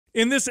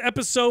In this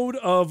episode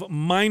of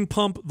Mind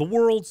Pump, the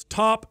world's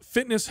top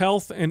fitness,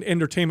 health, and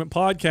entertainment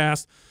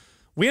podcast,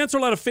 we answer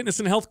a lot of fitness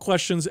and health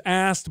questions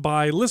asked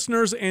by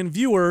listeners and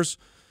viewers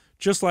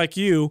just like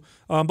you.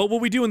 But what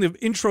we do in the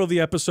intro of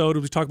the episode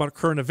is we talk about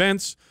current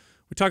events,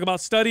 we talk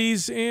about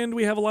studies, and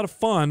we have a lot of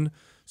fun.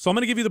 So I'm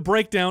going to give you the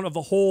breakdown of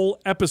the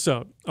whole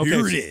episode. Okay,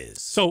 Here it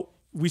is. So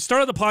we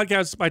started the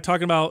podcast by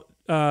talking about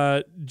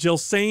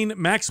Ghislaine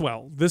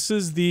Maxwell. This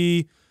is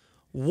the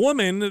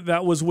woman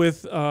that was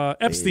with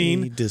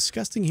Epstein. A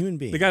disgusting human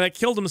being. The guy that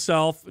killed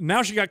himself.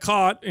 Now she got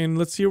caught, and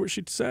let's hear what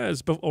she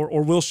says.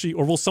 Or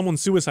will someone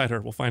suicide her?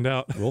 We'll find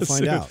out. We'll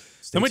find out.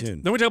 Stay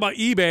tuned. Then we talk about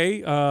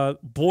eBay.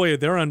 Boy,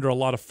 they're under a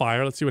lot of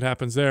fire. Let's see what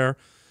happens there.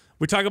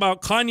 We talk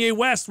about Kayne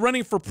West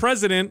running for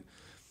president.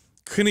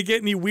 Couldn't it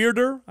get any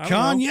weirder?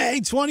 Kanye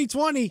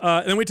 2020.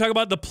 And then we talk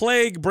about the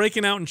plague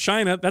breaking out in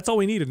China. That's all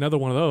we need. Another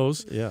one of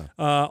those. Yeah.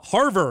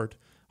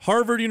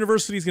 Harvard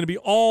University is going to be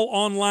all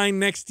online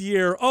next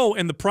year. Oh,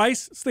 and the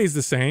price stays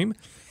the same.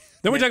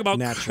 Then we talk about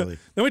naturally.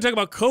 Then we talk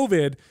about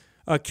COVID.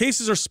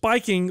 Cases are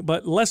spiking,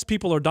 but less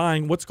people are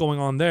dying. What's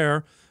going on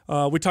there?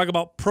 We talk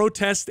about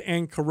protest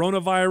and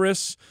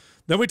coronavirus.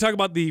 Then we talk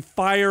about the the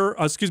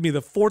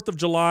 4th of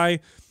July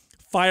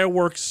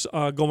fireworks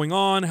going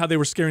on, how they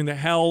were scaring the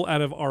hell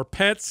out of our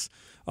pets.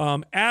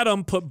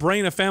 Adam put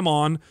Brain FM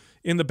on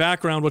in the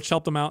background, which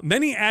helped them out. And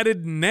then he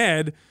added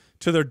Ned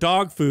to their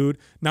dog food.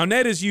 Now,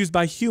 Ned is used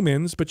by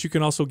humans, but you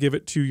can also give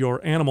it to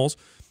your animals.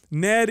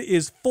 Ned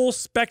is full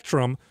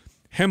spectrum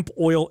hemp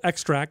oil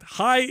extract,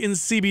 high in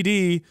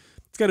CBD.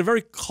 It's got a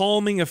very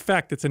calming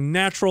effect. It's a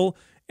natural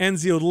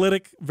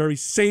anxiolytic, very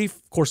safe.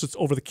 Of course, it's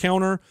over the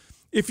counter.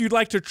 If you'd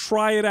like to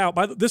try it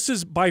out, this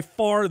is by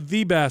far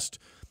the best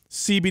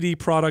CBD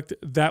product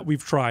that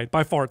we've tried.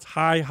 By far, it's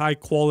high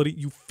quality.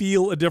 You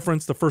feel a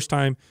difference the first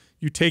time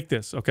you take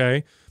this,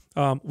 okay?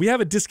 We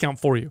have a discount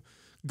for you.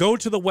 Go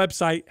to the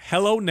website,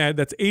 HelloNed,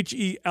 that's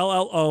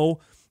HelloNed.com,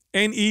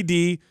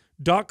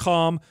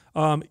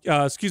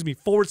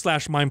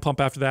 /Mind Pump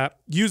after that.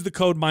 Use the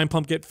code Mind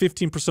Pump, get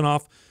 15%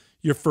 off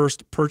your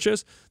first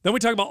purchase. Then we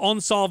talk about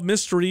Unsolved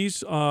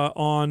Mysteries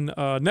on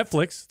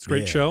Netflix. It's a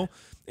great show.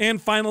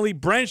 And finally,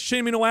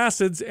 branched-chain amino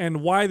acids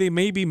and why they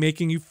may be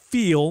making you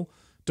feel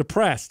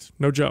depressed.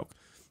 No joke.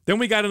 Then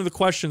we got into the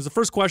questions. The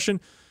first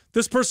question,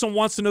 this person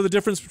wants to know the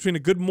difference between a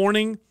good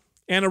morning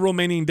and a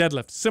Romanian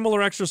deadlift.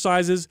 Similar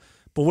exercises,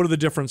 but what are the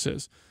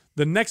differences?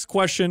 The next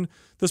question,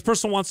 this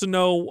person wants to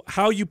know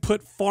how you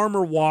put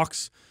farmer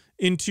walks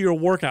into your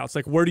workouts.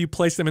 Like, where do you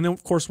place them? And then,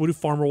 of course, what do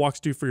farmer walks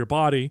do for your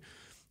body?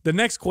 The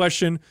next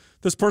question,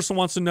 this person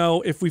wants to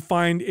know if we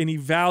find any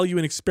value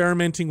in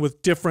experimenting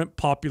with different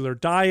popular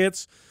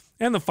diets.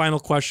 And the final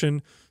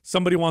question,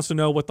 somebody wants to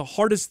know what the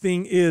hardest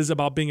thing is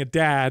about being a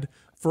dad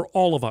for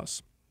all of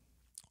us.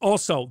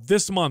 Also,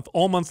 this month,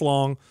 all month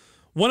long,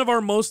 one of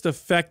our most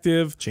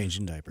effective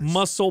changing diapers,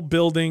 muscle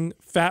building,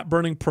 fat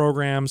burning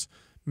programs,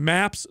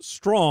 MAPS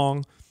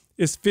Strong,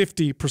 is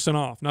 50%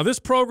 off. Now, this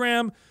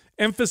program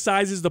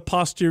emphasizes the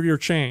posterior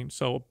chain.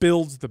 So it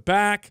builds the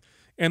back,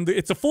 and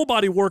it's a full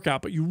body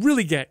workout, but you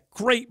really get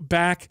great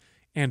back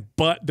and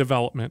butt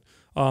development.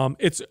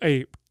 It's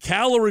a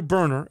calorie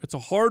burner. It's a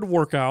hard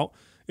workout.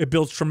 It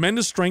builds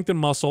tremendous strength and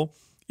muscle.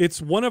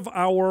 It's one of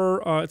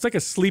our, it's like a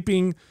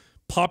sleeping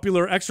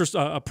popular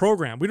exercise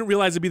program. We didn't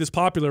realize it'd be this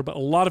popular, but a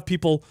lot of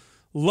people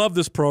love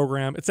this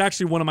program. It's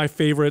actually one of my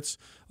favorites.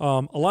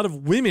 A lot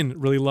of women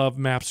really love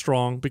MAP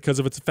Strong because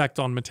of its effect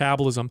on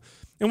metabolism.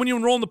 And when you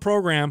enroll in the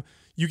program,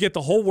 you get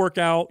the whole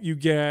workout. You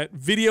get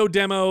video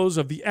demos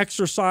of the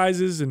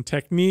exercises and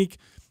technique.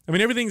 I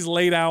mean, everything's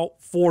laid out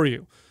for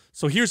you.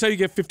 So here's how you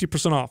get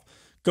 50% off.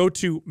 Go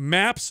to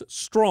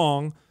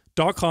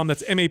mapsstrong.com.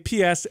 That's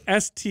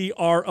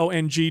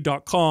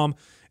MAPSSTRONG.com.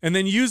 And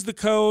then use the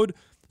code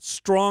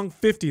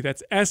STRONG50.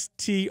 That's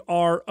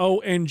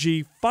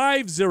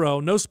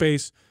STRONG50, no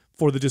space,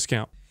 for the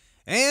discount.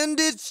 And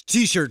it's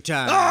t-shirt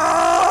time.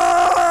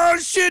 Oh,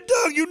 shit,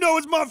 Doug. You know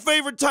it's my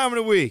favorite time of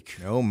the week.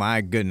 Oh,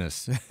 my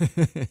goodness.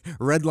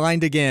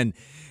 Redlined again.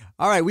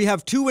 All right, we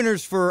have 2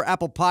 winners for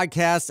Apple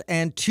Podcasts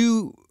and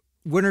 2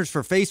 winners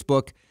for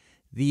Facebook.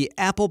 The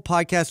Apple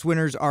Podcast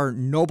winners are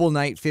Noble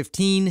Knight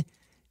 15,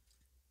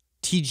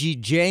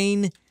 TG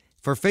Jane.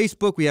 For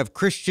Facebook, we have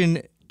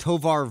Christian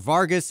Tovar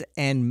Vargas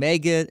and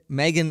Megan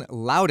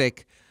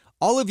Laudick.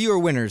 All of you are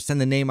winners.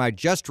 Send the name I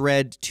just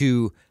read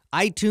to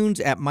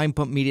iTunes at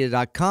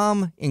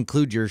mindpumpmedia.com.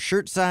 Include your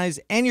shirt size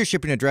and your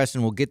shipping address,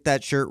 and we'll get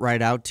that shirt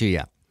right out to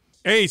you.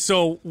 Hey,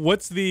 so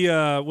what's the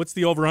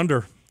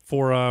over-under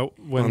for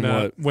when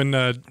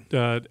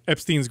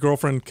Epstein's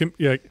girlfriend when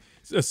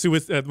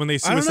they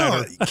suicide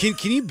her?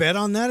 Can you bet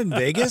on that in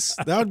Vegas?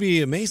 That would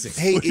be amazing.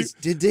 Hey,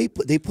 did they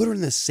put her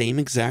in the same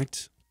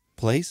exact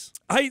place?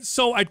 I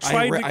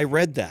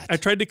read that. I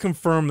tried to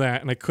confirm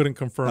that, and I couldn't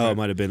confirm it. Oh, it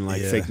might have been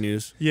like fake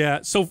news.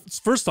 Yeah. So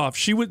first off,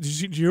 did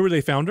you hear where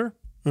they found her?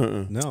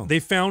 No. They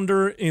found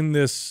her in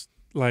this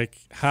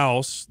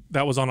house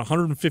that was on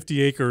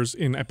 150 acres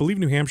in, I believe,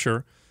 New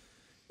Hampshire.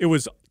 It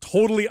was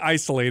totally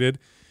isolated.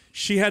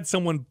 she had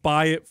someone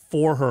buy it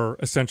for her,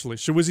 essentially.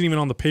 She wasn't even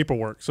on the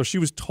paperwork. So she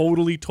was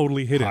totally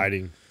hidden.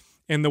 Hiding.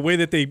 And the way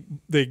that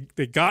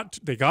they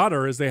got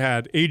her is they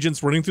had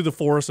agents running through the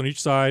forest on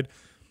each side,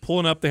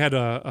 pulling up. They had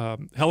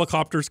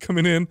helicopters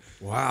coming in.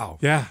 Wow.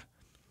 Yeah,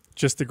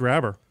 just to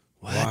grab her.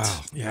 What?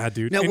 Wow. Yeah,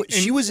 dude. Now, And-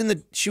 she was in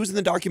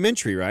the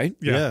documentary, right?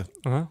 yeah.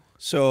 Uh-huh.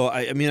 So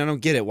I mean, I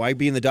don't get it. Why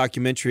be in the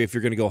documentary if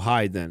you're going to go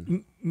hide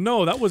then?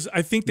 No, that was,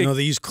 I think they. No,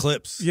 they used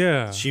clips.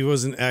 Yeah. She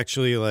wasn't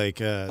actually like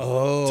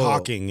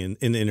talking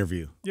in the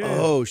interview. Yeah.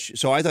 Oh,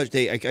 so I thought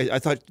I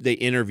thought they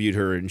interviewed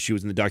her and she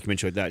was in the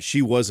documentary like that.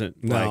 She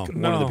wasn't like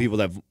one of the No. people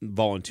that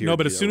volunteered. No,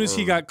 but as soon as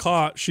he got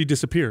caught, she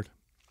disappeared.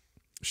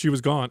 She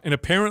was gone. And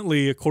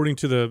apparently, according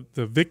to the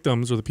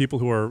victims or the people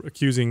who are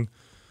accusing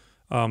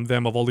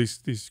them of all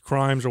these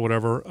crimes or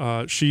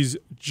whatever, she's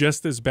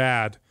just as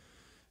bad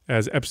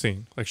as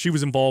Epstein. Like, she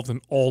was involved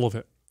in all of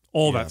it,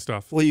 all that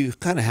stuff. Well, you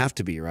kind of have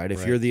to be, right?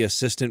 If you're the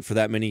assistant for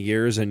that many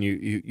years and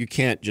you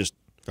can't just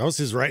That was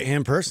his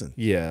right-hand person.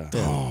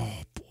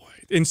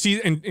 And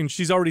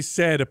she's already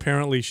said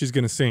apparently she's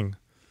going to sing.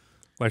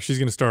 Like, she's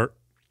going to start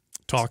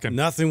talking.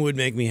 Nothing would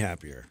make me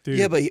happier. Dude.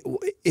 Yeah, but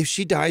if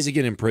she dies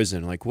again in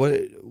prison, like what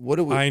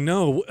do we? I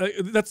know.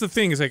 That's the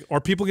thing. Is like,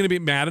 are people going to be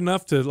mad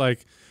enough to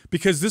like?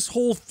 Because this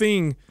whole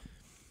thing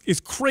is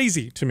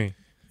crazy to me.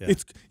 Yeah.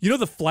 It's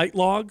the flight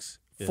logs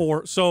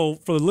for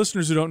the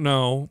listeners who don't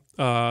know.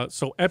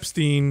 So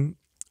Epstein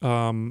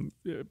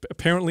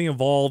apparently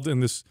involved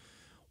in this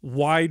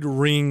wide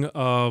ring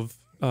of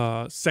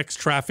sex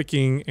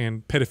trafficking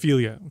and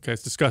pedophilia. Okay,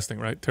 it's disgusting,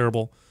 right?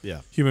 Terrible.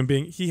 Yeah. Human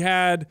being.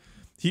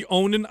 He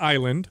owned an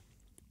island.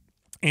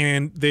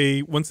 And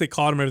once they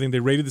caught him and everything, they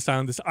raided this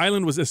island. This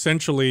island was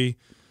essentially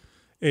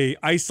a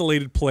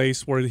isolated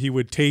place where he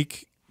would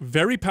take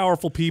very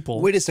powerful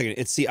people. Wait a second,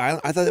 it's the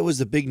island. I thought it was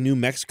the big New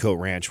Mexico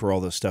ranch where all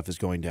this stuff is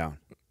going down.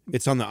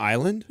 It's on the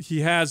island.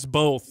 He has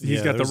both.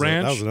 He's got the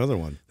ranch. That was another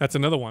one. That's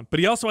another one. But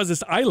he also has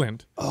this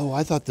island. Oh,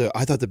 I thought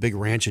the big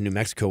ranch in New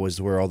Mexico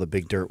was where all the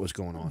big dirt was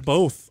going on.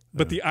 Both.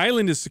 But the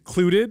island is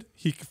secluded.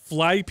 He can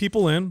fly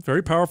people in,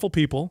 very powerful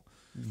people.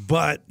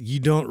 But you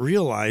don't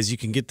realize you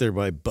can get there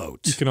by boat.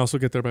 You can also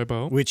get there by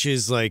boat. Which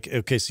is like,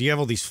 okay, so you have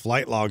all these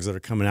flight logs that are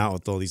coming out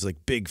with all these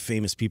like big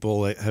famous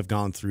people that have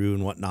gone through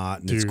and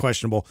whatnot, and it's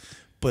questionable.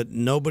 But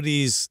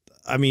nobody's,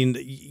 I mean,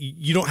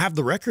 you don't have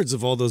the records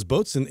of all those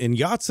boats and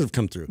yachts that have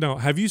come through. No,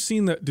 have you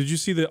seen did you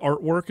see the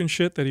artwork and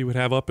shit that he would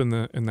have up in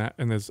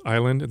this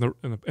island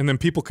and then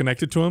people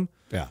connected to him?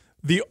 Yeah.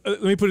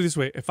 Let me put it this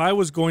way. If I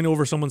was going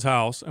over someone's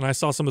house and I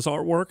saw some of this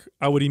artwork,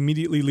 I would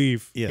immediately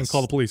leave and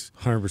call the police.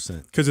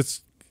 100%. Because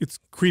it's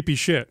creepy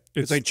shit.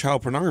 It's like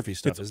child pornography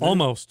stuff, isn't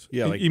almost. it?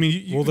 Yeah. Like, I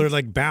mean, Well, they're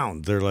like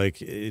bound. They're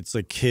like, it's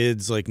like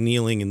kids like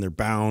kneeling and they're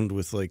bound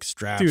with like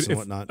straps and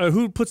whatnot.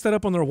 Who puts that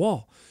up on their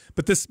wall?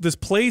 But this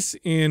place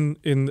in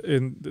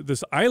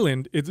this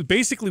island, it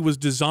basically was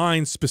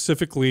designed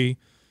specifically,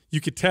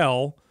 you could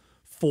tell,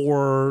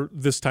 for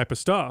this type of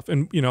stuff.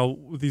 And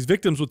these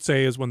victims would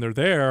say is when they're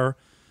there,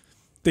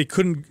 they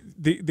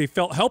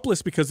felt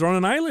helpless because they're on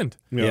an island.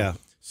 Yeah.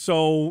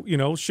 So,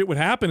 shit would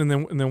happen, and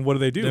then what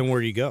do? Then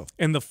where do you go?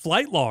 And the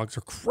flight logs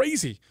are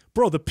crazy.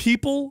 Bro, the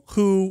people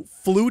who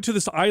flew to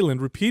this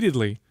island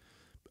repeatedly,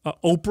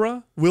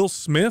 Oprah, Will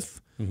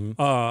Smith,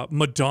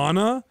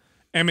 Madonna,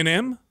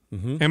 Eminem,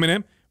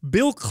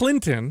 Bill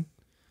Clinton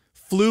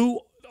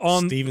flew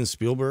on... Steven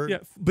Spielberg? Yeah,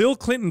 Bill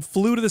Clinton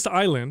flew to this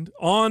island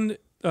on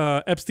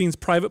Epstein's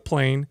private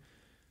plane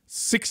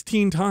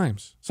 16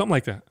 times. Something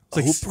like that. It's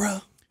like,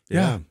 Oprah?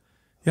 Yeah.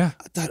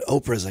 I thought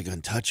Oprah's like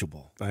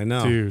untouchable. I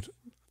know. Dude,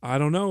 I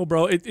don't know,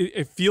 bro.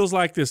 It feels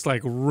like this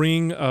like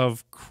ring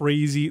of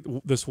crazy,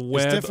 this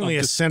web. It's definitely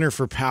a center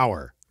for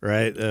power,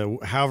 right?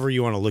 However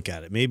you want to look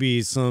at it.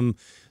 Maybe some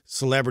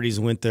celebrities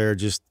went there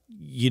just,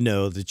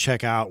 to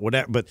check out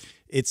whatever, but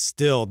it's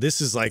still, this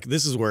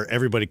is where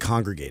everybody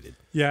congregated.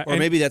 Yeah. Or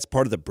maybe that's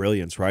part of the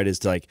brilliance, right? Is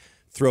to like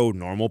throw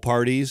normal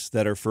parties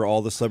that are for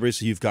all the celebrities.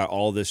 So you've got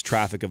all this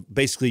traffic of,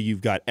 basically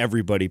you've got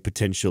everybody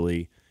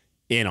potentially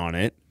in on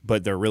it,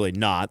 but they're really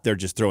not. They're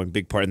just throwing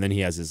big part, and then he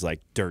has his like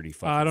dirty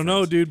fucking I don't know,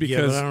 friends. dude,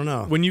 because I don't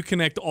know. when you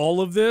connect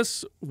all of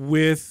this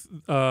with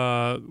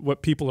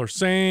what people are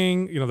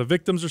saying, the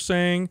victims are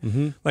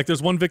saying, like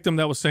there's one victim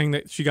that was saying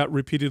that she got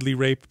repeatedly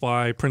raped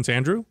by Prince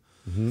Andrew,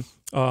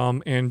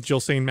 and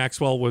Ghislaine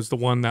Maxwell was the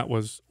one that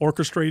was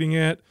orchestrating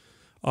it.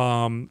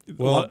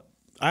 Well,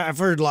 I've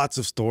heard lots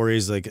of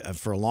stories like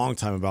for a long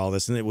time about all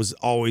this, and it was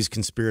always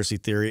conspiracy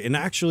theory. And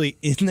actually,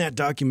 in that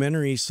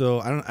documentary, so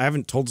I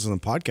haven't told this on the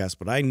podcast,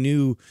 but I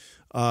knew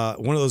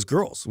one of those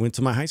girls went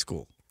to my high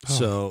school. Oh.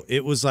 So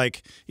it was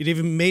like it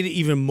even made it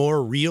even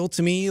more real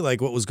to me, like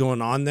what was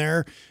going on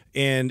there.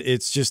 And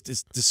it's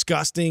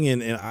disgusting,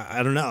 and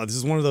I don't know. This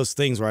is one of those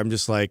things where I'm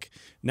just like,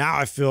 now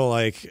I feel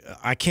like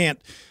I can't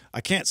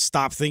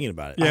stop thinking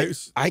about it. Yeah,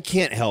 I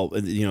can't help,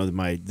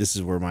 this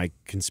is where my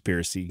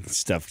conspiracy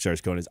stuff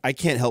starts going, is I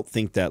can't help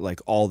think that like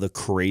all the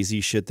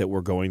crazy shit that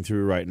we're going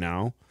through right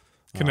now,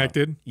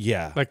 connected.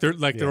 Yeah. Like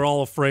they're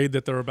all afraid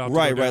that they're about to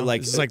go down.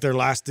 Like It's like their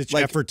last ditch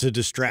effort to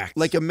distract.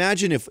 Like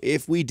imagine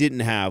if we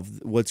didn't have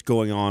what's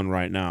going on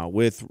right now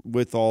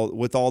with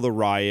all the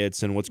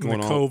riots and what's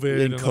going on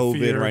in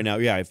COVID right now.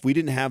 Yeah, if we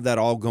didn't have that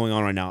all going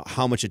on right now,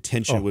 how much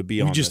attention would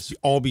be on just this?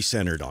 all be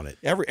centered on it.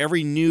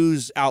 Every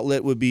news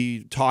outlet would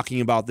be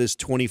talking about this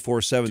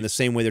 24/7 the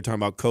same way they're talking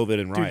about COVID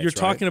and riots. Dude, you're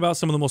talking about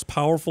some of the most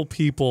powerful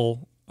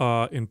people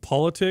in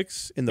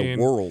politics, in the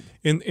world,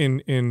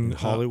 in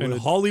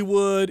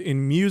Hollywood,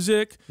 in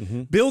music.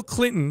 Bill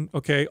Clinton,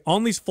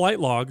 on these flight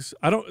logs,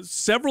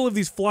 several of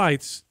these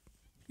flights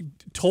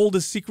told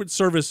his Secret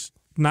Service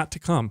not to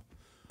come.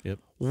 Yep.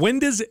 When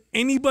does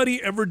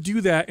anybody ever do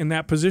that in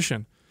that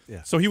position?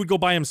 Yeah. So he would go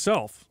by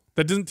himself.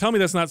 That doesn't tell me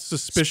that's not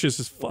suspicious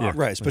as fuck. Yeah,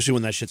 right, especially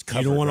when that shit's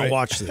covered. You don't want right? to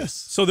watch this.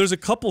 So there's a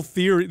couple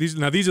theories.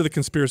 These are the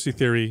conspiracy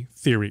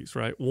theories,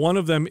 right? One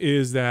of them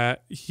is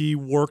that he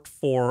worked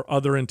for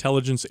other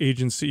intelligence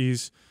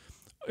agencies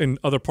in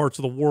other parts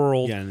of the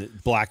world. Yeah,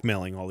 and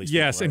blackmailing all these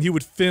Yes, people, right? and he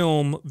would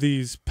film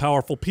these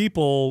powerful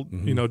people,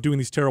 doing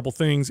these terrible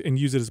things and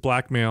use it as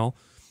blackmail.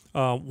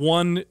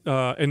 And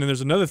then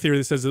there's another theory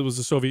that says it was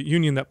the Soviet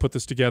Union that put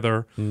this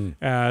together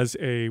as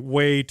a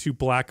way to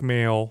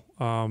blackmail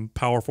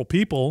powerful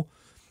people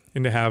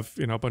and to have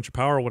a bunch of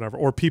power or whatever,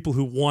 or people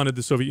who wanted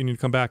the Soviet Union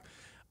to come back.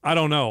 I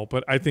don't know,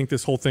 but I think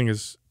this whole thing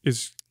is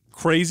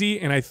crazy,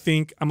 and I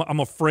think I'm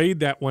afraid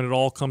that when it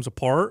all comes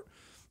apart,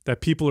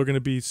 that people are going to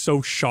be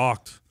so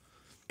shocked.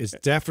 It's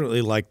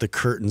definitely like the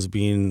curtains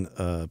being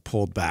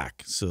pulled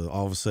back. So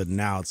all of a sudden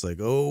now it's like,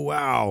 oh,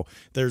 wow,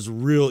 there's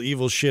real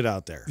evil shit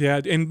out there. Yeah,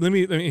 and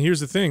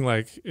here's the thing,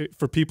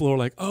 for people who are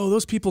like, oh,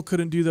 those people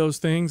couldn't do those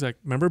things. Like,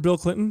 remember Bill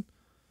Clinton?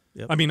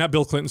 Yep. I mean, not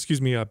Bill Clinton,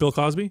 excuse me, Bill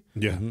Cosby?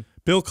 Yeah.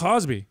 Bill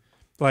Cosby,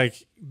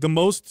 like the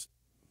most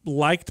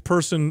liked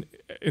person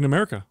in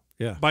America.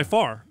 Yeah. By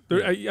far.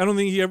 I don't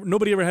think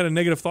nobody ever had a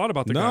negative thought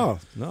about the guy.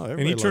 No.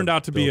 And he turned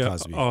out to be a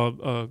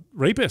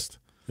rapist.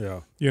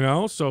 Yeah.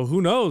 So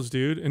who knows,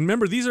 dude? And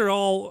remember, a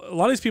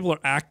lot of these people are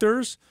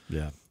actors.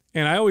 Yeah.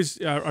 And I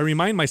always I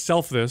remind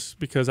myself this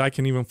because I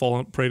can even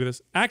fall prey to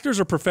this. Actors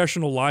are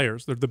professional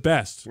liars. They're the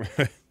best.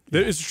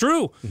 It's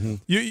true.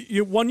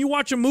 You when you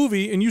watch a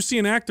movie and you see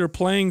an actor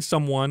playing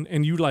someone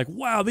and you're like,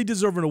 wow, they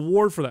deserve an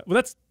award for that.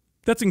 Well,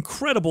 that's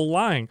incredible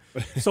lying.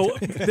 So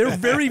they're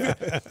very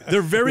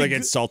like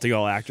insulting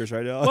all actors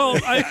right now.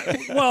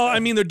 I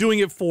mean, they're doing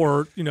it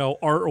for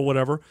art or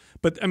whatever.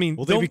 But I mean,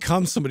 they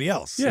become somebody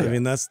else. Yeah. I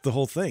mean, that's the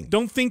whole thing.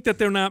 Don't think that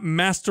they're not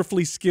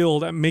masterfully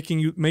skilled at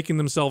making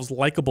themselves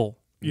likable.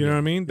 You know what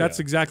I mean? That's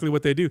exactly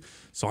what they do.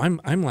 So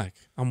I'm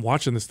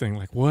watching this thing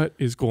like, what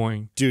is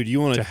going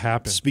to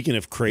happen? Speaking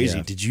of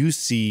crazy, did you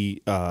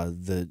see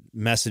the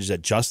message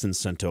that Justin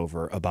sent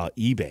over about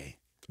eBay?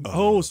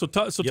 So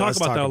talk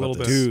about that a little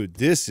bit, dude.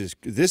 This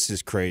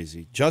is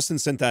crazy. Justin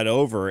sent that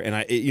over,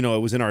 and it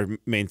was in our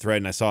main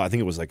thread, and I think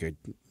it was like a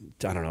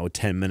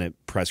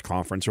 10-minute press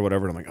conference or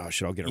whatever. And I'm like, oh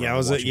shit, I'll get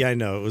around. I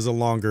know it was a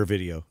longer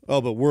video.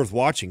 Oh, but worth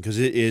watching because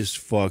it is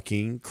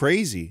fucking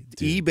crazy.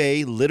 Dude.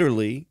 eBay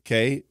literally,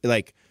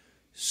 like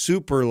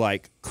super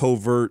like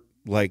covert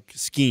like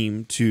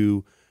scheme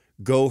to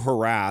go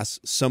harass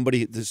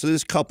somebody. So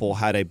this couple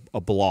had a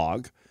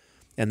blog.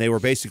 And they were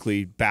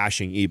basically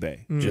bashing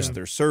eBay, just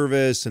their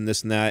service and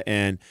this and that.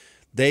 And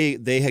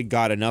they had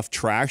got enough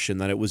traction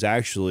that it was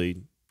actually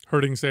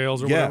hurting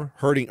sales or whatever.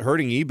 hurting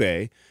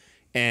eBay.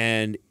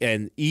 And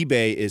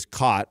eBay is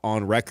caught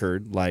on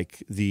record.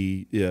 Like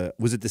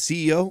was it the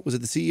CEO? Was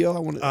it the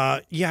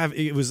CEO?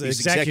 It was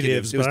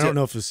executives, but I don't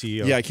know if it was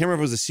CEO. Yeah, I can't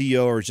remember if it was the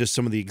CEO or just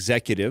some of the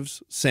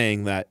executives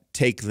saying that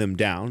take them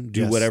down,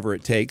 do whatever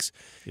it takes.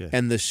 Yeah.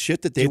 And the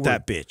shit that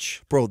that bitch,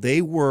 bro,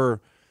 they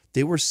were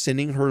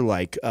sending her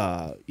like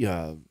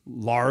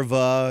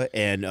larva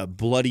and a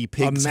bloody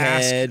pig's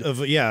head.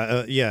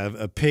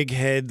 A pig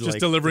head. Just like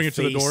delivering it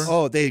to the door.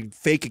 Oh, they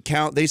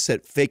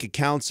set fake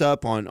accounts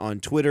up on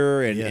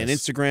Twitter and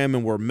Instagram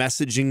and were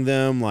messaging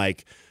them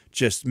like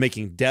just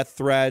making death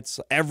threats,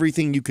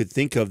 everything you could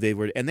think of. They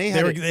were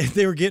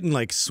getting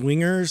like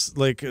swingers,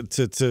 like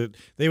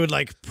they would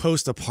like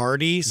post a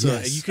party, so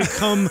you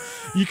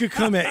could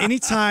come at any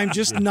time,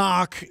 just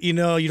knock. You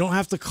don't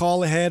have to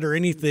call ahead or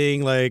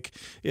anything. Like,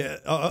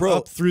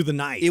 up through the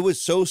night. It was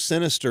so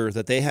sinister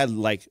that they had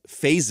like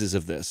phases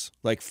of this.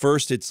 Like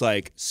first, it's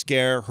like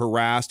scare,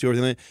 harass, do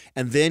everything,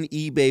 and then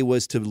eBay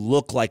was to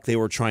look like they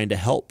were trying to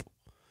help.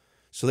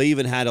 So they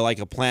even had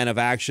a plan of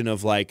action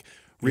of like.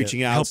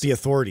 Reaching out, help the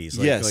authorities.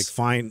 Like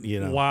find,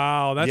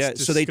 Wow,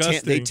 that's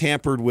disgusting. So they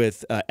tampered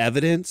with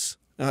evidence.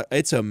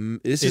 It's gonna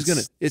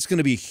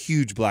be a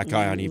huge black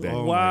eye on eBay.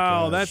 Oh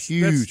wow, that's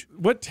huge.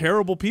 What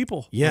terrible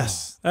people.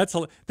 Yes,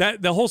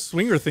 the whole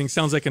swinger thing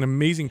sounds like an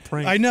amazing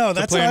prank. I know.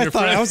 That's what I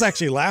thought. I was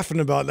actually laughing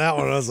about that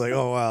one. I was like,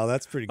 oh wow,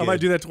 that's pretty good. I might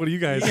do that to one of you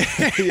guys. We're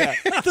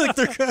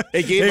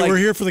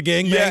here for the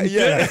gangbang.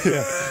 Yeah.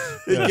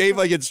 It gave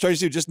like instructions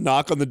to just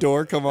knock on the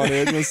door, come on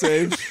in, let's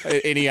say,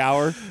 any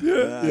hour.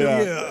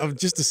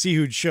 Just to see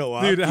who'd show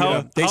up. Dude,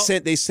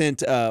 They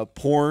sent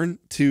porn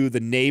to the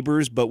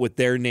neighbors, but with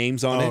their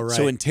names on it. Right.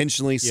 So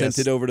intentionally sent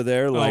it over to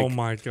there. Like, oh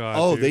my god.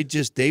 Oh, dude.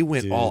 they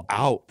went all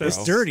out. Bro.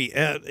 It's dirty.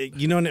 And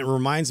it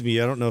reminds me,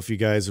 I don't know if you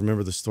guys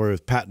remember the story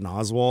with Patton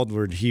Oswalt,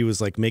 where he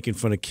was like making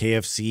fun of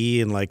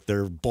KFC and like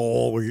their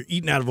bowl, where you're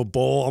eating out of a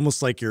bowl,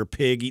 almost like you're a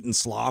pig eating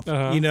slop,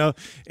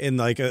 and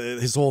like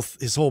his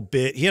whole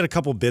bit. He had a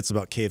couple bits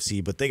about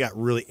KFC, but they got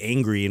really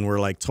angry and were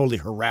like totally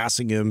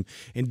harassing him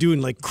and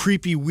doing like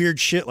creepy, weird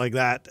shit like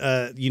that,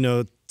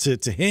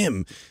 to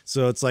him.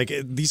 So it's like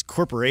these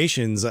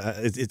corporations,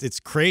 it's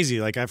crazy.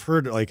 Like I've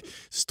heard like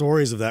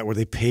stories of that where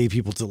they pay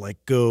people to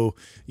like go,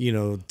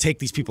 take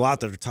these people out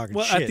that are talking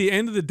shit. At the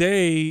end of the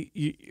day,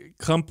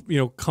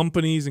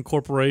 companies and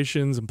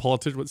corporations and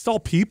politicians, it's all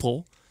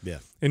people. Yeah.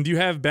 And do you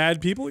have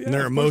bad people? Yeah, and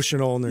they're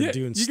emotional and they're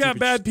doing you got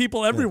bad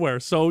people everywhere.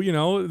 So,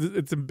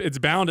 it's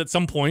bound at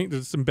some point.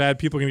 There's some bad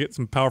people going to get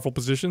some powerful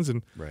positions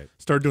and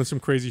start doing some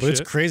crazy shit.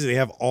 It's crazy. They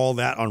have all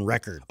that on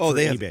record. Oh,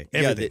 they eBay.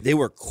 Yeah, they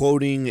were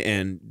quoting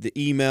and the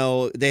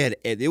email.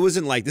 It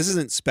wasn't like, this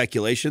isn't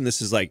speculation.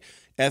 This is like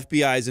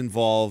FBI's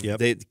involved. Yep.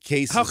 The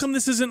case. How come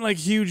this isn't like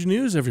huge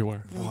news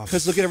everywhere?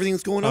 Because look at everything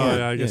that's going on. Oh,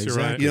 yeah, I guess you're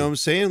right. You know what I'm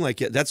saying? Like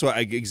that's why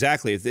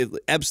exactly. If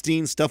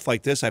Epstein stuff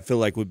like this, I feel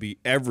like would be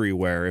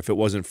everywhere if it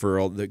wasn't for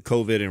all the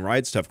COVID and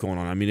riot stuff going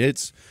on. I mean,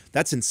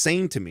 that's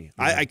insane to me.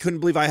 Yeah. I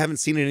couldn't believe I haven't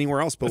seen it anywhere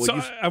else. But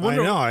I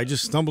know. I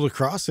just stumbled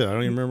across it. I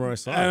don't even remember where I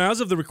saw it. And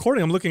as of the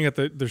recording, I'm looking at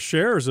the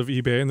shares of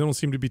eBay, and they don't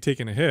seem to be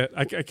taking a hit.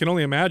 I can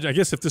only imagine. I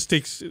guess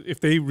if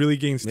they really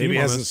gain steam, maybe it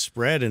on hasn't this,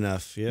 spread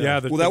enough.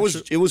 Yeah. Yeah.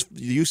 It was.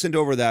 You sent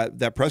over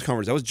that press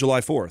conference. That was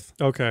July 4th.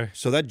 Okay.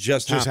 So that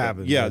just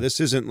happened. Yeah.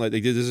 This isn't like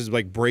this is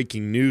like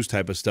breaking news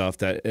type of stuff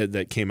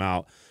that came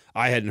out.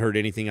 I hadn't heard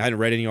anything. I hadn't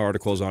read any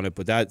articles on it,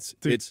 but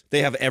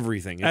they have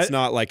everything. It's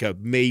not like a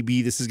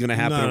maybe this is going to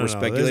happen and we're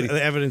speculating.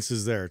 The evidence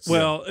is there.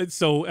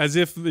 So as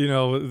if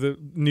the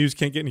news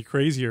can't get any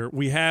crazier,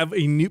 we have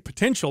a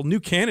potential new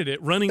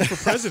candidate running for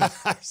president.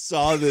 I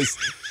saw this.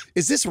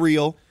 Is this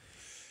real?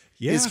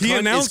 Yeah, he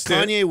announced is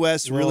Kanye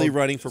West really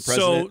running for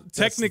president?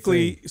 So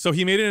technically,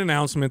 he made an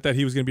announcement that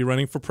he was going to be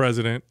running for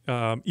president.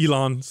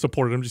 Elon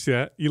supported him. Did you see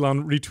that?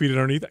 Elon retweeted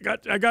underneath.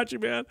 I got you,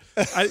 man.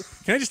 Can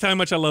I just tell you how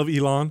much I love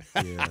Elon?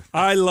 Yeah.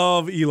 I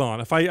love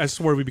Elon. I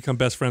swear we become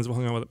best friends. We'll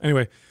hang out with him.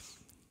 Anyway,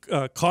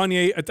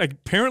 Kanye,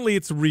 apparently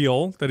it's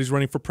real that he's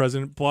running for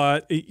president,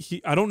 but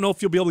I don't know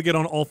if you'll be able to get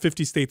on all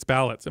 50 states'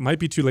 ballots. It might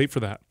be too late for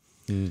that.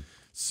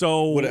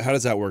 So how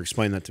does that work?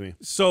 Explain that to me.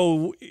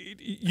 So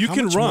you how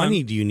can much run. How much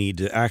money do you need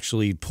to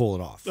actually pull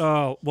it off?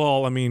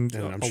 Well, I mean,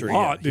 I'm a sure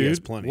lot, dude. He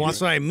has plenty. Well,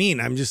 that's what I mean.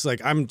 I'm just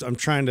like I'm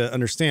trying to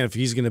understand if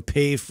he's going to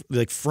pay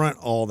front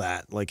all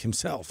that like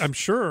himself. I'm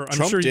sure.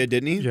 Trump did,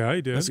 didn't he? Yeah,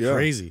 he did. That's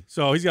crazy.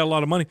 So he's got a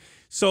lot of money.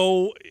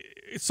 So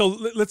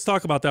let's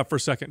talk about that for a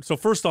second. So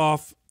first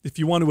off, if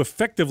you want to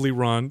effectively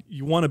run,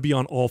 you want to be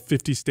on all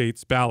 50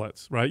 states'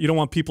 ballots, right? You don't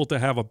want people to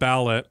have a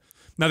ballot.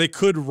 Now they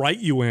could write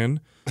you in,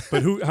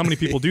 but how many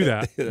people do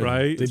that,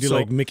 right? They do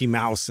like Mickey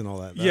Mouse and all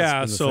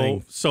that.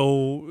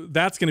 So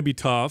that's going to be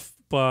tough.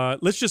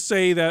 But let's just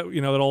say that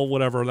that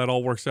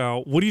all works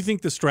out. What do you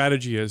think the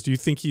strategy is? Do you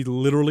think he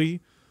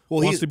literally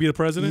wants to be the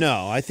president?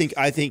 No, I think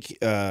I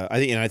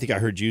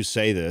heard you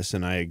say this,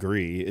 and I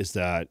agree. Is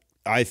that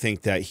I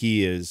think that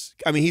he is.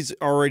 I mean, he's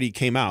already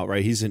came out,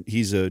 right? He's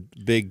a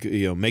big,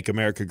 Make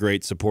America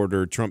Great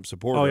supporter, Trump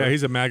supporter. Oh yeah,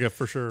 he's a MAGA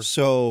for sure.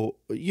 So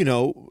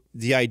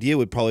the idea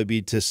would probably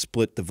be to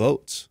split the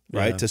votes,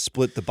 right? To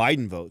split the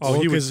Biden votes.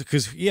 Oh,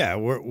 because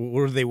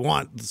what do they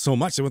want so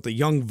much? They want the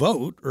young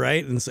vote,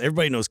 right? And so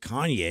everybody knows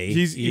Kanye.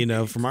 He's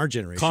from our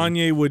generation.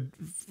 Kanye would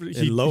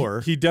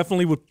lower. He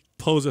definitely would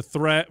pose a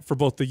threat for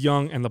both the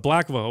young and the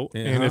black vote.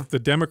 And if the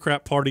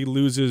Democrat Party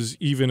loses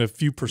even a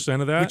few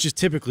percent of that, which is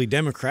typically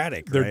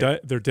Democratic, they're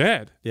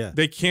dead. Yeah,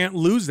 they can't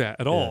lose that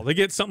at all. They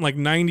get something like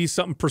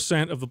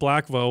 90-something% of the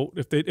black vote.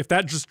 If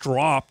that just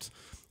dropped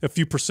a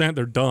few percent,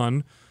 they're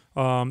done.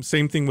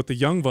 Same thing with the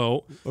young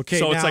vote. Okay,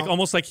 so it's like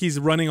almost like he's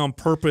running on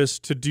purpose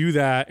to do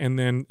that, and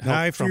then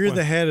now if you're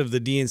the head of the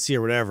DNC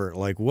or whatever,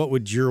 like what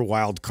would your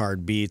wild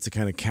card be to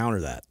kind of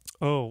counter that?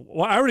 Oh,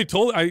 well, I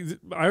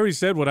already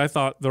said what I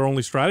thought their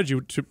only strategy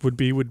would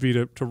be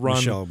to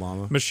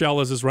run Michelle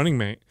as his running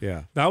mate.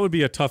 Yeah, that would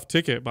be a tough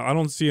ticket, but I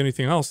don't see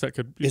anything else that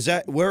could.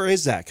 Where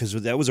is that? Because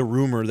that was a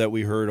rumor that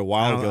we heard a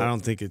while ago. I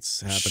don't think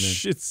it's happening.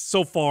 It's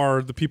so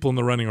far the people in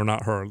the running are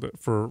not her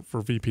for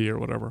VP or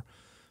whatever.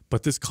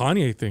 But this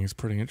Kanye thing is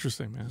pretty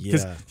interesting, man.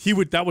 Because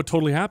that would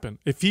totally happen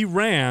if he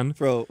ran.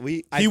 Bro,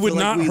 he would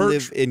not hurt. We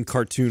live in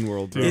cartoon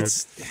world, dude.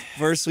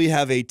 First we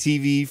have a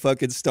TV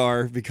fucking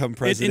star become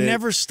president. It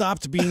never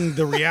stopped being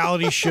the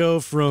reality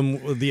show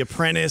from The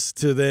Apprentice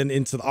to then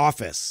into The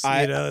Office.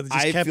 It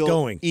just kept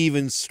going.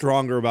 Even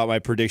stronger about my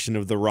prediction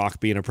of The Rock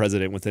being a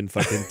president within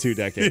fucking 2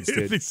 decades, dude.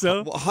 You think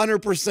so?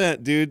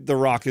 100%, dude. The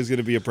Rock is going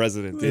to be a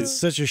president. Dude. It's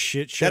such a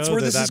shit show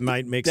that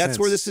might make sense. That's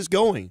where this is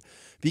going.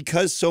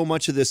 Because so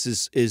much of this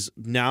is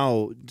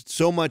now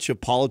so much of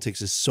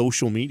politics is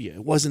social media.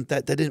 It wasn't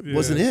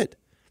wasn't it.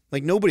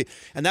 Like nobody,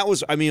 and that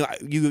was, I mean,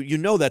 you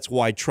know that's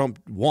why Trump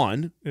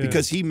won,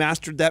 because he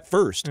mastered that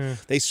first.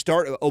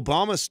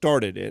 Obama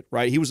started it,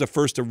 right? He was the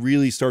first to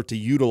really start to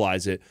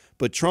utilize it,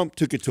 but Trump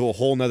took it to a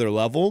whole nother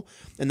level,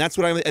 and that's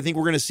what I think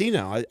we're going to see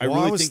now. I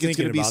really think it's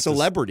going to be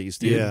celebrities,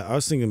 dude. Yeah, I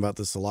was thinking about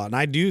this a lot, and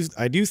I do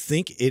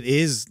think it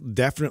is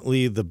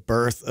definitely the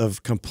birth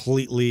of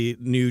completely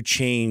new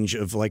change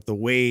of like the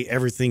way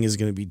everything is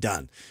going to be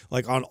done,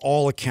 like on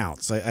all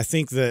accounts. I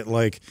think that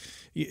like.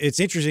 It's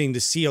interesting to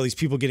see all these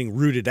people getting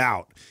rooted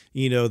out,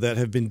 you know, that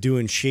have been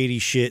doing shady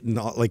shit and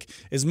all, like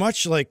as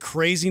much like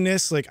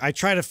craziness. Like I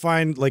try to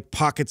find like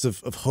pockets of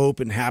hope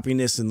and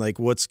happiness and like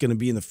what's going to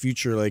be in the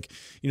future. Like,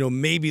 you know,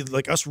 maybe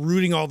like us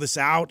rooting all this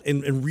out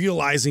and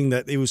realizing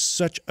that it was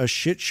such a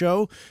shit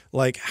show.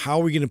 Like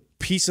how are we going to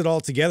piece it all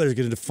together is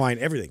going to define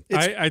everything.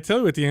 I tell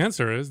you what the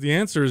answer is. The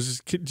answer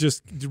is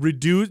just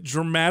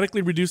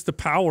dramatically reduce the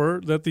power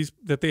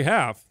that they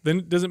have. Then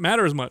it doesn't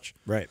matter as much.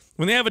 Right.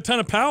 When they have a ton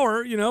of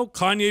power, you know,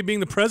 Kanye being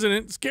the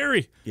president,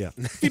 scary. Yeah.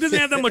 He doesn't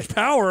have that much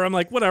power. I'm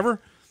like,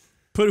 whatever.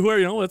 Put whoever,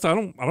 you know, I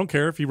don't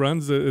care if he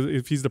runs,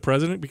 if he's the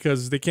president,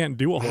 because they can't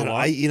do a whole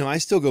lot. I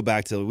still go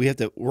back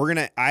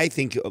to I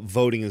think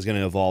voting is going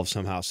to evolve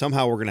somehow.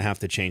 Somehow we're going to have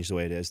to change the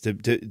way it is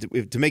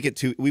to make it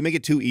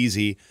too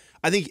easy.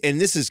 I think, and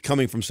this is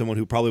coming from someone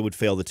who probably would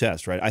fail the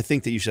test, right? I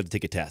think that you should have to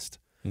take a test.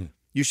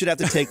 You should have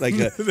to take like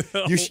a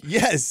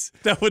yes.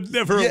 That would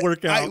never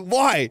work out.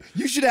 Why?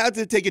 You should have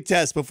to take a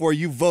test before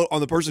you vote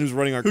on the person who's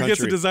running our country. Who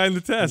gets to design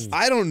the test?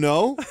 I don't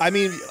know. I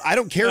mean, I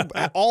don't care.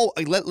 All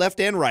left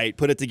and right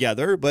put it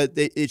together, but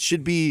it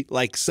should be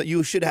like, so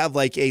you should have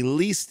like at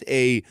least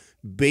a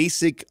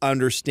basic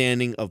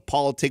understanding of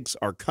politics,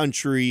 our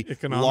country,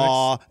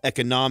 law,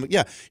 economic.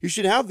 Yeah, you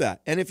should have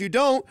that. And if you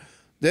don't,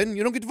 then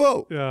you don't get to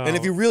vote. Yeah. And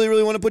if you really,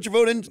 really want to put your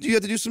vote in, you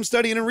have to do some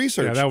studying and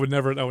research. Yeah, that would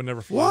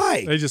never fly.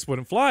 Why? They just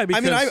wouldn't fly.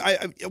 Because,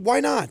 I mean, why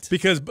not?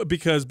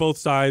 Because both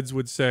sides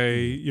would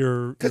say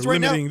you're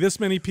limiting this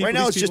many people. Right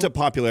now, it's just a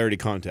popularity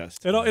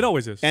contest. It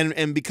always is.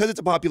 And because it's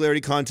a popularity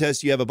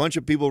contest, you have a bunch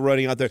of people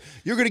running out there.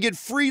 You're going to get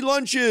free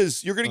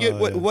lunches. You're going to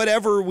get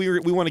whatever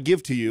we want to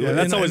give to you. Yeah,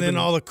 that's always been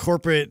all the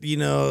corporate, you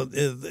know,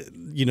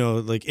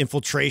 like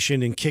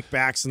infiltration and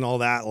kickbacks and all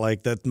that.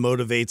 Like that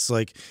motivates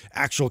like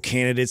actual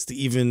candidates to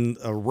even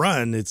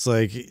run. It's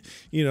like,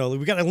 you know,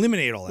 we got to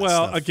eliminate all that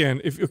stuff. Well, again,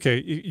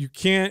 you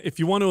can't, if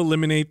you want to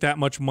eliminate that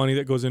much money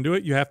that goes into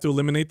it, you have to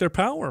eliminate their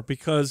power,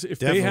 because if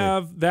they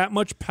have that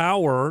much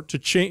power to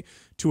change,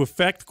 to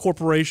affect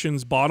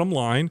corporations' bottom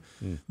line,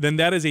 then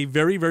that is a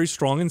very, very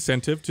strong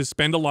incentive to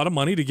spend a lot of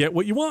money to get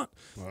what you want.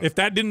 Right. If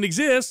that didn't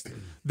exist,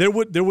 there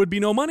would be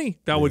no money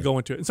that would go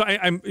into it. And so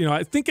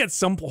I think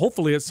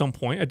hopefully at some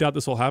point, I doubt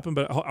this will happen,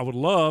 but I would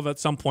love at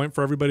some point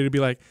for everybody to be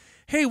like,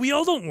 hey, we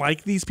all don't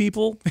like these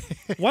people.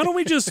 Why don't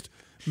we just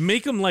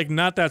make them like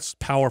not that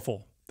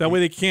powerful? That way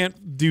they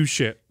can't do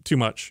shit too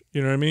much.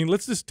 You know what I mean?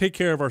 Let's just take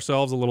care of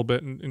ourselves a little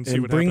bit and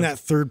see what happens. Bring that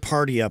third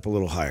party up a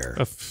little higher.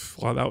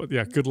 Well,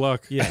 good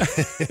luck. Yeah.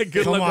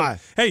 Good luck. On.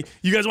 Hey,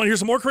 you guys want to hear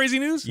some more crazy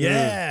news?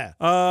 Yeah.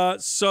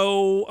 The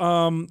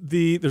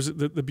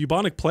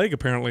bubonic plague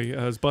apparently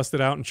has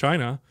busted out in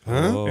China in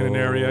an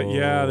area.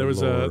 Yeah,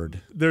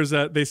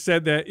 they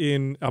said that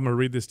I'm going to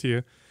read this to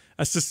you.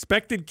 A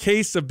suspected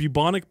case of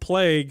bubonic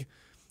plague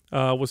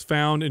was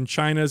found in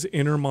China's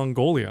Inner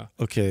Mongolia.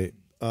 Okay.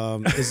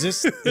 Is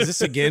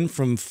this again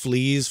from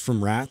fleas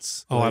from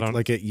rats? Oh, I don't know.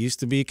 Like it used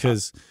to be?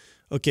 Because,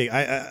 okay,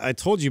 I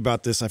told you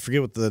about this. I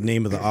forget what the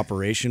name of the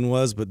operation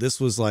was, but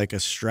this was like a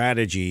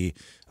strategy,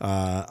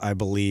 I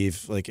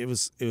believe. Like it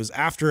was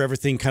after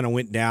everything kind of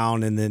went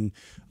down, and then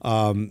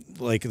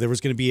like there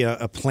was going to be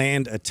a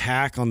planned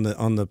attack on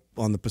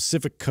the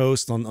Pacific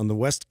coast, on the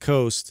West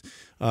Coast,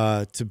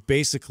 to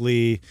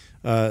basically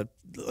add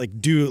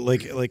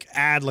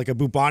like a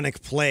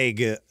bubonic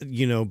plague,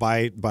 you know,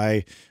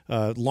 by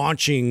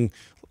launching.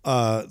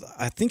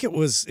 I think it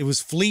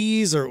was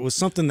fleas, or it was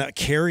something that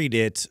carried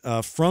it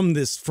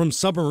from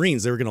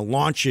submarines. They were going to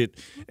launch it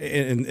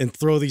and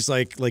throw these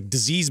like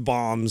disease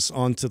bombs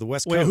onto the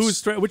West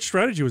Coast. Which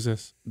strategy was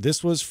this?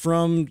 This was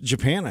from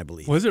Japan, I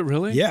believe. Was it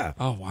really? Yeah.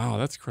 Oh wow,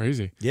 that's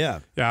crazy. Yeah.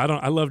 Yeah,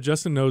 I love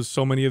Justin knows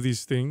so many of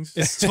these things.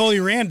 It's totally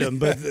random,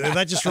 but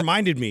that just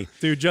reminded me.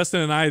 Dude, Justin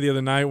and I the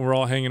other night we were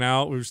all hanging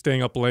out. We were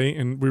staying up late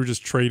and we were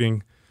just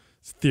trading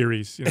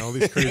theories, you know, all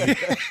these crazy,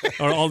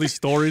 or all these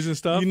stories and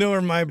stuff. You know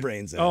where my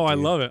brain's at. Oh, dude. I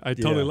love it. I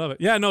totally love it.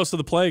 Yeah, no. So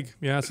the plague.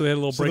 Yeah, so they had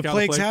a little breakout. The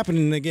plague's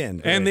happening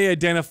again, and they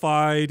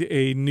identified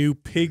a new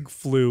pig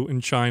flu in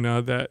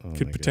China that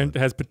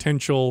has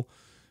potential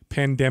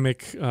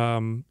pandemic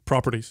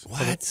properties.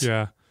 What?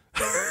 Yeah.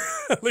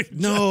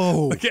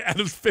 No. Look at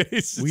Adam's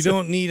face. We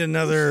don't need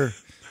another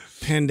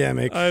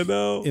pandemic. I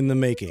know. In the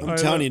making. I'm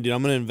telling you, dude,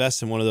 I'm going to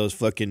invest in one of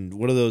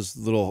those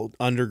little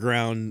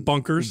underground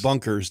bunkers,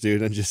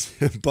 dude, and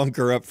just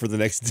bunker up for the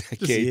next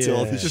decade.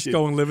 Just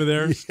go and live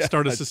there.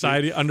 Start a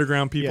society,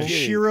 underground people.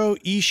 Yeah. Shiro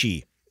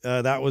Ishii.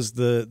 that was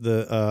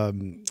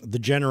the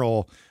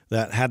general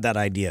that had that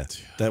idea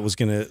that was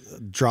going to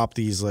drop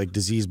these like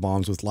disease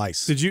bombs with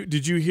lice. Did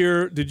you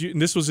hear?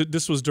 And this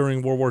was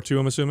during World War II,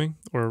 I'm assuming,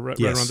 or right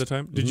around the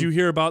time. Did you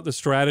hear about the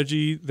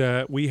strategy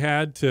that we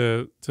had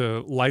to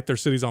light their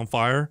cities on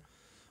fire,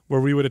 where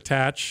we would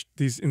attach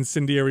these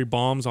incendiary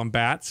bombs on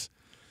bats,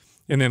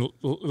 and then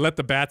let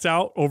the bats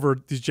out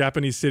over these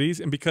Japanese cities,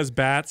 and because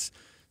bats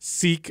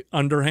seek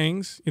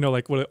underhangs,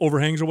 like what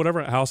overhangs or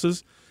whatever at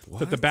houses.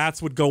 That the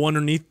bats would go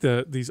underneath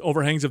these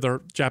overhangs of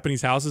their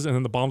Japanese houses, and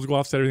then the bombs go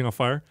off, set everything on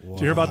fire. Wow.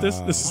 Did you hear about this?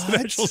 This is an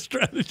actual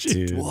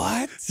strategy. Dude.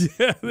 What?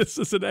 Yeah, this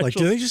is an actual. Like,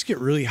 do they just get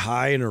really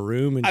high in a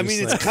room? And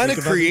it's kind of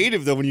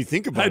creative though when you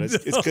think about it.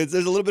 It's because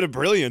there's a little bit of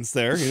brilliance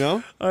there,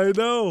 I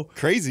know.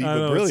 Crazy,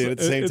 but brilliant at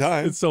the same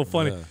time. It's so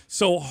funny. Yeah.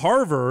 So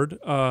Harvard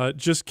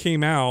just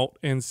came out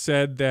and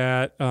said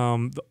that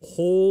the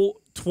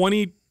whole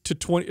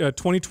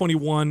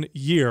 2021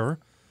 year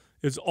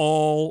is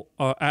all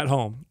at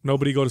home.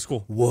 Nobody go to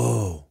school.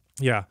 Whoa.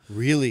 Yeah.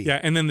 Really? Yeah.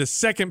 And then the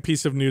second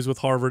piece of news with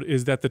Harvard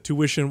is that the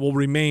tuition will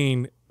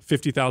remain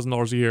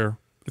 $50,000 a year.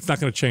 It's not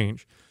going to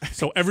change.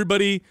 So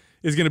everybody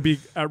is going to be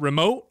at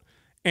remote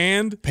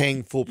and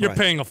paying full price. You're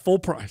paying a full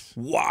price.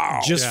 Wow.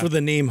 Just for the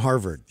name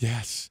Harvard.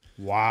 Yes.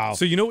 Wow.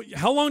 So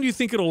how long do you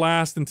think it'll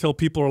last until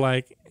people are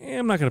like,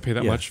 I'm not going to pay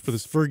that much for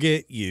this?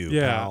 Forget you,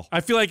 pal. I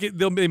feel like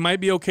they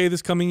might be okay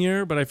this coming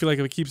year, but I feel like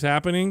if it keeps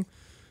happening,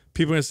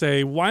 people are going to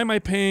say, why am I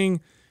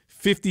paying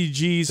 50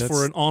 G's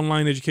for an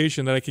online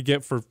education that I could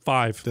get for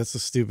 5? That's the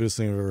stupidest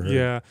thing I've ever heard.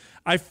 Yeah.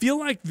 I feel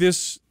like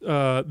this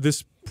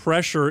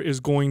pressure is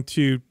going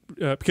to,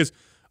 because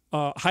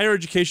higher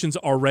education's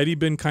already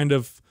been kind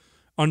of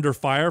under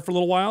fire for a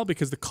little while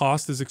because the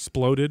cost has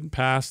exploded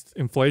past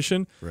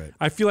inflation. Right.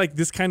 I feel like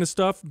this kind of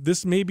stuff,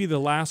 this may be the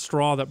last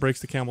straw that breaks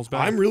the camel's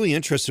back. I'm really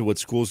interested in what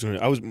school's doing.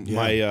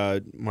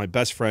 My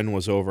best friend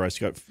was over.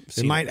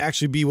 It might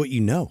actually be what you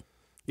know.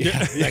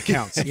 Yeah, that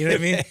counts. You know what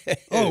I mean?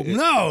 Oh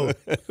no,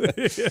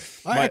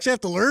 I actually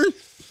have to learn.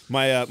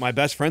 My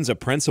best friend's a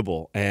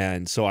principal,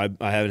 and so I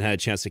haven't had a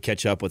chance to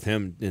catch up with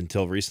him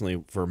until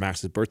recently for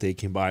Max's birthday. He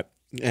came by,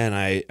 and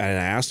I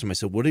asked him. I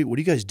said, "What are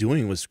you guys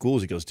doing with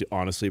schools?" He goes,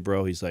 "Honestly,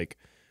 bro," he's like,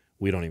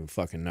 "We don't even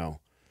fucking know."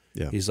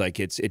 Yeah. He's like,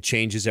 it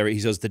changes every.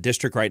 He goes, the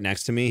district right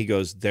next to me. He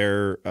goes,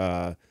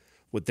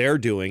 what they're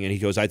doing, and he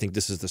goes, I think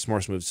this is the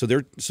smartest move.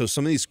 So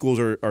some of these schools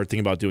are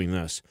thinking about doing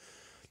this,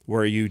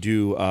 where you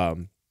do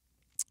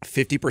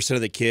 50%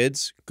 of the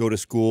kids go to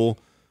school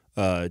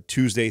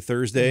Tuesday,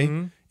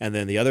 Thursday, and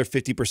then the other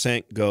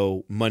 50%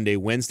 go Monday,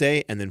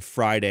 Wednesday, and then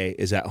Friday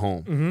is at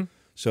home.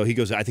 So he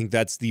goes, I think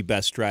that's the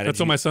best strategy. That's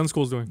what my son's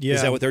school's doing. Yeah.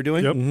 Is that what they're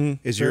doing? Yep.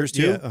 Is yours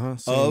too? Yeah.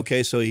 Oh,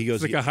 okay. So he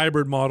goes, it's like a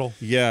hybrid model.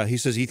 Yeah. He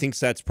says he thinks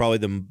that's probably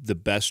the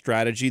best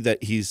strategy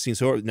that he's seen.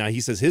 So now he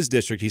says his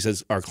district,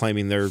 are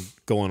claiming they're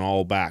going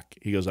all back.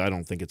 He goes, I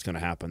don't think it's going to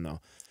happen though.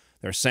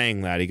 They're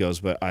saying that. He goes,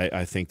 but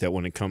I think that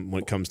when it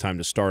comes time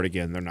to start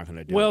again, they're not going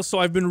to do it. Well, so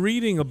I've been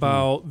reading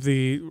about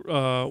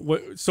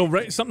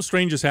something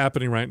strange is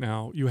happening right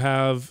now. You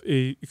have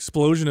a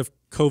explosion of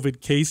COVID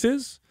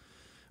cases,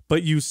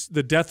 but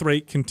the death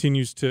rate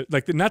continues to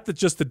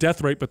just the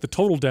death rate, but the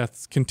total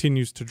deaths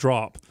continues to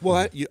drop.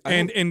 What?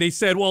 And they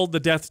said, well, the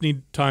deaths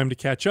need time to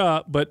catch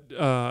up, but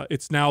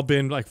it's now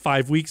been like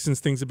 5 weeks since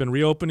things have been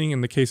reopening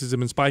and the cases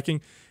have been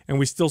spiking, and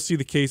we still see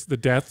the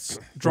deaths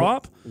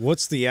drop.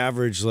 What's the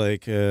average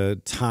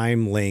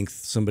time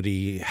length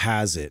somebody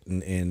has it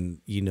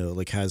and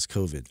has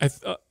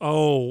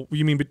COVID?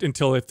 You mean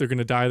until if they're going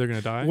to die, they're going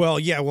to die? Well,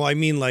 yeah. Well, I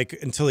mean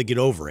until they get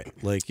over it.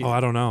 I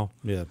don't know.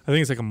 Yeah, I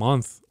think it's like a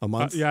month. A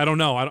month? Yeah, I don't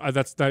know.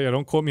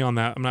 Don't quote me on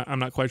that. I'm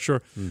not quite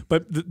sure.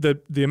 But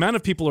the amount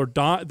of people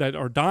that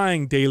are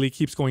dying daily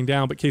keeps going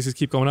down, but cases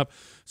keep going up.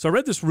 So I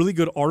read this really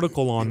good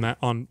article on that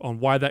on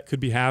why that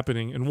could be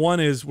happening. And one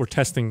is we're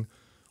testing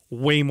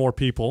way more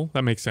people.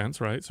 That makes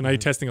sense, right? So now you're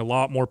testing a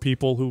lot more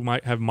people who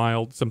might have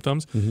mild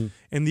symptoms.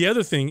 And the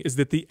other thing is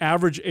that the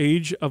average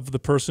age of the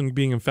person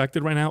being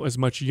infected right now is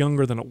much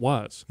younger than it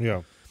was.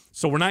 Yeah.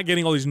 So we're not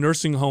getting all these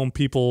nursing home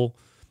people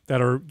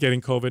that are getting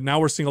COVID. Now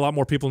we're seeing a lot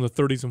more people in the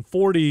 30s and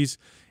 40s,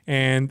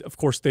 and of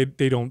course they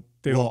don't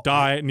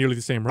die at nearly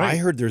the same rate. I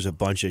heard there's a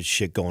bunch of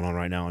shit going on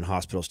right now in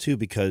hospitals too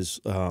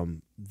because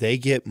they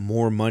get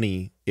more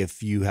money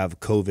if you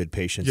have COVID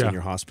patients in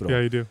your hospital.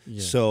 Yeah, you do.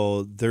 Yeah.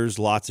 So there's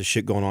lots of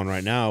shit going on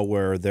right now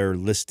where they're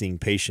listing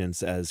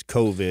patients as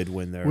COVID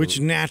when they're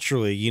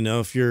naturally,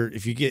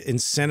 if you get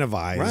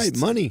incentivized, right,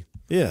 money.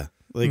 Yeah.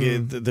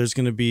 There's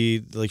going to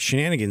be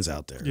shenanigans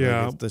out there.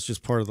 Yeah, that's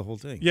just part of the whole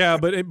thing. Yeah,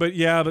 but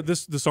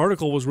this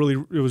article was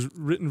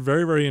written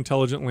very, very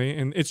intelligently,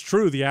 and it's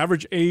true. The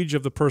average age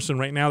of the person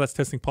right now that's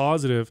testing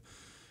positive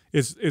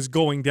is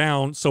going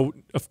down. So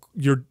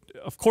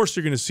of course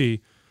you're going to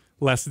see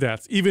less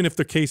deaths. Even if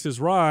the cases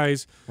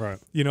rise, Right.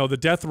 you know, the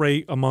death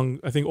rate among,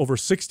 I think, over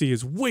 60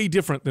 is way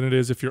different than it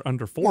is if you're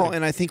under 40. Well,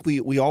 and I think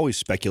we always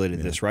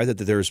speculated this, right? That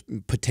there's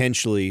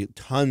potentially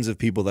tons of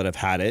people that have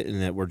had it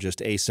and that were just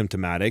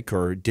asymptomatic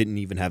or didn't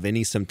even have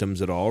any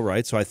symptoms at all,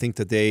 right? So I think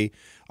that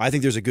I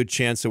think there's a good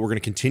chance that we're going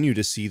to continue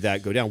to see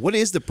that go down. What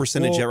is the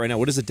percentage at right now?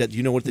 What is the death? Do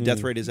you know what the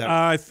death rate is at?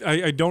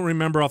 I don't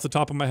remember off the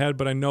top of my head,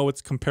 but I know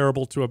it's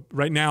comparable to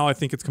right now, I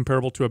think it's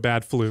comparable to a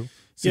bad flu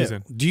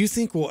season. Yeah. Do you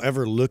think we'll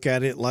ever look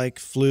at it like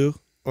flu?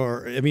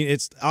 Or, I mean,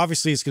 it's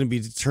obviously it's going to be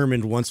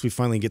determined once we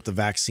finally get the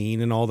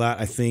vaccine and all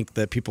that. I think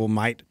that people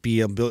might be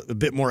a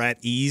bit more at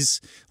ease.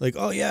 Like,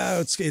 oh, yeah,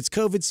 it's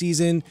COVID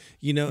season,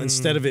 you know,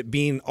 instead of it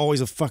being always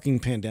a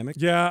fucking pandemic.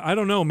 Yeah, I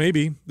don't know,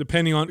 maybe,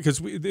 depending on,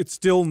 because it's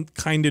still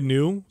kind of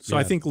new. So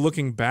I think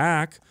looking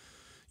back,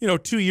 you know,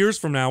 2 years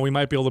from now, we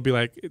might be able to be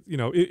like, you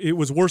know, it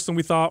was worse than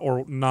we thought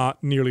or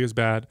not nearly as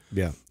bad,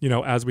 you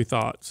know, as we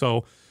thought.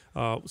 So,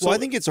 well, I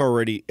think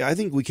I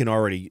think we can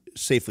already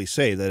safely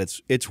say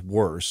that it's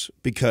worse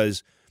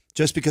because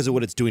of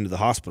what it's doing to the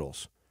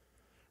hospitals,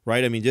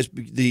 right? I mean, just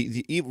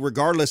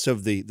regardless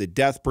of the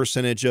death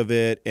percentage of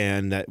it,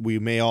 and that we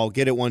may all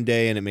get it one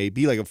day, and it may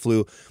be like a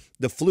flu.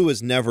 The flu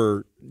has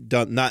never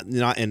done not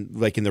in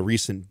like in the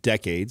recent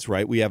decades,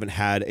 right? We haven't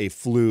had a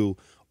flu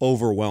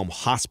overwhelm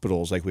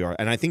hospitals like we are,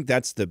 and I think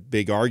that's the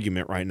big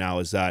argument right now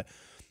is that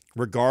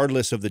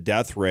regardless of the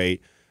death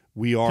rate.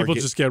 People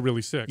just get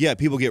really sick. Yeah,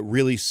 people get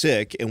really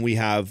sick, and we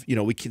have, you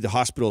know, the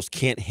hospitals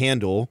can't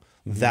handle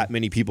that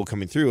many people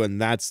coming through,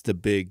 and that's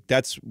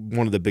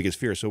one of the biggest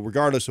fears. So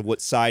regardless of what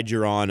side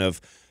you're on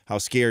of how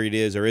scary it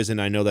is or isn't,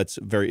 I know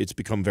it's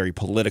become very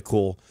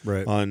political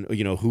on,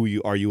 you know,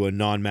 are you a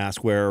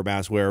non-mask wearer,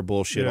 mask wearer,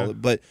 bullshit.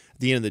 But at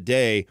the end of the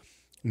day,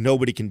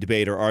 nobody can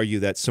debate or argue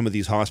that some of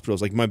these hospitals,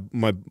 like my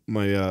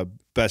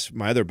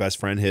other best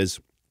friend, his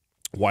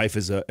wife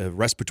is a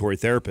respiratory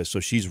therapist, so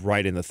she's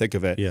right in the thick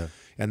of it. Yeah.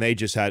 And they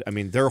just had, I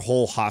mean, their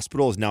whole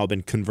hospital has now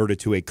been converted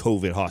to a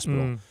COVID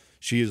hospital.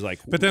 She is like,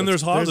 but then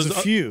there's a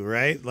few,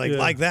 right?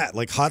 Like that,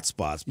 like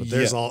hotspots. But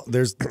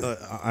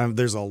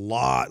there's a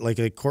lot, like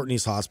at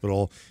Courtney's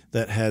hospital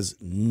that has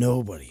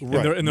nobody,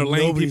 and they're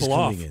laying people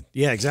off. In.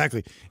 Yeah,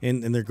 exactly,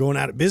 and they're going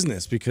out of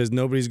business because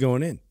nobody's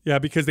going in. Yeah,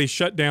 because they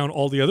shut down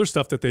all the other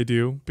stuff that they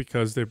do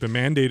because they've been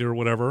mandated or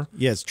whatever.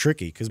 Yeah, it's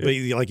tricky because,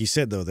 like you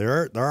said, though,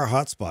 there are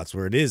hotspots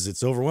where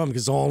it's overwhelming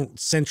because it's all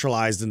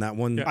centralized in that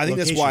one. I think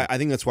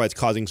location. that's why it's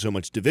causing so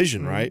much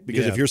division, right?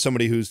 Because if you're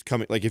somebody who's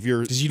coming, like if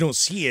you're, because you don't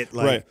see it,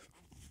 like. Right.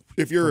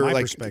 If you're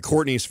like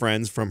Courtney's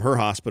friends from her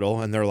hospital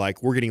and they're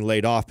like, we're getting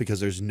laid off because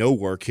there's no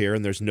work here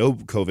and there's no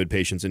COVID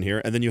patients in here.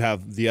 And then you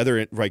have the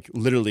other, like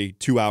literally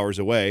 2 hours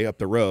away up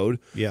the road.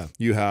 Yeah.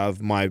 You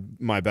have my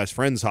best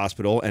friend's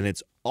hospital and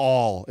it's a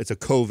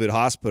COVID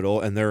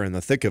hospital and they're in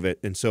the thick of it.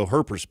 And so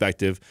her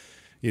perspective,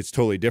 it's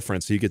totally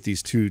different. So you get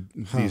these differing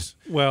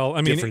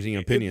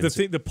opinions.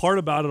 The part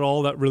about it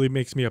all that really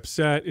makes me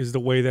upset is the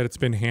way that it's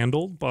been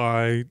handled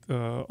by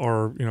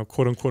our, you know,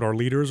 quote unquote, our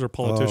leaders or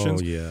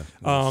politicians. Oh yeah.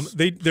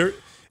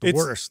 It's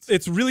worst.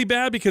 It's really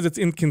bad because it's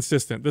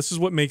inconsistent. This is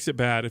what makes it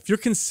bad. If you're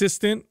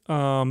consistent,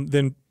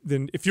 then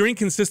if you're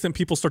inconsistent,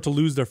 people start to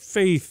lose their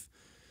faith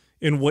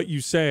in what you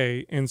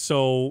say. And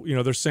so, you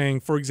know, they're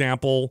saying, for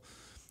example,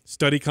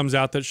 study comes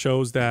out that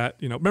shows that,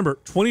 you know, remember,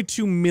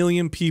 22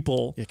 million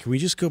people. Yeah, can we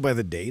just go by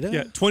the data?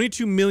 Yeah,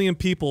 22 million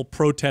people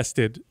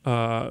protested,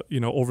 you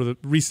know,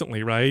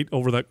 recently, right?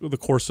 Over the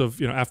course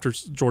of, you know, after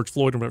George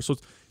Floyd and whatever. So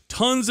it's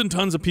tons and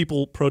tons of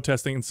people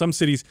protesting. In some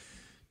cities,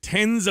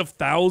 tens of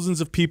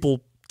thousands of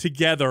people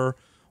together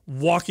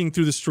walking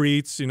through the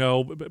streets, you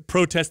know,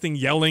 protesting,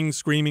 yelling,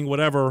 screaming,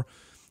 whatever.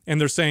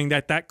 And they're saying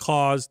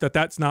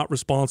that's not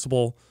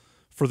responsible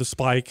for the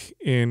spike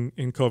in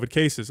COVID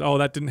cases. Oh,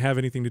 that didn't have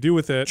anything to do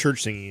with it.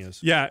 Church singing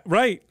is. Yeah,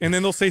 right. And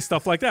then they'll say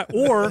stuff like that.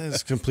 Or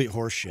it's complete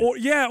horseshit. Or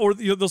you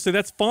know, they'll say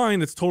that's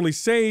fine, it's totally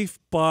safe,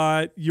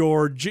 but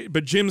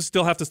gyms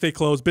still have to stay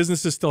closed,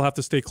 businesses still have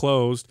to stay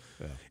closed.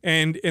 Yeah.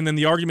 And then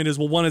the argument is,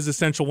 well, one is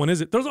essential, one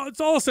isn't.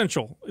 It's all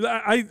essential.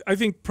 I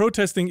think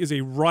protesting is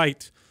a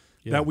right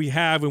that we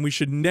have, and we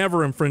should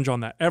never infringe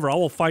on that, ever. I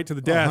will fight to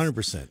the death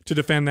 100% to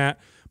defend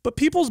that. But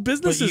people's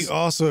businesses. But you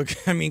also,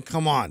 I mean,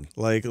 come on.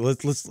 Like,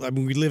 let's. I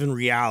mean, we live in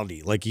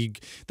reality. Like,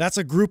 that's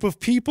a group of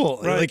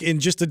people, right, like in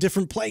just a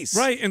different place,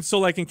 right? And so,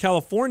 like in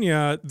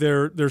California,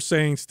 they're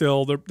saying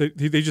still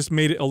they just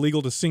made it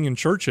illegal to sing in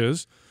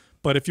churches,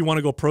 but if you want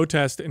to go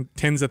protest and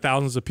tens of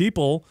thousands of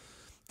people,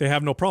 they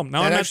have no problem.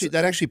 Now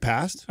that actually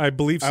passed. I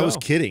believe so. I was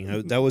kidding.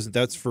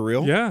 That's for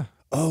real. Yeah.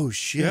 Oh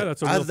shit. Yeah,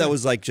 that's. I thought that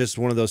was like just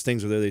one of those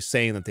things where they're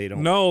saying that they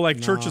don't. No, like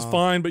church is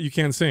fine, but you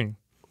can't sing.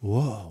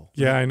 Whoa.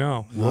 Yeah, I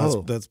know.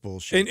 Whoa. That's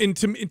bullshit. And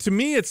to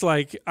me, it's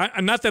like,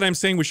 not that I'm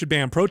saying we should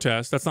ban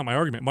protests. That's not my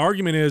argument. My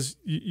argument is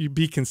you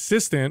be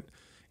consistent,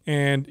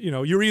 and you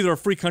know, you're either a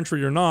free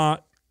country or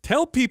not.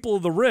 Tell people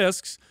the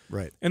risks,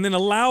 right, and then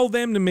allow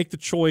them to make the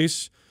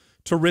choice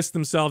to risk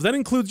themselves. That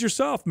includes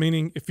yourself.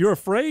 Meaning, if you're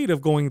afraid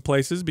of going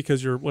places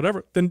because you're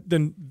whatever,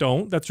 then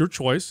don't. That's your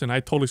choice, and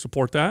I totally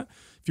support that.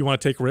 If you want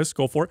to take risks,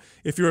 go for it.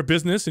 If you're a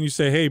business and you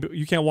say, hey, but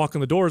you can't walk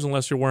in the doors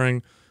unless you're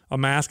wearing a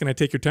mask and I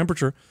take your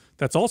temperature,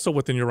 that's also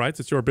within your rights.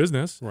 It's your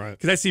business. Right.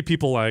 Because I see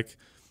people like,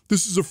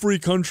 this is a free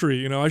country.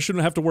 You know, I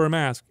shouldn't have to wear a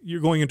mask.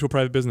 You're going into a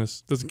private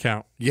business. Doesn't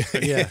count. Yeah,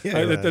 Yeah. You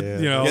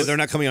know, Yeah, they're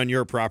not coming on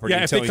your property. yeah,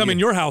 and if they telling come you. in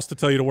your house to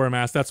tell you to wear a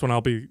mask, that's when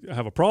I'll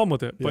have a problem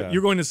with it. But Yeah.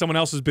 you're going to someone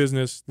else's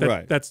business.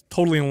 Right. That's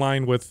totally in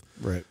line with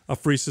Right. a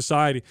free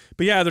society.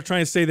 But yeah, they're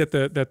trying to say that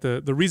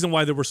the reason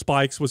why there were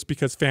spikes was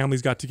because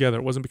families got together.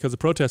 It wasn't because of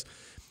protests.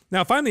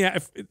 Now,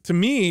 to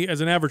me, as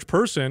an average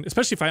person,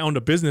 especially if I owned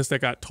a business that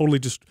got totally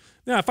just,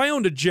 if I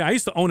owned a gym, I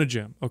used to own a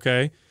gym.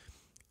 Okay,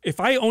 if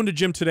I owned a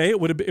gym today,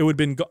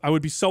 I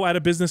would be so out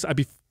of business. I'd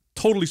be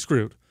totally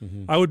screwed.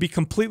 I would be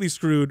completely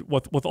screwed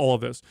with all of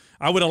this.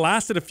 I would have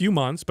lasted a few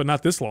months, but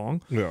not this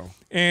long. Yeah.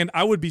 And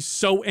I would be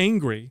so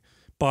angry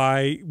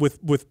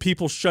with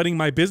people shutting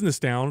my business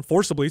down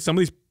forcibly. Some of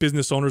these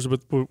business owners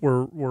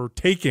were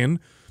taken,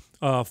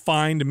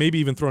 fined, and maybe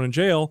even thrown in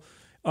jail.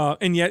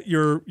 And yet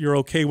you're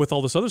okay with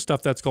all this other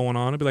stuff that's going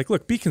on. I'd be like,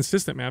 look, be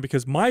consistent, man,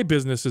 because my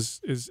business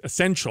is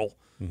essential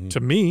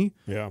to me.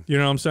 Yeah. You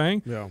know what I'm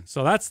saying? Yeah.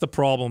 So that's the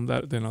problem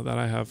that that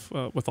I have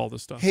with all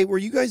this stuff. Hey, were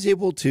you guys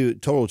able to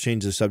total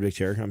change the subject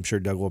here? I'm sure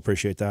Doug will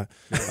appreciate that.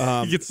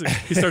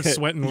 He starts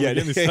sweating when we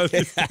get these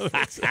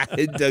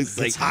It does.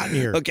 It's hot in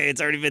here. Okay, it's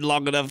already been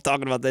long enough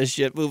talking about this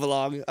shit. Move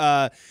along.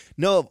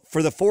 No,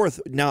 for the 4th,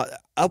 now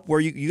up where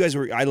you guys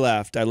were, I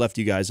left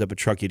you guys up at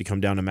Truckee to come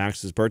down to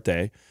Max's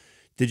birthday.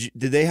 Did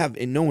they have?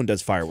 And no one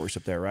does fireworks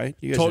up there, right?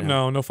 You guys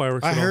No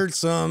fireworks. I at all. heard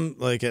some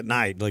like at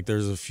night, like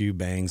there's a few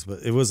bangs, but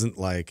it wasn't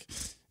like,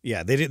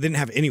 yeah, they didn't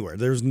have anywhere.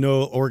 There was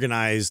no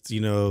organized,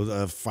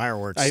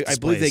 fireworks. I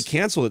believe they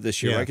canceled it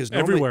this year, Yeah. right? Because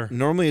Everywhere.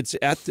 Normally it's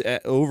at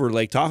over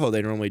Lake Tahoe.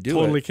 They normally do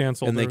Totally it.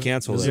 canceled. and they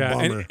canceled it. Yeah,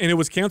 bummer. and it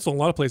was canceled in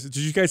a lot of places.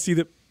 Did you guys see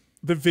the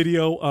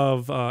video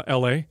of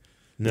L.A.?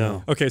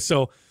 No. Okay,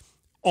 so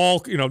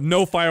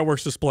no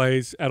fireworks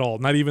displays at all.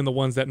 Not even the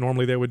ones that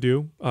normally they would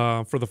do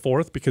for the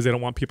 4th because they don't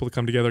want people to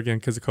come together again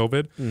because of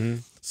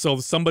COVID. So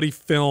somebody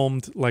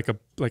filmed like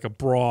a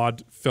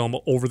broad film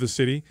over the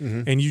city,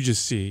 and you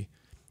just see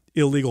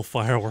illegal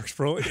fireworks,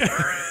 bro,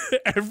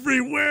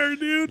 everywhere,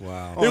 dude.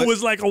 Wow. It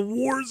was like a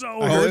war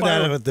zone. I heard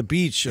that at the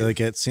beach, like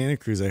at Santa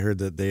Cruz. I heard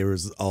that there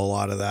was a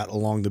lot of that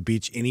along the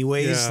beach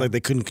anyways. Yeah. Like they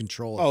couldn't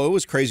control it. Oh, it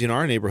was crazy in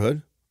our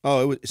neighborhood.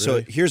 Oh, it was. So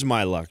Really? here's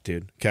my luck,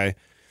 dude. Okay.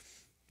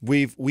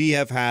 We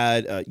have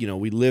had,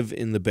 we live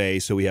in the Bay,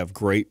 so we have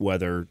great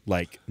weather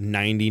like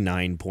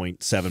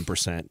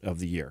 99.7% of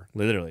the year,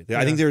 literally.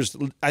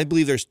 I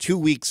believe there's 2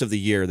 weeks of the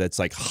year that's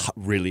like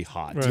really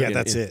hot. Right. Yeah,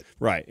 that's it.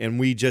 Right. And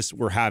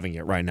we're having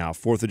it right now.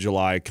 4th of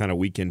July kind of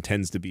weekend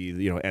tends to be,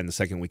 and the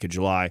second week of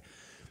July,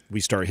 we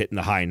start hitting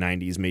the high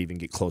 90s, may even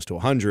get close to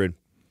 100.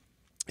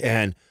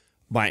 And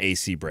my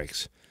AC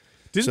breaks.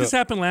 Didn't this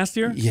happen last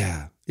year?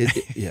 Yeah.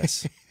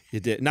 Yes.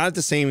 It did. Not at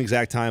the same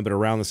exact time, but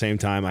around the same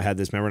time. I had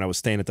this. Remember, and I was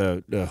staying at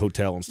the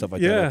hotel and stuff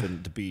like that up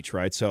in the beach,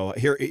 right? So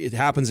here it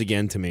happens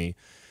again to me,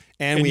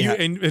 and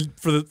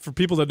for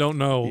people that don't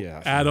know,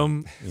 Yeah.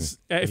 Adam,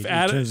 if He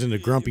Adam turns into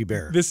Grumpy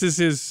Bear. this is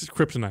his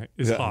kryptonite.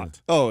 Is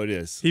hot. Oh, it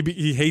is.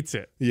 He hates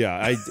it.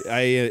 Yeah,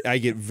 I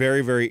get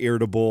very, very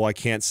irritable. I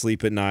can't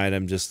sleep at night.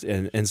 I'm just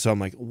and so I'm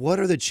like, what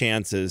are the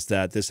chances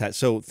that this has?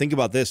 So think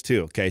about this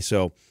too. Okay,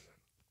 so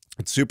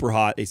it's super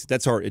hot.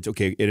 That's hard. It's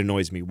okay. It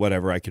annoys me.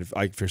 Whatever. I can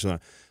figure something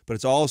out. But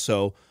it's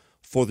also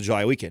 4th of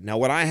July weekend. Now,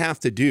 what I have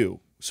to do,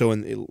 so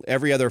in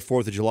every other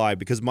 4th of July,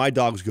 because my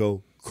dogs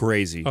go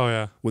crazy Oh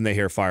yeah. when they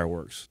hear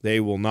fireworks.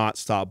 They will not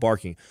stop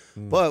barking.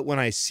 But when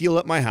I seal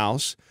up my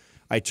house,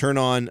 I turn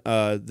on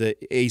the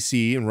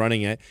AC and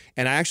running it.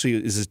 And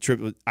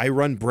I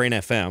run Brain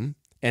FM.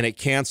 And it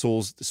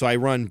cancels. So I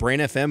run Brain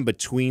FM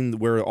between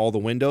where all the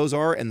windows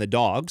are and the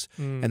dogs,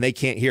 and they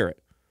can't hear it.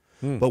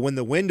 But when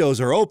the windows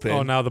are open,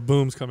 Oh, now the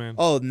booms come in.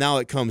 now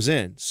it comes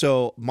in.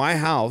 So my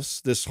house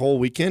this whole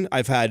weekend,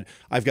 I've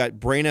got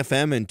Brain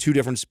FM and 2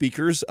 different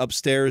speakers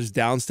upstairs,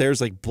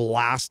 downstairs, like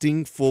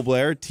blasting full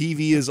blare.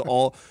 TV is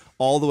all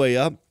the way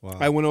up. Wow.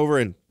 I went over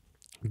and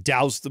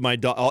doused my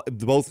dog.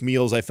 Both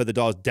meals I fed the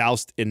dogs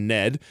doused in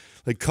Ned,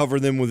 like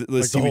cover them with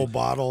Like the whole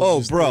bottle. Oh,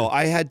 just bro,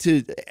 I had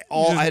to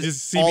all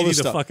Just all CBD the the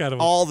stuff, fuck out of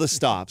 'em. all the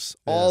stops,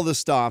 all the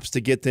stops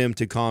to get them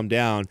to calm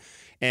down.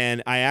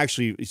 And I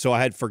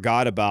had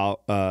forgot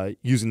about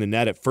using the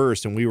net at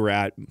first, and we were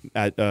at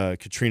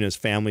Katrina's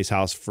family's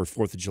house for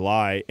 4th of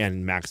July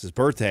and Max's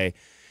birthday,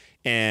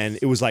 and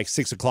it was like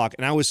 6 o'clock,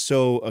 and I was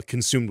so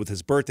consumed with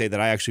his birthday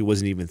that I actually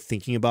wasn't even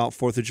thinking about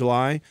 4th of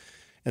July.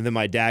 And then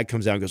my dad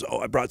comes out and goes, "Oh,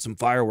 I brought some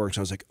fireworks."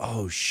 I was like,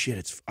 "Oh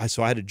shit!"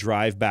 So I had to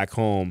drive back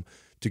home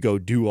to go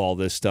do all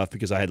this stuff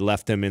because I had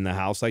left them in the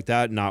house like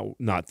that,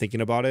 not thinking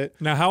about it.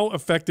 Now, how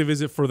effective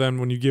is it for them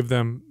when you give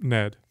them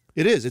Ned?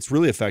 It is. It's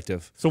really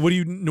effective. So what do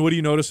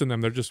you notice in them?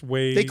 They're just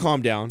way. They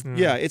calm down.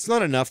 Yeah, it's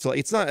not enough to.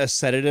 It's not a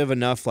sedative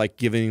enough like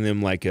giving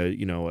them like a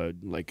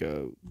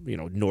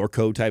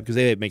Norco type, because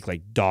they make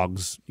like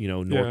dogs,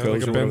 Norcos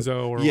like a or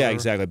benzo or yeah, whatever.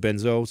 exactly,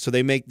 benzo. So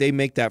they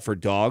make that for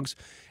dogs,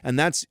 and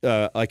that's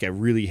like a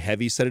really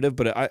heavy sedative.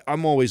 But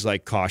I'm always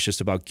like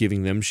cautious about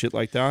giving them shit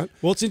like that.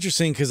 Well, it's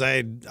interesting because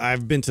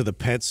I've been to the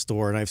pet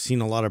store and I've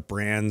seen a lot of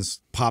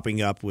brands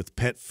popping up with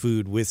pet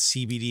food with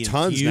CBD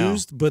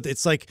infused, but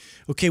it's like,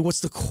 okay, what's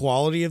the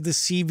quality of the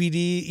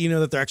CBD,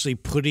 that they're actually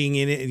putting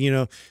in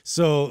it,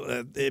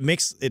 so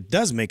it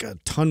does make a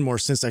ton more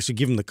sense to actually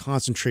give them the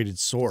concentrated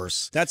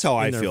source. That's how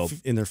I feel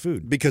in their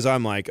food, because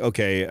I'm like,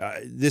 okay,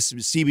 this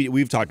CBD,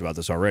 we've talked about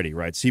this already,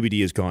 right?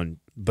 CBD has gone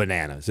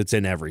bananas. It's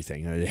in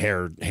everything,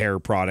 hair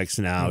products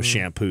now,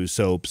 shampoo,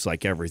 soaps,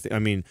 like everything. I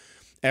mean,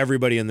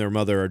 everybody and their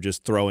mother are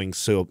just throwing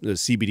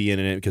CBD in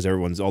it because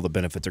all the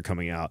benefits are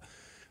coming out.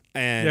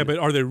 And yeah, but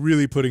are they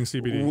really putting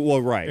CBD?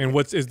 Well, right. And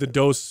is the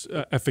dose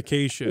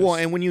efficacious? Well,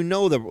 and when you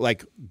know the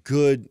like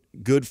good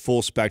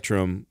full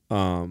spectrum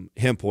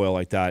hemp oil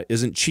like that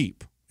isn't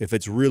cheap. If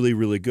it's really,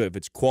 really good, if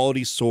it's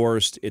quality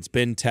sourced, it's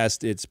been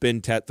tested,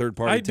 third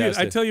party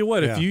tested. I tell you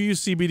what, if you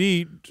use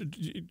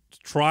CBD,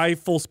 try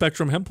full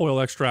spectrum hemp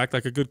oil extract,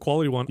 like a good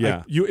quality one.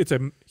 Yeah, it's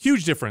a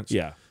huge difference.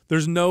 Yeah.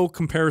 There's no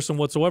comparison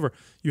whatsoever.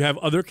 You have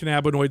other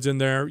cannabinoids in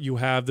there. You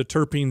have the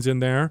terpenes in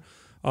there.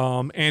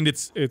 And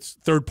it's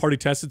third party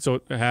tested, so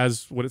it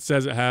has what it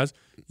says it has.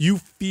 You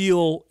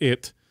feel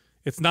it.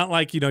 It's not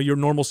like your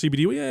normal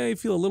CBD. Well, yeah, you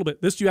feel a little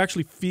bit. This you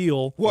actually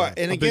feel. Well,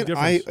 and again, big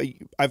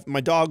my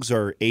dogs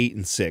are 8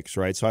 and 6,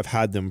 right? So I've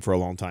had them for a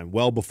long time,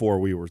 well before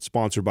we were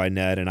sponsored by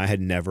Ned, and I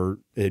had never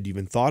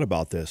even thought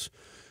about this.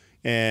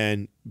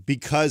 And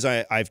because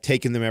I've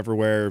taken them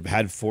everywhere,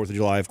 had 4th of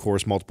July, of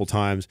course, multiple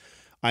times.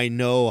 I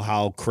know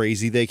how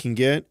crazy they can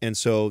get, and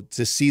so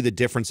to see the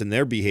difference in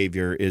their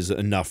behavior is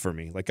enough for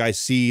me. Like I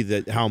see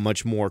that how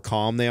much more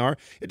calm they are.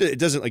 It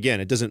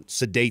doesn't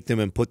sedate them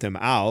and put them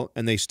out,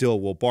 and they still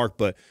will bark,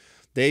 but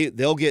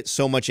they'll get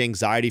so much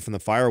anxiety from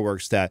the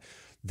fireworks that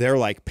they're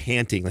like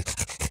panting,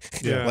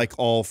 like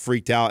all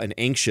freaked out and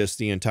anxious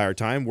the entire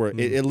time, where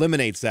it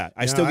eliminates that.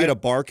 I still get a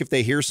bark if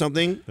they hear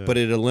something, but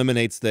it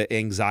eliminates the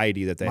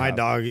anxiety that they have. My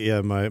dog,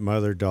 my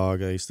other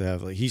dog, I used to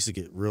have, he used to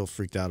get real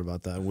freaked out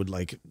about that and would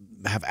like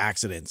have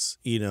accidents,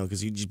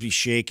 because he'd just be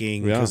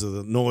shaking because of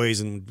the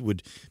noise and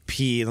would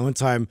pee. And the one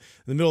time in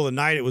the middle of the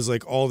night, it was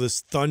like all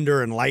this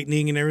thunder and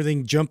lightning and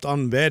everything, jumped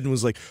on bed and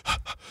was like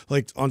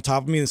on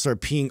top of me and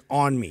started peeing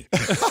on me.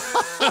 It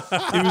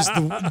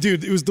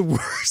was the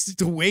worst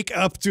to wake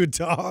up to a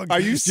dog. Are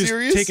you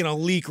serious? Taking a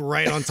leak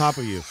right on top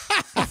of you.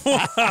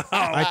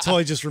 I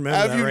totally just remember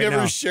that right now. Have you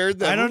never shared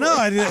that? I don't know.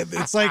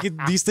 It's like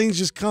these things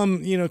just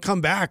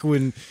come back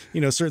when,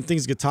 certain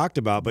things get talked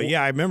about. But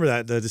yeah, I remember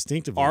that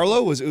distinctively.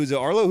 Arlo? Was it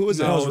Arlo? Who was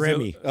it? No, it was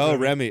Remy.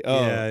 Remy.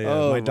 Oh, yeah.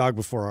 Oh. My dog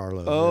before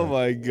Arlo. Oh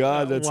my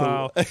God. That's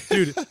wow.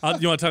 Dude, you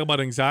want to talk about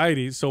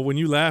anxiety? So when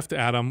you left,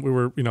 Adam, we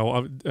were,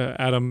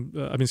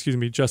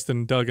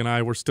 Justin, Doug, and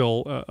I were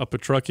still up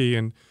at Truckee,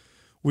 and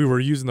we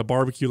were using the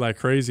barbecue like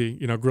crazy,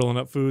 grilling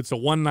up food. So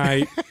one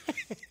night,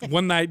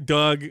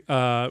 Doug,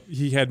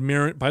 he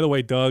had by the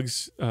way,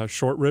 Doug's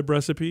short rib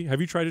recipe.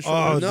 Have you tried his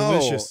short rib? No.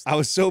 Delicious. I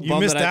was so bummed. You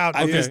missed out.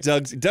 I missed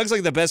Doug's. Doug's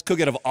like the best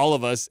cook out of all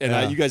of us,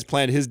 and you guys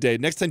planned his day.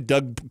 Next time,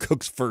 Doug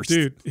cooks first.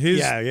 Dude,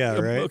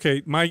 right.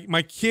 Okay,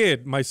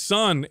 my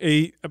son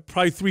ate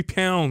probably 3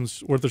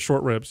 pounds worth of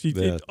short ribs.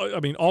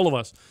 All of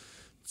us.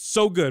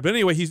 So good. But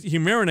anyway, he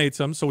marinates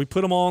them, so we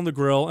put them all on the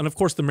grill, and of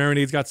course the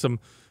marinade's got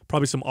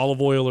probably some olive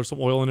oil or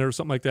some oil in it or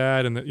something like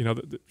that, and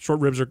the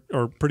short ribs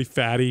are pretty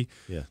fatty.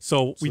 Yeah.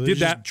 So we did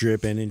that,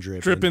 dripping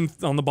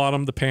on the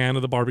bottom of the pan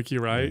of the barbecue,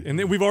 right? And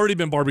then we've already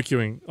been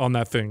barbecuing on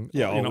that thing.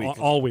 Yeah,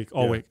 all week.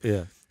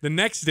 Yeah. The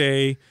next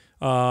day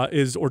or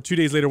 2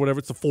 days later, whatever,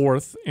 it's the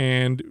 4th,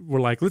 and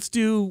we're like, let's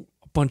do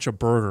a bunch of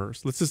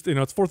burgers. Let's just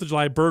it's 4th of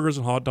July, burgers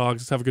and hot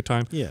dogs. Let's have a good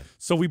time. Yeah.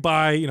 So we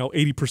buy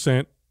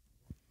 80%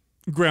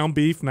 ground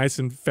beef, nice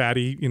and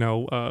fatty,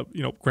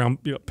 ground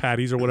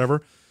patties or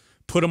whatever.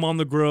 Put them on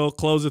the grill,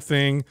 close the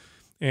thing,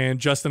 and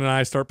Justin and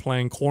I start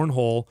playing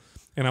cornhole.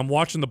 And I'm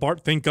watching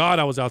thank God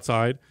I was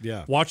outside,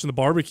 watching the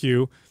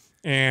barbecue,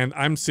 and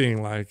I'm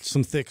seeing like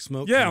some thick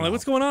smoke. Yeah, I'm like,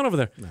 what's going on over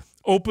there? Yeah.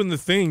 Open the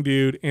thing,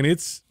 dude, and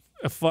it's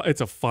a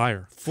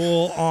fire,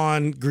 full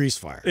on grease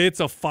fire. It's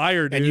a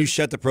fire, dude. And you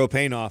shut the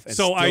propane off. And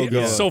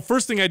so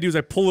first thing I do is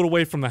I pull it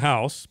away from the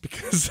house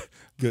because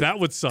that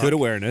would suck. Good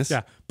awareness.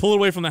 Yeah, pull it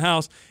away from the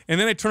house,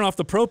 and then I turn off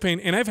the propane.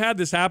 And I've had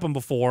this happen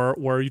before,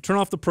 where you turn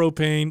off the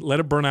propane, let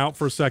it burn out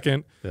for a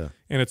second, and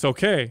it's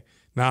okay.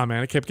 Nah,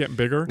 man, it kept getting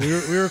bigger.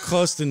 We were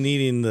close to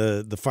needing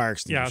the fire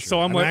extinguisher. Yeah,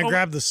 so I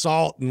grabbed the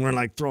salt and we're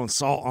like throwing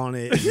salt on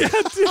it. Yeah,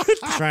 dude.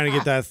 Trying to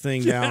get that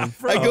thing down.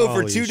 I go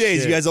for 2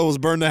 days. You guys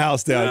almost burned the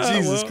house down. Yeah,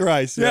 Jesus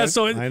Christ. Yeah,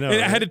 so I know.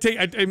 I had to take.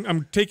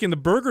 I'm taking the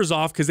burgers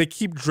off because they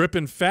keep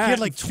dripping fat. He had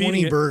like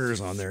 20 burgers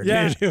on there.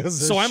 Yeah. Dude.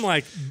 So I'm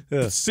like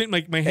sitting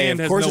like my hand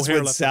has no hair left.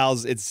 Of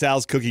course, it's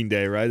Sal's cooking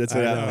day, right? That's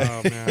what happened.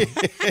 Oh man,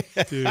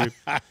 dude.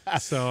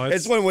 So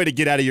it's one way to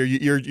get out of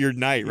your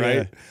night,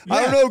 right? Yeah.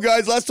 I don't know,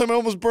 guys. Last time I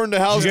almost burned the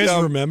house You guys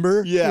down.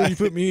 remember? Yeah. when you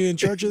put me in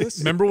charge of this.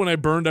 Remember when I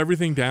burned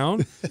everything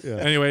down?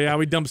 Anyway, yeah,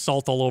 we dumped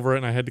salt all over it,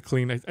 and I had to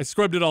clean. I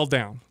scrubbed it all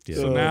down.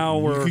 So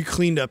now you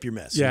cleaned up your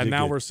mess. yeah, You did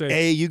now good. we're safe.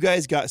 Hey, you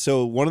guys got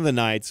so one of the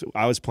nights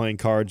I was playing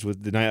cards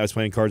with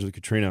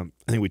Katrina.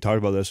 I think we talked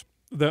about this.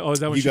 Is that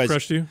when you she guys-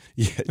 crushed you?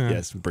 Yeah,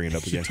 yes, bring it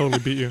up again. Totally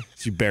beat you.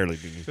 She barely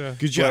beat me. Yeah.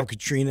 Good job,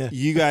 Katrina.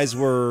 You guys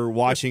were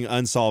watching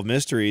Unsolved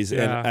Mysteries,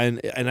 Yeah.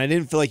 and I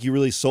didn't feel like you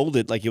really sold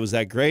it like it was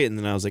that great. And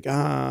then I was like, the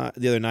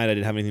other night I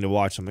didn't have anything to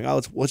watch. So I'm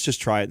like, let's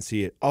just try it and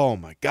see it. Oh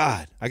my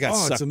god, I got Oh,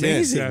 it's sucked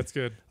amazing. Yeah, it's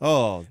good. in.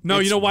 Oh No,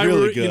 it's you know why really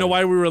we were, good. you know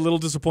why we were a little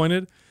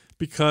disappointed?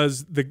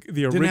 Because the have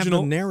the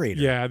original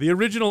narrator. Yeah, the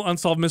original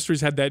Unsolved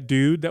Mysteries had that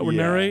dude that would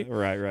Yeah, narrate,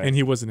 right, and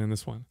he wasn't in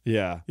this one.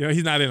 Yeah. You know,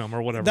 he's not in them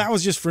or whatever. That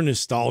was just for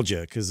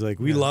nostalgia because like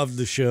we loved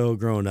the show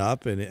growing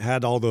up and it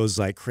had all those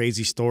like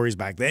crazy stories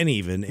back then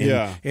even. And,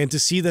 Yeah. and to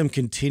see them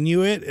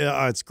continue it,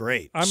 it's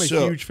great. I'm a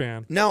So- huge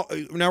fan. Now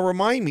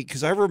remind me,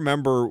 because I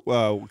remember,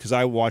 because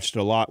I watched it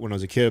a lot when I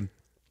was a kid.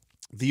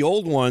 The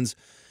old ones,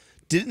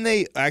 didn't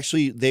they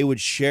actually? They would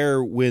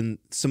share when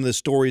some of the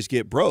stories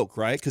get broke,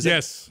 right? Because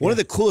Yes. one of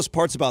the coolest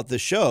parts about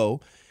this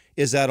show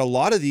is that a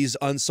lot of these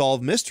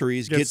unsolved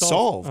mysteries get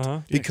solved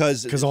Uh-huh.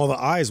 because all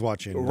the eyes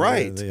watching.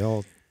 Right. They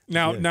all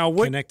Now,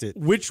 connected.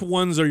 which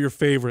ones are your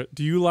favorite?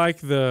 Do you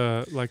like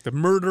the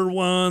murder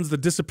ones, the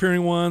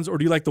disappearing ones, or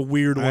do you like the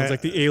weird ones,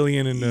 like the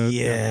alien and the?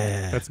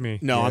 Yeah. That's me.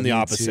 no, Yeah, I'm the me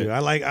opposite. too. I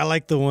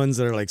like the ones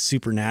that are like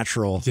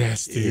supernatural.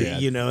 Yes,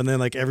 dude. You know, and then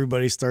like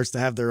everybody starts to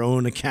have their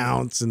own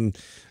accounts and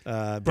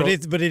but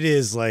it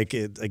is like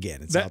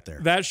it's out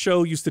there. That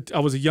show used to. I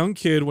was a young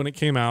kid when it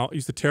came out. It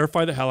used to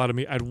terrify the hell out of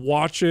me. I'd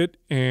watch it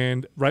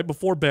and right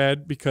before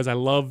bed because I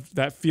loved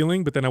that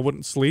feeling, but then I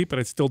wouldn't sleep, but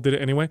I still did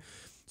it anyway.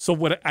 So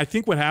what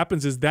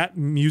happens is that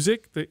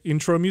music, the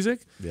intro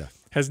music,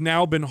 has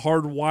now been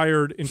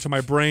hardwired into my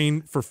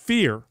brain for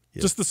fear.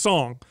 Just the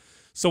song.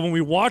 So when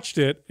we watched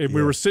it and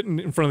we were sitting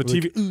in front of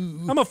the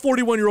TV, I'm a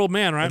 41-year-old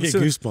man, right? I get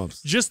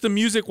goosebumps. Just the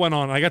music went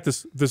on. I got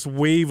this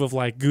wave of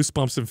like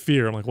goosebumps and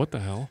fear. I'm like, what the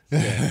hell?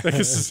 Like,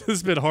 this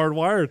has been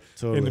hardwired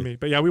into me.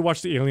 But yeah, we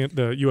watched the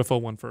UFO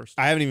one first.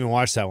 I haven't even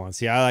watched that one.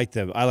 See, I like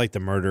the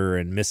murder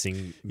and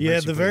missing.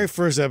 The very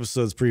first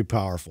episode's pretty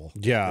powerful.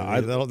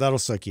 Yeah, that'll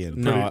suck you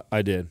in. No,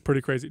 I did.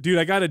 Pretty crazy, dude.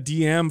 I got a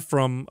DM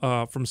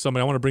from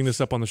somebody. I want to bring this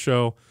up on the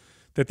show.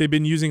 That they've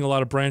been using a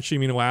lot of branched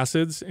amino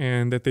acids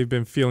and that they've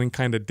been feeling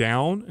kind of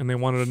down, and they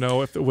wanted to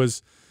know if it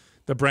was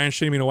the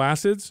branched amino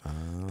acids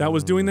that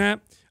was doing that.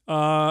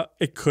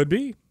 It could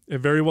be. It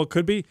very well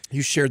could be.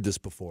 You shared this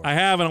before. I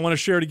have, and I want to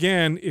share it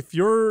again. If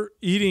you're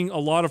eating a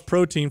lot of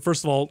protein,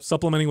 first of all,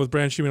 supplementing with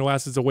branched amino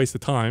acids is a waste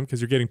of time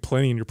because you're getting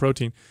plenty in your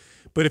protein.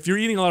 But if you're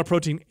eating a lot of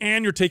protein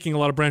and you're taking a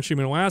lot of branched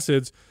amino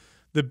acids,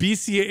 the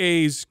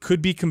BCAAs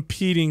could be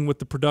competing with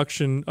the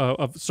production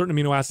of certain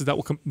amino acids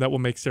that will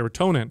make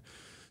serotonin.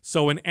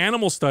 So in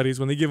animal studies,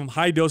 when they give them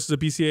high doses of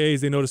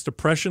BCAAs, they notice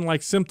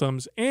depression-like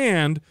symptoms,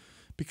 and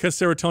because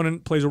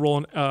serotonin plays a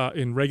role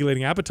in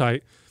regulating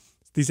appetite,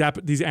 these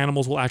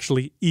animals will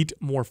actually eat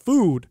more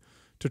food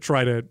to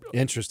try to.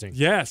 Interesting.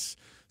 Yes.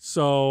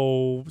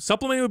 So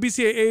supplementing with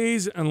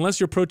BCAAs,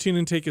 unless your protein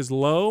intake is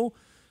low,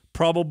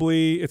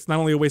 probably it's not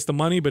only a waste of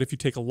money, but if you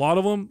take a lot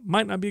of them,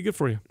 might not be good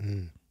for you.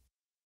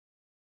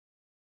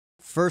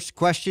 First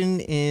question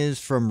is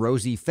from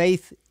Rosie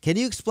Faith. Can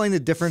you explain the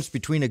difference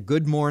between a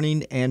good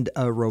morning and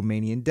a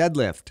Romanian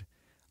deadlift?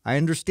 I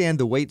understand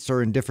the weights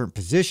are in different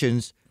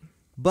positions,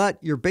 but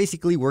you're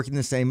basically working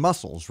the same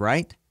muscles,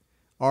 right?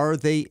 Are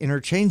they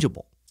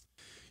interchangeable?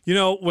 You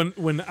know,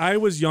 when I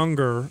was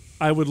younger,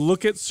 I would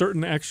look at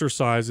certain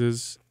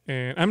exercises,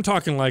 and I'm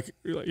talking like,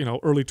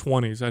 early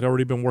 20s. I'd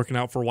already been working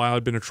out for a while.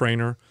 I'd been a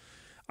trainer.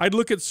 I'd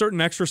look at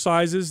certain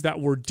exercises that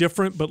were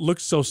different but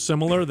looked so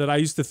similar that I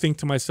used to think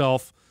to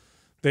myself,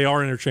 they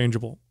are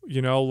interchangeable.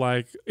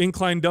 Like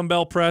incline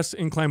dumbbell press,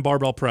 incline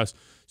barbell press.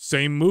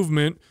 Same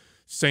movement,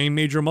 same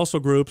major muscle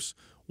groups.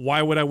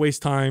 Why would I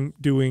waste time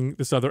doing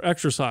this other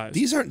exercise?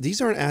 These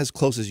aren't as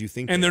close as you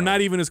think. And they're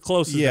not even as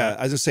close as that.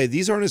 As I say,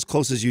 these aren't as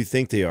close as you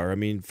think they are. I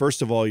mean,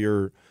 first of all,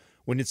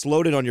 when it's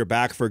loaded on your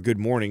back for a good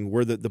morning,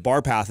 where the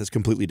bar path is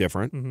completely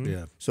different.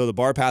 Yeah. So the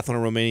bar path on a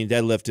Romanian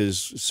deadlift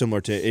is similar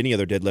to any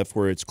other deadlift,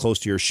 where it's close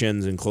to your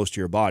shins and close to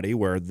your body,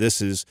 where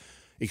this is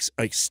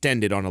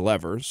extended on a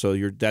lever, so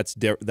that's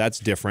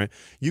different.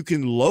 You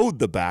can load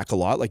the back a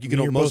lot, like you can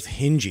You're almost both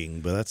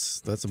hinging, but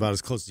that's about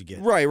as close as you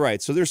get.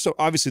 right. So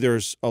obviously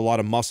there's a lot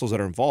of muscles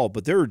that are involved,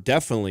 but they're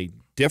definitely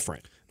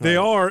different. They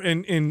are,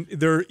 and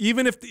they're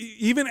even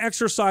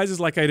exercises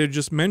like I had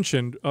just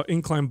mentioned,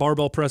 incline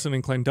barbell press and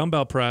incline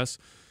dumbbell press.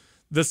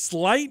 The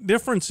slight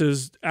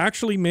differences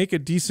actually make a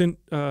decent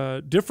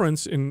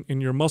difference in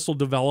your muscle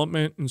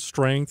development and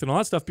strength and all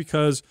that stuff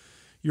because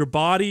your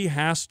body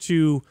has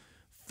to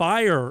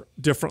fire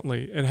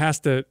differently. It has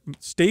to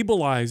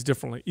stabilize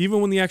differently. Even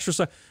when the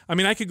exercise, I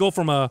mean, I could go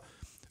from a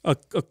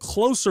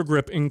closer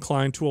grip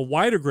incline to a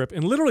wider grip,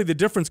 and literally the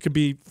difference could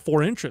be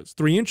 4 inches,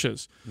 3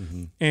 inches,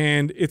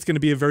 and it's going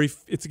to be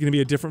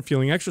a different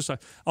feeling exercise.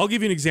 I'll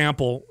give you an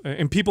example,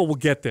 and people will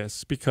get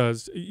this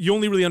because you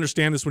only really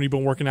understand this when you've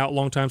been working out a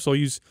long time. So I'll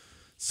use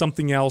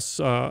something else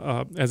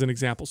as an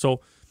example.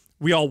 So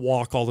we all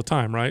walk all the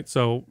time, right?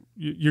 So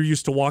you're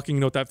used to walking. You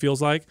know what that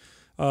feels like.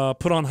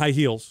 Put on high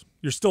heels.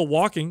 You're still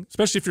walking,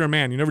 especially if you're a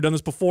man. You've never done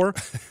this before.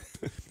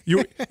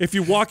 If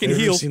you walk in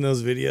heels, seen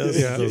those videos?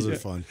 Yeah, Those are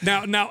fun.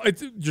 Now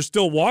you're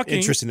still walking.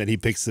 Interesting that he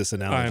picks this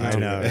analogy. I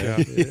know. Yeah.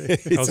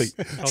 It's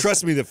like,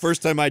 trust me, the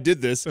first time I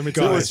did this, Let me it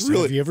tell you. was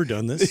really. Have you ever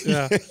done this?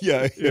 Yeah.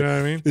 Yeah, You know what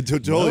I mean?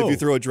 Totally. If you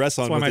throw a dress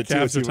on, That's why with my it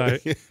calves too, are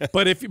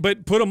tight.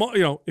 But put them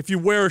on. If you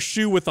wear a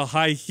shoe with a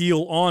high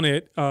heel on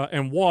it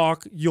and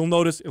walk, you'll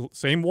notice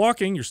same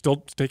walking. You're still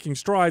taking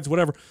strides,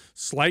 whatever.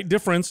 Slight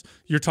difference.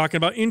 You're talking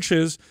about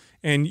inches.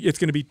 And it's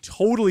going to be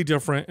totally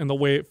different in the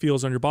way it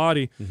feels on your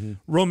body.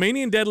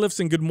 Romanian deadlifts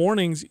and good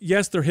mornings,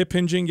 yes, they're hip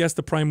hinging. Yes,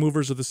 the prime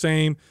movers are the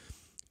same.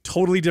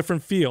 Totally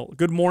different feel.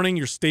 Good morning,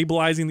 you're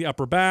stabilizing the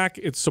upper back.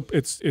 It's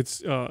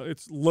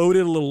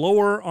loaded a little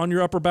lower on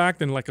your upper back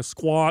than like a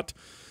squat.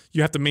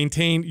 You have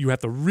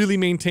to really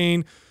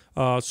maintain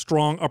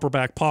strong upper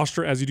back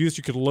posture. As you do this,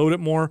 you could load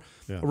it more.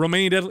 Yeah. A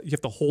Romanian deadlift, you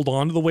have to hold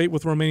on to the weight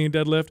with Romanian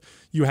deadlift.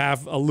 You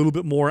have a little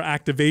bit more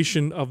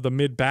activation of the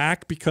mid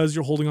back because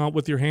you're holding on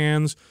with your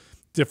hands.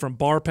 Different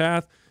bar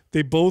path.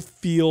 They both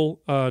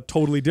feel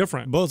totally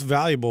different. Both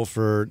valuable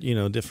for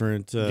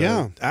different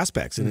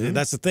aspects, and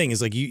that's the thing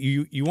is like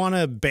you want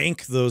to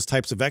bank those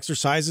types of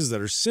exercises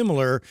that are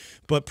similar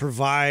but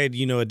provide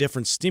a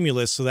different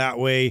stimulus, so that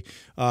way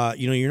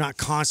you're not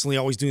constantly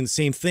always doing the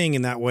same thing,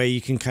 and that way you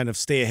can kind of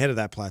stay ahead of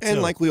that plateau.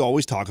 And like we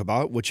always talk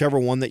about, whichever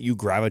one that you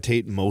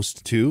gravitate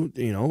most to,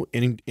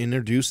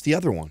 introduce the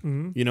other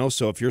one.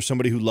 So if you're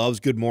somebody who loves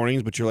good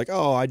mornings, but you're like,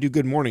 oh, I do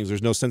good mornings,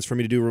 there's no sense for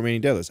me to do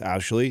Romanian deadlifts.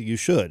 Actually, you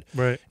should.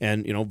 Right.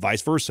 And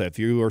vice versa. If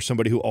you are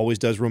somebody who always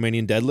does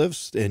Romanian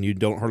deadlifts and you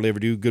don't hardly ever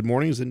do good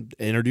mornings, then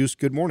introduce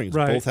good mornings.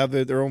 Right. Both have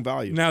their own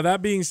value. Now,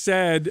 that being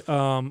said,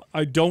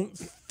 I don't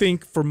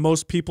think for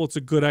most people it's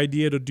a good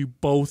idea to do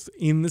both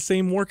in the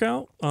same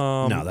workout.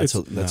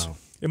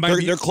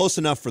 They're close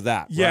enough for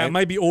that. Yeah, right? It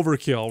might be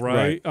overkill,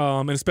 right?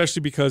 And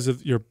especially because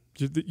of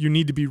you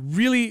need to be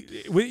really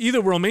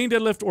either Romanian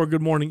deadlift or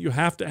good morning. You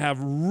have to have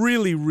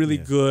really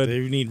good. They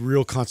need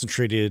real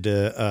concentrated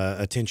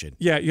attention.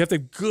 Yeah, you have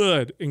to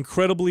have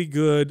incredibly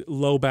good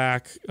low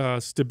back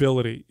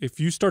stability. If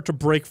you start to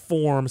break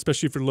form,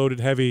 especially if you're loaded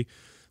heavy,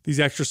 these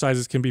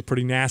exercises can be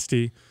pretty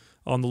nasty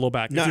on the low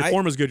back. If your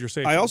form is good, you're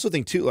safe. I also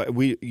think too,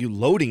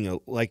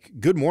 like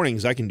good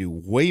mornings, I can do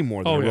way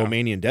more than a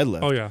Romanian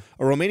deadlift. Oh yeah,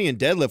 a Romanian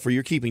deadlift where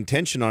you're keeping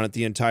tension on it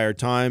the entire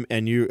time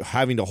and you're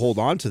having to hold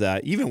on to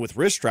that, even with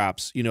wrist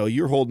straps.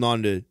 You're holding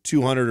on to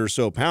 200 or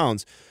so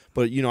pounds.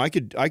 But I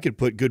could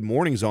put good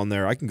mornings on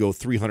there. I can go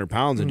 300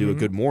 pounds and do a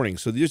good morning.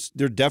 So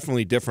they're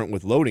definitely different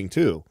with loading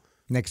too.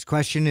 Next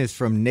question is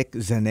from Nick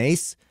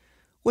Zanase.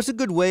 What's a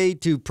good way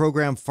to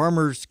program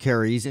farmers'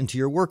 carries into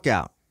your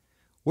workout?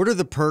 What are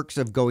the perks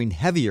of going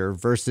heavier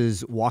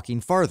versus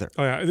walking farther?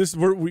 Oh yeah,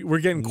 we're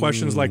getting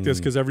questions like this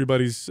because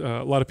everybody's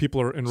a lot of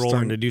people are enrolling.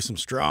 Starting to do some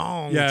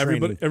strong. Yeah,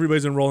 training.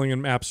 everybody's enrolling in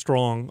MAP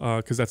Strong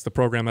because that's the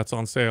program that's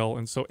on sale.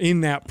 And so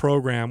in that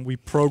program, we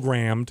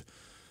programmed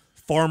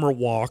farmer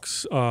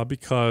walks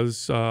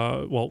because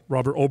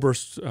Robert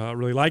Oberst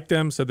really liked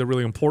them, said they're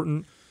really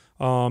important.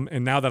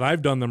 And now that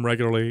I've done them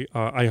regularly,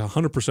 I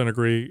 100%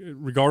 agree.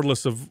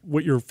 Regardless of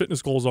what your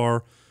fitness goals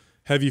are,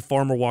 heavy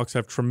farmer walks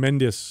have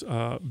tremendous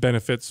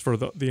benefits for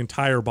the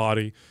entire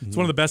body. It's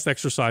one of the best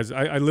exercises.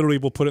 I literally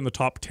will put it in the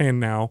top 10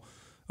 now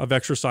of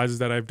exercises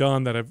that I've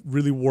done that have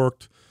really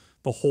worked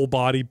the whole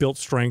body, built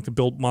strength,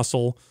 built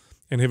muscle,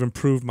 and have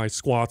improved my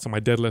squats and my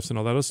deadlifts and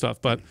all that other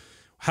stuff. But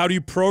how do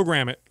you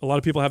program it? A lot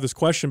of people have this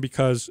question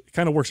because it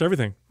kind of works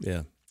everything.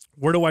 Yeah.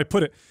 Where do I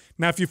put it?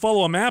 Now, if you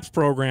follow a MAPS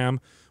program,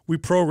 we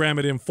program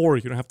it in for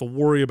you. You don't have to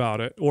worry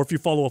about it. Or if you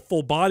follow a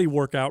full body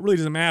workout, it really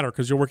doesn't matter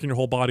because you're working your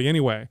whole body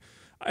anyway.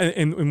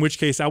 In which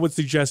case, I would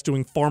suggest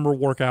doing farmer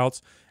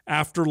workouts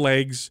after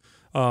legs,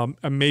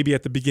 and maybe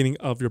at the beginning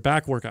of your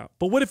back workout.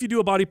 But what if you do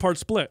a body part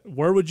split?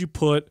 Where would you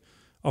put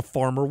a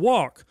farmer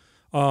walk?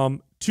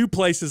 Two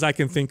places I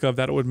can think of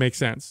that it would make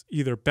sense,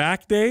 either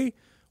back day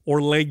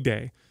or leg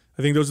day.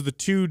 I think those are the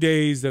 2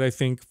 days that I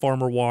think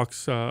farmer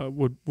walks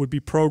would be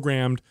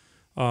programmed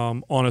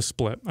on a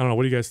split. I don't know.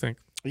 What do you guys think?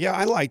 Yeah,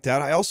 I like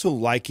that. I also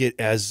like it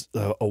as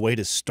a way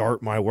to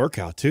start my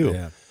workout too.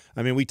 Yeah.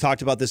 I mean, we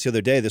talked about this the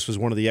other day. This was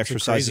one of the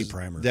exercises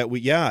primer. that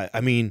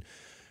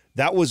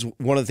that was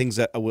one of the things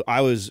that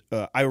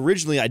I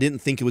originally didn't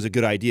think it was a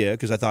good idea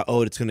because I thought,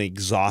 it's going to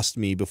exhaust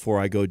me before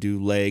I go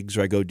do legs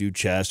or I go do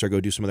chest or I go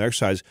do some other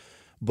exercise.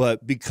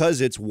 But because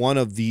it's one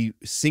of the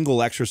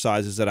single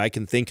exercises that I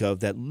can think of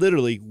that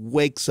literally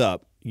wakes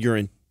up your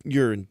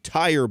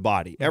entire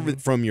body,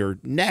 from your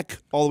neck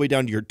all the way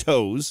down to your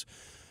toes,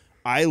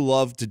 I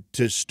love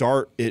to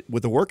start it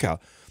with a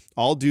workout.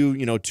 I'll do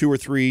 2 or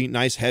 3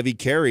 nice heavy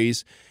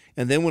carries,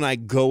 And then when I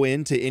go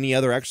into any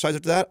other exercise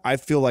after that, I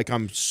feel like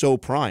I'm so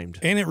primed.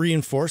 And it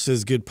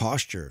reinforces good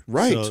posture.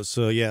 Right.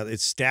 So yeah,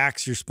 it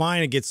stacks your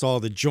spine. It gets all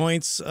the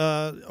joints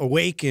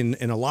awake and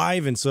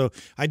alive. And so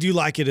I do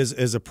like it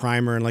as a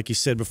primer. And like you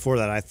said before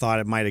that, I thought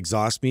it might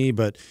exhaust me,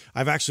 but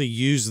I've actually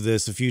used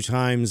this a few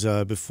times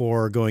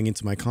before going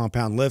into my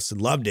compound lifts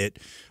and loved it.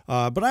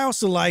 But I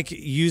also like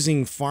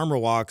using farmer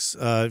walks,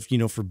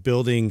 for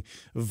building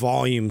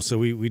volume. So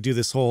we do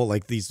this whole,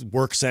 like, these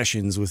work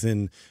sessions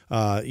within,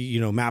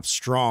 Map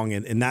Strong.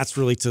 And that's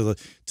really to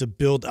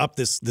build up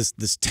this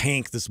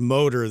tank, this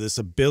motor, this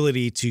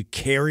ability to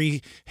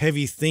carry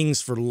heavy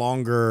things for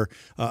longer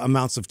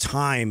amounts of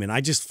time. And I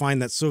just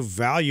find that so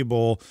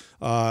valuable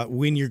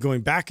when you're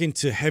going back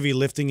into heavy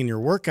lifting in your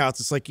workouts.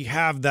 It's like you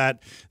have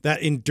that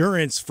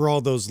endurance for all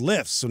those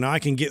lifts. So now I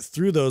can get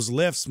through those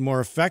lifts more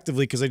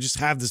effectively because I just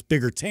have this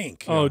bigger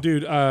tank. Oh,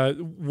 dude,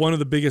 one of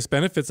the biggest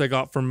benefits I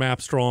got from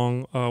Map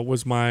Strong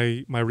was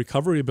my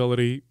recovery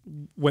ability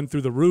went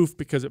through the roof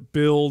because it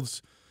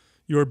builds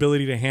your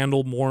ability to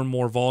handle more and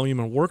more volume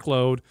and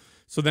workload.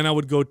 So then I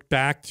would go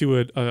back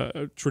to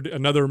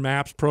another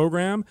MAPS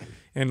program,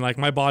 and like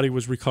my body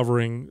was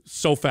recovering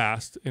so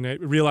fast, and I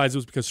realized it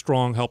was because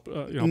Strong helped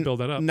build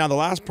that up. Now the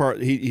last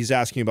part, he's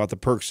asking about the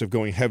perks of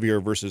going heavier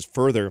versus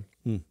further.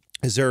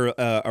 Is there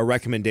a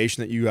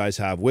recommendation that you guys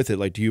have with it?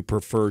 Like, do you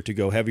prefer to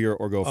go heavier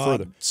or go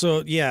further?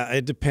 So yeah,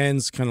 it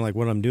depends kind of like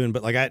what I'm doing.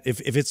 But like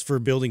if it's for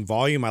building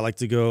volume, I like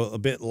to go a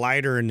bit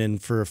lighter and then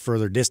for a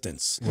further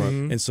distance. Right.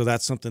 And so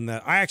that's something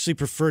that I actually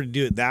prefer to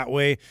do it that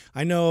way.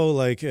 I know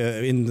like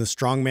in the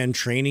strongman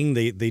training,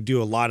 they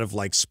do a lot of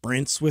like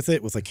sprints with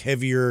it, with like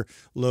heavier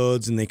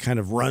loads, and they kind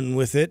of run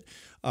with it.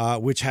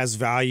 Which has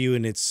value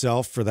in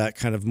itself for that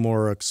kind of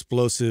more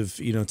explosive,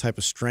 type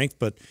of strength.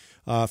 But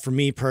for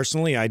me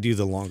personally, I do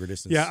the longer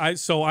distance. Yeah,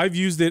 so I've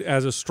used it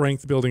as a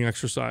strength building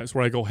exercise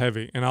where I go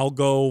heavy, and I'll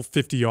go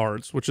 50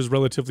 yards, which is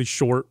relatively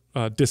short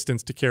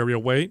distance to carry a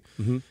weight.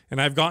 And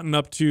I've gotten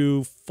up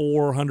to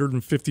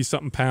 450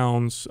 something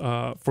pounds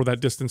for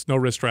that distance, no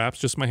wrist straps,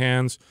 just my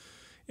hands.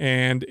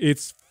 And it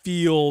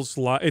feels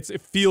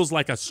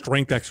like a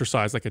strength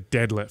exercise, like a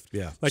deadlift.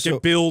 Yeah, like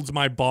it builds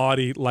my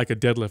body like a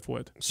deadlift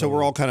would. So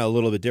we're all kind of a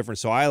little bit different.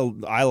 So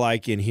I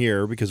like in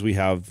here because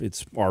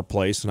it's our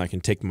place and I can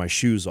take my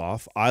shoes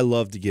off. I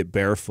love to get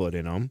barefoot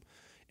in them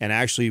and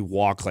actually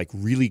walk like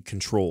really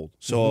controlled.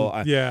 So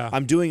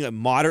I'm doing it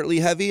moderately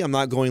heavy. I'm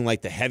not going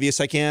like the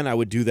heaviest I can. I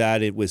would do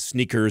that with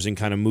sneakers and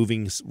kind of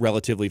moving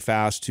relatively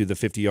fast to the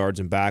 50 yards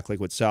and back, like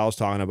what Sal's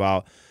talking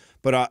about.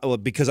 But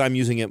because I'm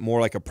using it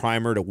more like a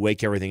primer to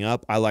wake everything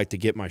up, I like to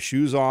get my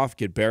shoes off,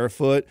 get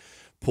barefoot,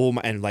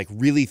 and like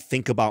really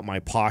think about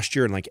my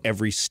posture and like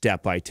every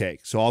step I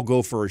take. So I'll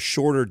go for a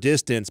shorter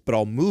distance, but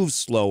I'll move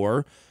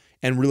slower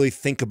and really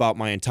think about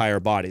my entire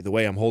body, the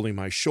way I'm holding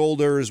my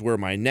shoulders, where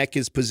my neck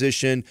is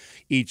positioned,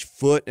 each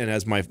foot, and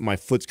as my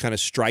foot's kind of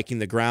striking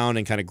the ground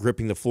and kind of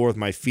gripping the floor with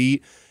my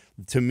feet.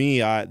 To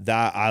me,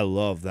 I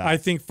love that. I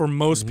think for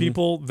most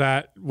people,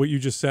 that what you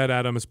just said,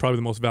 Adam, is probably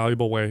the most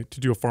valuable way to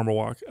do a farmer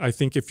walk. I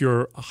think if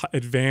you're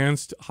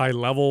advanced, high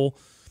level,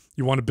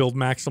 you want to build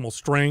maximal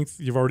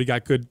strength, you've already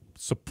got good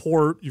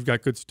support, you've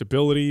got good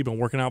stability, you've been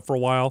working out for a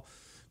while,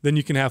 then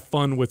you can have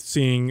fun with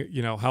seeing,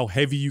 how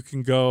heavy you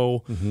can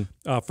go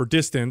for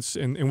distance,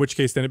 in which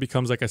case then it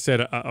becomes, like I said,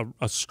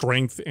 a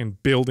strength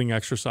and building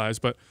exercise.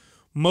 But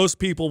most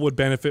people would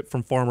benefit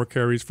from farmer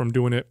carries, from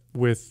doing it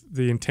with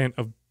the intent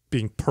of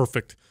being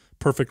perfect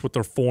with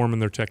their form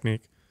and their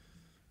technique.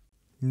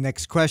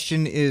 Next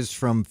question is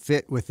from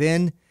Fit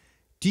Within.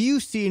 Do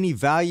you see any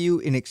value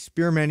in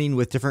experimenting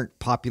with different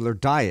popular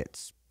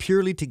diets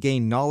purely to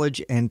gain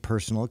knowledge and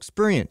personal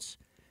experience?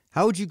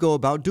 How would you go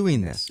about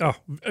doing this? Oh,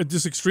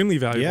 just extremely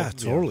valuable. Yeah,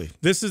 totally.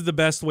 This is the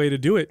best way to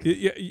do it.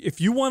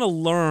 If you want to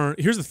learn,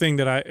 here's the thing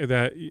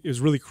that is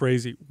really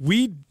crazy.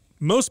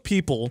 Most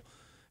people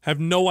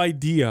have no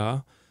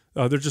idea.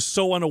 They're just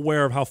so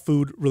unaware of how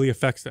food really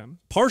affects them,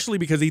 partially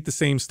because they eat the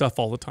same stuff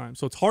all the time.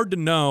 So it's hard to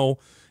know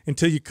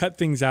until you cut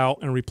things out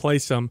and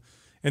replace them,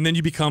 and then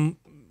you become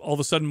all of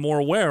a sudden more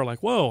aware,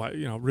 like, whoa,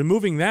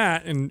 removing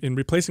that and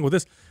replacing with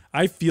this,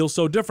 I feel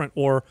so different.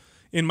 Or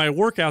in my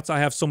workouts, I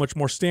have so much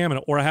more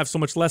stamina, or I have so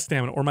much less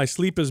stamina, or my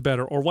sleep is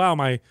better, or wow,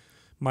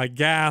 my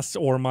gas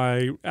or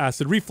my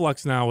acid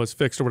reflux now is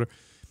fixed, or whatever.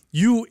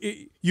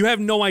 You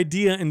have no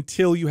idea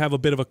until you have a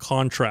bit of a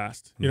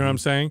contrast. You know what I'm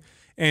saying?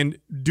 And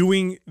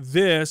doing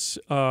this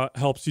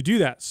helps you do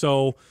that.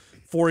 So,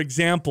 for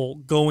example,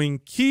 going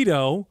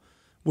keto,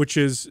 which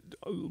is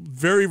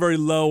very, very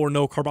low or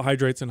no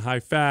carbohydrates and high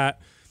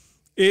fat,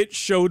 it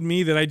showed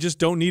me that I just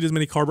don't need as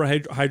many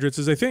carbohydrates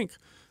as I think.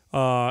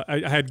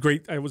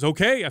 I was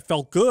okay. I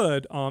felt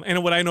good.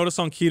 And what I noticed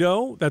on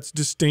keto that's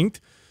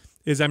distinct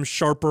is I'm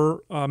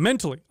sharper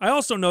mentally. I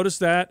also noticed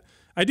that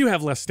I do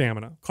have less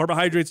stamina.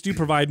 Carbohydrates do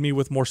provide me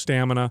with more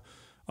stamina.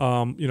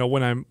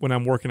 When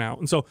I'm working out.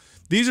 And so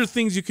these are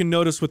things you can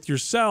notice with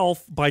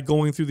yourself by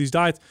going through these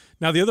diets.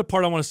 Now, the other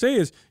part I want to say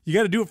is you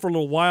got to do it for a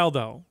little while,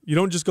 though. You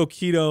don't just go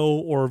keto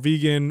or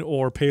vegan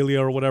or paleo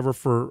or whatever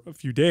for a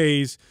few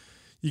days.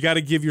 you got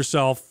to give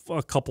yourself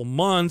a couple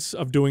months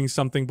of doing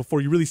something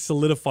before you really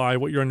solidify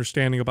what you're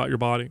understanding about your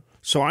body.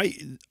 So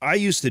I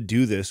used to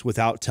do this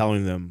without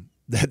telling them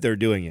that they're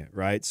doing it,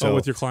 right? So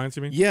with your clients,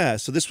 you mean? Yeah.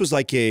 So this was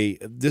like I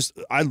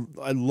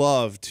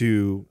love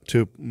to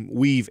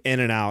weave in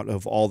and out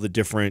of all the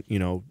different,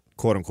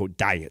 quote unquote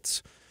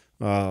diets.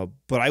 But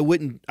I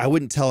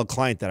wouldn't tell a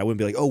client that. I wouldn't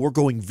be like, oh, we're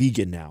going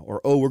vegan now,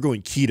 or oh, we're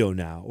going keto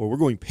now, or we're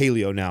going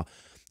paleo now.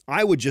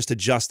 I would just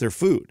adjust their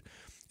food.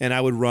 And I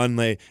would run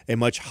a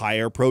much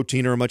higher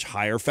protein or a much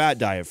higher fat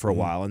diet for a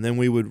while. And then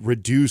we would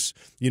reduce,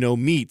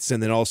 meats.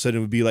 And then all of a sudden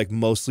it would be like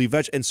mostly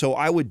veg. And so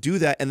I would do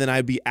that. And then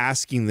I'd be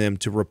asking them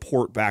to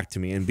report back to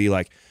me and be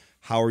like,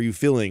 how are you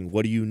feeling?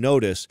 What do you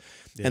notice?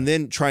 Yeah. And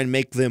then try and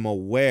make them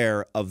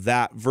aware of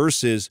that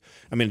versus,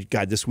 I mean,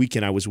 God, this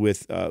weekend I was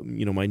with,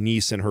 my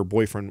niece and her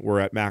boyfriend were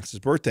at Max's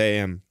birthday.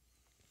 And,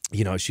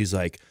 she's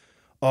like,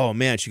 oh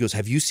man, she goes,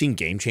 have you seen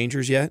Game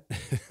Changers yet?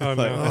 Oh,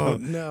 like, no. Oh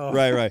no.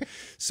 Right.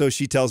 So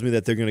she tells me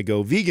that they're going to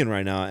go vegan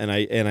right now. And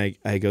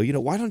I go,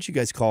 why don't you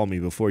guys call me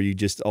before you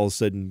just all of a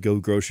sudden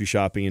go grocery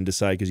shopping and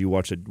decide because you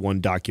watched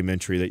one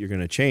documentary that you're going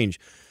to change?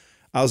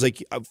 I was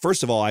like,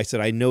 first of all, I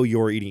said, I know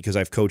you're eating, because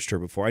I've coached her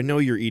before. I know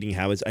your eating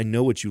habits. I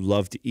know what you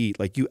love to eat.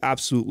 Like, you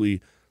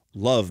absolutely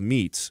love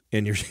meats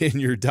in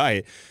your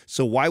diet.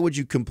 So why would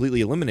you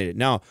completely eliminate it?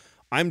 Now,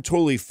 I'm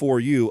totally for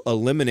you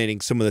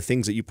eliminating some of the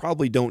things that you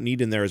probably don't need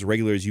in there as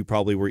regular as you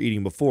probably were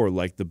eating before,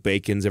 like the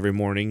bacons every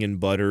morning and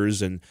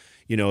butters. And,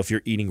 if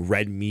you're eating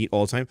red meat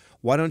all the time,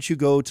 why don't you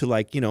go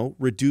to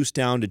reduce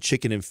down to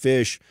chicken and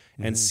fish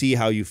and see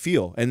how you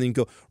feel? And then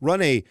go run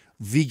a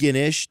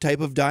vegan-ish type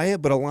of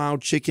diet, but allow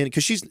chicken,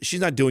 because she's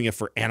not doing it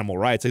for animal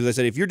rights. As I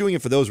said, if you're doing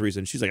it for those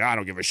reasons, she's like, I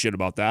don't give a shit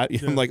about that.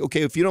 I'm like,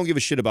 okay, if you don't give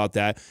a shit about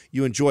that,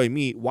 you enjoy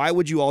meat, why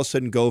would you all of a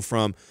sudden go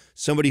from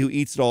somebody who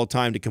eats it all the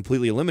time to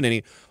completely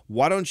eliminating?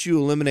 Why don't you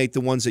eliminate the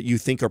ones that you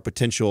think are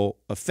potential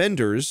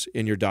offenders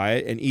in your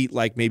diet and eat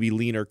like maybe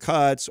leaner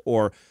cuts,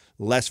 or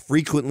less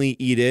frequently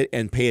eat it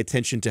and pay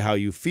attention to how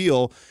you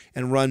feel,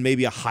 and run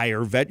maybe a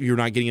higher you're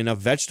not getting enough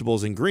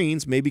vegetables and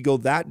greens, maybe go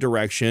that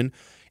direction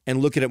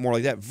and look at it more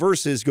like that,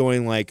 versus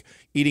going like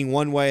eating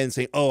one way and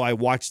saying, oh, I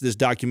watched this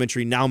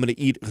documentary, now I'm going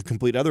to eat a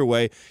complete other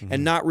way,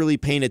 and not really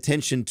paying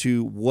attention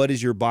to what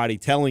is your body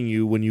telling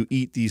you when you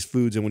eat these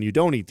foods and when you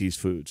don't eat these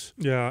foods.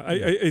 Yeah,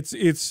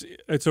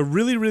 it's a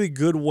really, really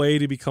good way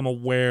to become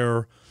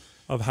aware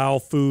of how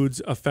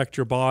foods affect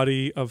your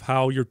body, of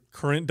how your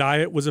current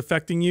diet was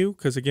affecting you.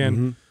 Because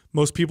again,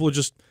 most people are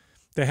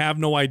they have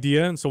no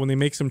idea. And so when they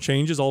make some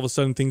changes, all of a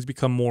sudden things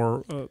become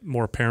more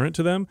apparent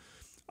to them.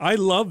 I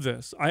love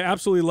this. I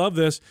absolutely love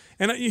this.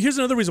 And here's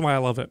another reason why I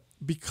love it.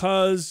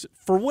 Because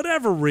for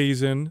whatever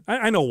reason,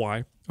 I know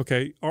why,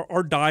 okay?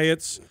 Our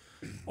diets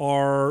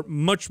are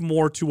much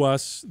more to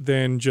us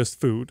than just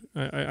food.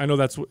 I know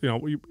that's,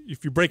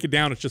 if you break it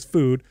down, it's just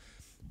food.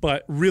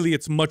 But really,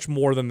 it's much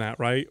more than that,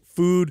 right?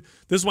 Food.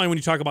 This is why when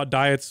you talk about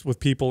diets with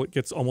people, it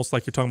gets almost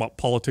like you're talking about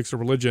politics or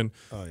religion.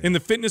 Oh, yeah. In the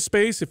fitness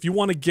space, if you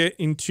want to get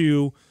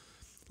into,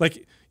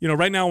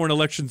 right now we're in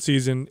election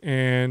season,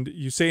 and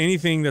you say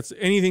anything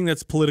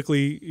that's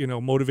politically,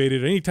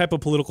 motivated, any type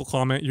of political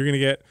comment, you're going to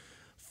get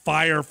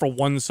fire for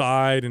one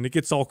side, and it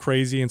gets all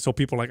crazy. And so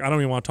people are like, I don't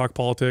even want to talk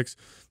politics.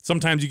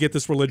 Sometimes you get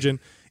this religion.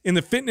 In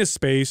the fitness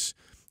space,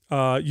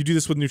 you do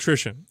this with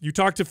nutrition. You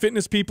talk to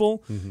fitness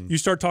people, you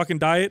start talking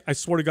diet, I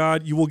swear to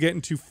God, you will get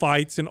into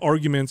fights and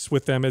arguments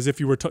with them as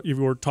if you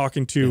were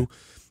talking to,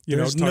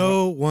 There's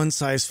no one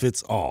size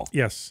fits all.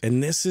 Yes.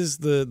 And this is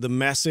the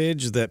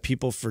message that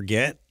people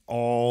forget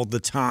all the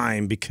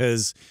time,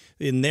 because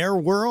in their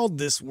world,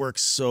 this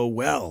works so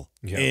well.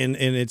 Yeah. And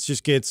it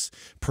just gets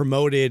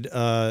promoted,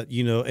 and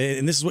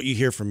this is what you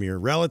hear from your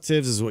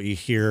relatives, this is what you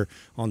hear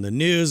on the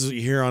news, what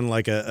you hear on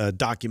like a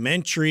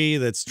documentary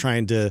that's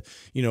trying to,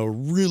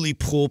 really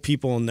pull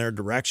people in their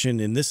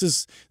direction. And this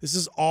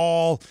is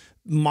all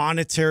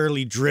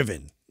monetarily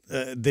driven.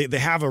 They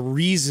have a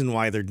reason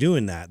why they're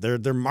doing that.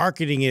 They're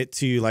marketing it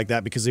to you like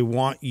that because they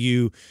want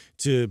you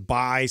to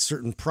buy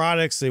certain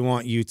products. They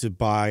want you to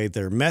buy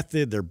their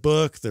method, their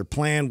book, their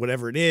plan,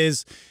 whatever it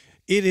is.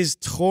 It is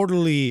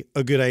totally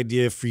a good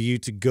idea for you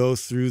to go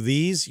through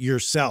these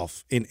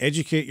yourself and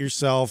educate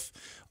yourself.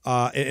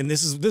 And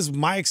this is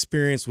my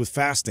experience with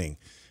fasting.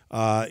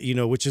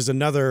 Which is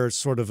another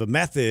sort of a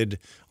method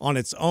on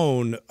its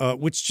own,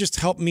 which just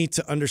helped me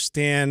to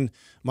understand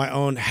my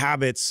own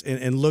habits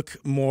and look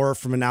more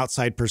from an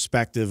outside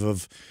perspective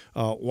of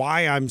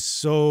why I'm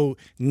so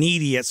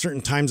needy at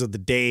certain times of the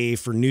day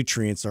for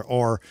nutrients,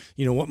 or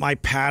what my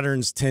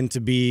patterns tend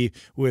to be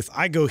with.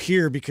 I go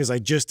here because I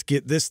just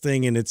get this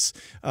thing, and it's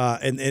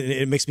and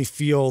it makes me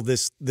feel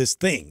this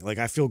thing. Like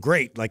I feel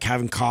great, like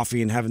having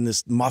coffee and having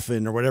this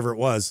muffin or whatever it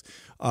was.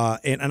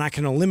 And I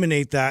can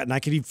eliminate that, and I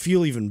can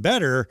feel even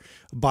better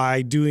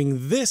by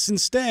doing this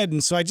instead.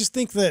 And so I just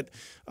think that,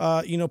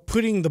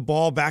 putting the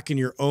ball back in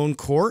your own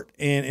court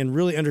and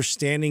really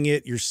understanding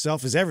it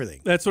yourself is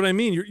everything. That's what I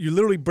mean. You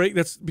literally break.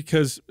 That's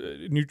because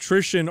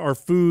nutrition, our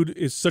food,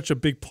 is such a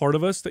big part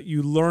of us that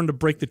you learn to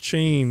break the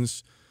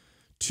chains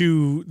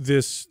to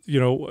this,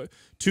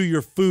 to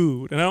your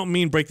food. And I don't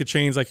mean break the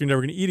chains like you're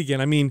never going to eat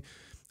again. I mean,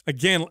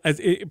 again,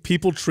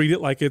 people treat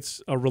it like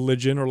it's a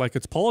religion or like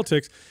it's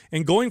politics,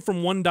 and going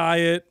from one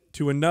diet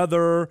to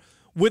another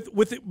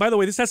by the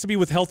way, this has to be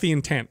with healthy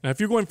intent. Now, if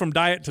you're going from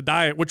diet to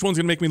diet, which one's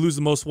going to make me lose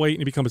the most weight, and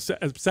you become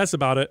obsessed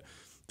about it,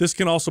 this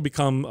can also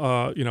become,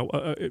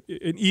 an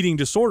eating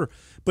disorder.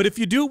 But if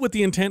you do it with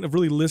the intent of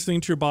really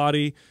listening to your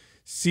body,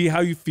 see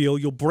how you feel,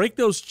 you'll break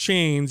those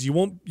chains. You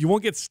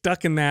won't get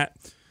stuck in that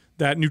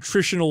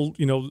nutritional,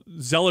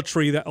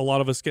 zealotry that a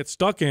lot of us get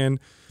stuck in,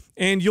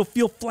 and you'll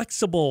feel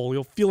flexible.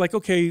 You'll feel like,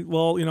 okay,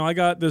 well, I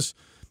got this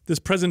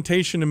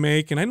presentation to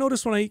make, and I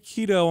notice when I eat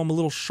keto, I'm a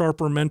little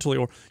sharper mentally,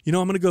 or I'm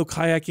going to go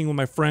kayaking with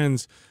my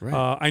friends.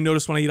 Right. I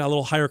notice when I eat a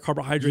little higher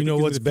carbohydrate, you know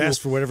what's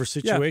best for whatever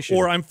situation.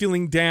 Yeah. Or I'm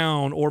feeling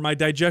down, or my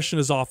digestion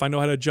is off. I know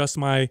how to adjust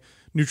my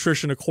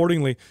nutrition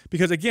accordingly.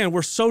 Because again,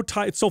 we're so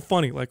tied. It's so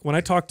funny. Like when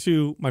I talk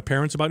to my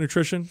parents about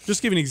nutrition,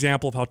 just give an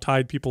example of how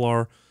tied people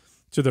are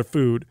to their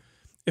food.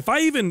 If I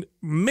even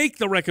make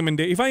the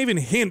recommendation, if I even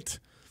hint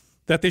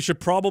that they should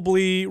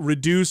probably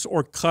reduce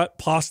or cut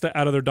pasta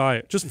out of their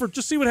diet, just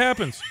see what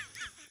happens.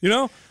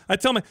 I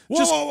tell them,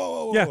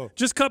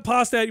 just cut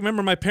pasta out.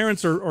 Remember, my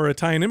parents are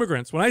Italian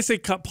immigrants. When I say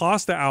cut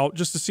pasta out,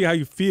 just to see how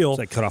you feel, it's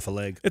like cut off a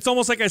leg. It's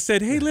almost like I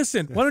said, hey,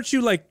 listen, why don't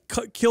you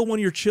kill one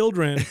of your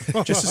children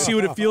just to see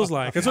what it feels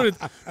like?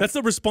 That's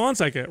the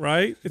response I get,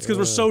 right? It's because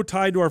we're so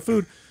tied to our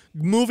food.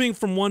 Moving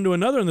from one to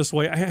another in this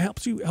way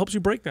helps you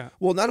break that.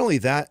 Well, not only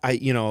that,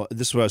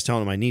 this is what I was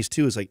telling my niece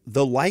too, is like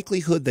the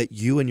likelihood that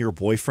you and your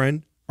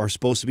boyfriend are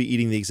supposed to be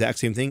eating the exact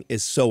same thing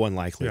is so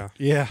unlikely.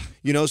 Yeah.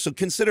 So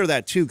consider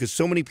that too, because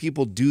so many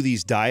people do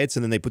these diets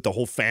and then they put the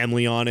whole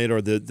family on it,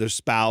 or their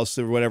spouse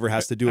or whatever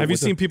has to do it. Have you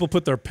seen people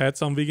put their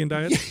pets on vegan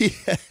diets?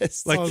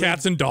 Yes. Like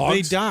cats and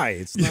dogs? They die.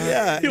 It's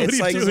not,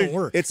 it doesn't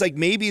work. It's like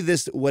maybe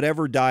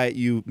whatever diet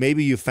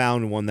maybe you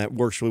found one that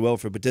works really well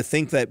for you, but to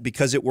think that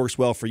because it works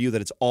well for you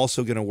that it's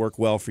also going to work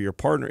well for your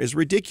partner is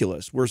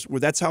ridiculous.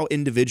 That's how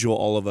individual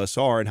all of us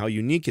are and how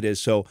unique it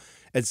is. So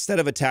instead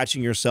of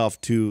attaching yourself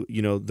to,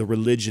 the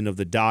religion of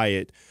the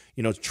diet,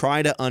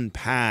 try to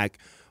unpack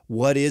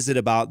what is it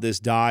about this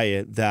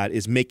diet that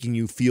is making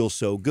you feel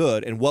so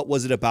good, and what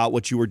was it about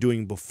what you were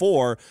doing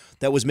before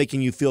that was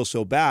making you feel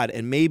so bad.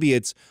 And maybe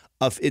it's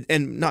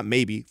and not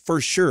maybe,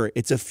 for sure,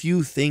 it's a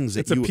few things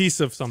that it's a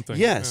piece of something.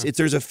 Yes,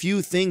 there's a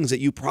few things that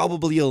you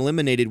probably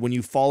eliminated when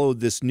you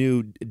followed this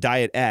new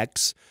diet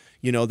X,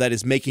 that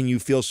is making you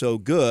feel so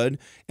good,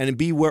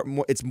 and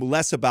it's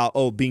less about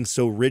being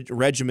so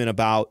regimen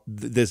about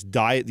these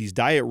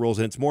diet rules,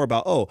 and it's more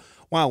about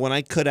wow, when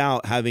I cut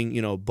out having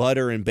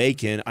butter and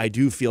bacon, I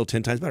do feel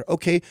 10 times better.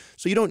 Okay,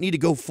 so you don't need to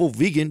go full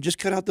vegan, just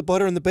cut out the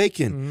butter and the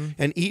bacon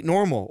and eat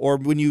normal. Or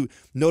when you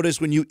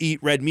eat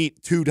red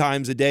meat 2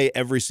 times a day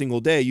every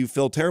single day, you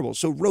feel terrible.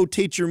 So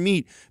rotate your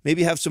meat,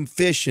 maybe have some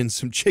fish and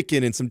some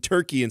chicken and some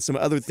turkey and some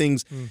other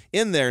things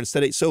in there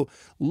instead. So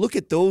look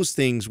at those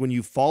things when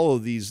you follow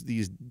these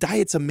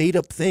diets. A made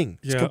up thing.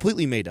 It's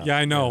completely made up. Yeah,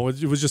 I know.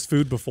 It was just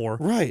food before.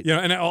 Right.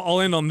 And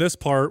I'll end on this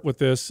part with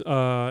this,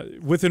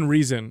 within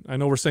reason. I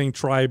know we're saying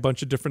try a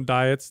bunch of different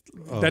diets.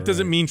 That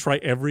doesn't mean try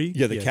every.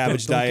 Yeah, the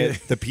cabbage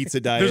diet, the pizza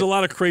diet. There's a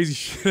lot of crazy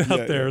shit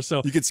out there.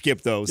 So you could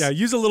skip those. Yeah,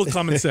 use a little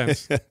common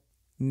sense.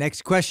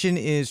 Next question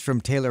is from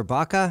Taylor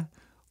Baca.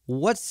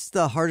 What's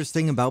the hardest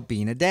thing about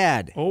being a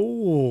dad?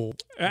 Oh,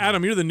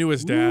 Adam, you're the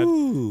newest dad.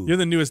 Ooh. You're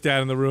the newest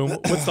dad in the room.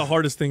 What's the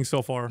hardest thing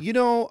so far?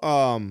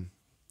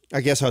 I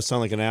guess I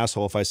sound like an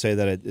asshole if I say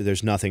that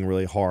there's nothing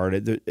really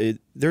hard.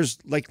 There's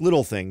like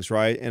little things,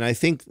 right? And I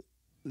think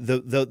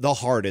the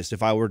hardest,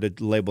 if I were to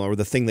label it, or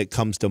the thing that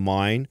comes to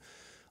mind,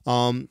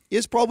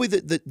 is probably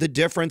the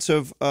difference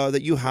of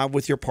that you have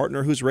with your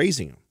partner who's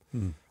raising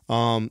them,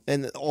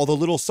 and all the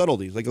little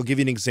subtleties. Like I'll give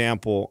you an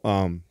example.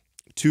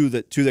 Two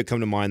that come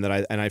to mind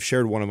that I've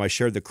shared one of them. I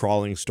shared the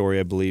crawling story,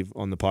 I believe,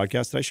 on the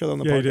podcast. Did I share that on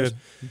the podcast?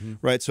 You did.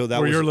 Right. So that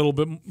where was you're a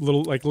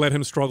little like let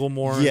him struggle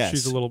more. Yes. And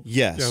she's a little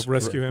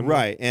rescue him.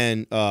 Right.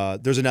 And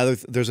there's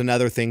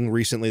another thing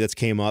recently that's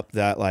came up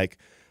that like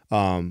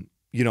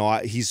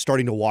he's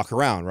starting to walk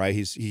around. Right.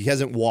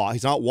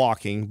 He's not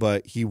walking,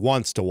 but he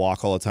wants to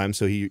walk all the time.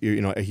 So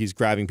he's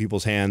grabbing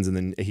people's hands, and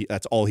then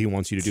that's all he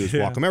wants you to do is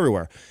walk him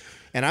everywhere.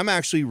 And I'm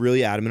actually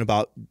really adamant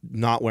about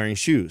not wearing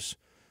shoes.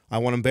 I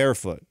want him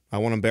barefoot. I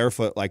want him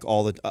barefoot like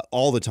all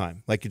the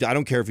time. Like I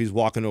don't care if he's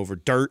walking over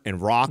dirt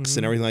and rocks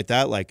and everything like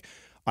that. Like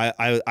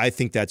I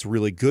think that's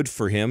really good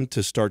for him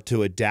to start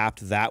to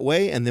adapt that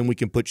way, and then we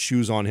can put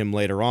shoes on him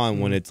later on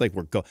when it's like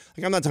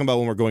I'm not talking about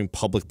when we're going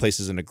public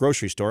places in a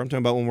grocery store. I'm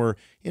talking about when we're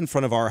in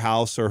front of our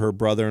house or her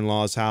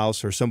brother-in-law's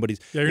house or somebody's.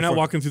 Yeah, you're not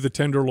walking through the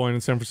Tenderloin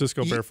in San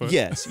Francisco barefoot.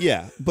 Yes,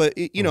 yeah, but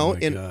in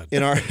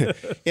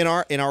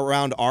our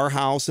around our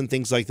house and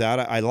things like that,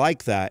 I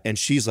like that. And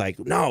she's like,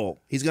 no,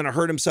 he's gonna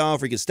hurt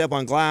himself, or he can step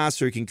on glass,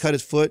 or he can cut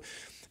his foot.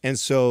 And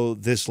so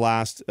this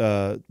last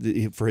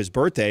for his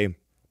birthday,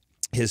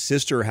 his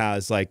sister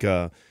has like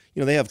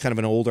they have kind of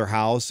an older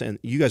house, and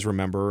you guys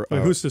remember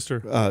whose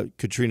sister?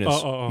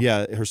 Katrina's.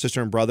 Yeah, her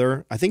sister and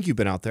brother. I think you've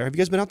been out there. Have you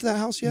guys been out to that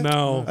house yet?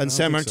 No. In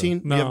San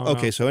Martin? So. No.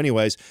 Okay, so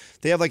anyways,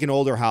 they have like an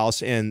older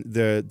house, and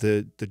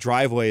the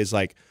driveway is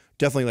like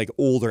definitely like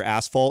older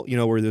asphalt.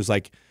 Where there's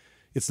like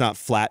it's not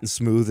flat and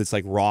smooth. It's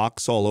like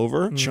rocks all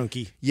over.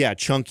 Chunky. Yeah,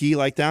 chunky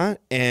like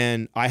that.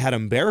 And I had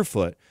him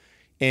barefoot,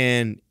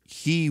 and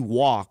he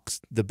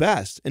walks the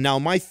best. And now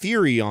my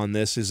theory on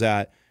this is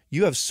that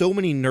you have so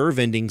many nerve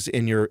endings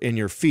in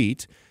your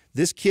feet.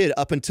 This kid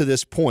up until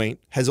this point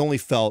has only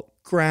felt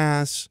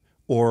grass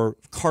or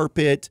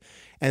carpet,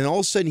 and all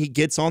of a sudden he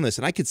gets on this,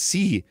 and I could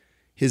see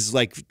his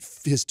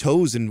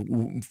toes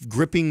and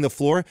gripping the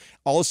floor.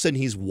 All of a sudden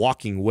he's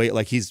walking way,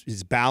 like his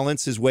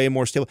balance is way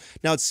more stable.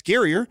 Now it's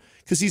scarier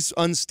because he's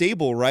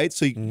unstable, right?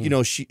 So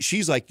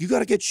she's like, you got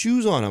to get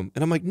shoes on him,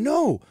 and I'm like,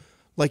 no.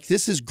 Like,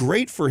 this is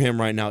great for him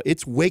right now.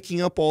 It's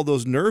waking up all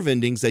those nerve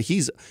endings that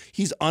he's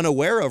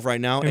unaware of right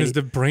now. And his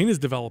brain is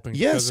developing.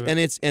 Yes, and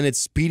it's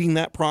speeding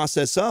that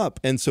process up.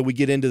 And so we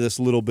get into this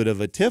little bit of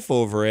a tiff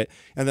over it.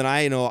 And then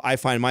I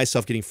find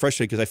myself getting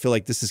frustrated because I feel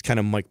like this is kind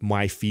of like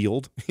my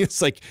field.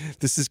 It's like,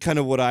 this is kind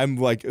of what I'm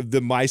like,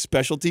 my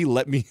specialty.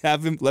 Let me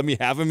have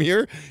him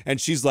here. And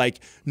she's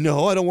like,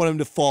 no, I don't want him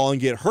to fall and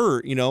get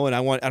hurt, and I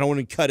don't want him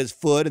to cut his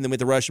foot and then we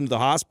have to rush him to the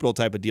hospital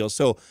type of deal.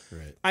 So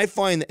I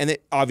find, and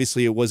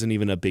obviously it wasn't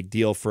even a big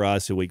deal for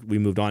us, so we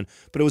moved on,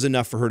 but it was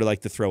enough for her to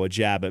throw a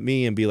jab at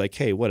me and be like,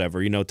 hey,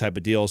 whatever, type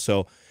of deal.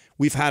 So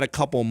we've had a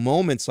couple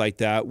moments like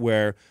that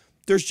where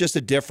there's just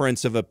a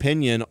difference of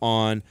opinion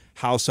on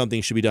how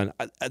something should be done.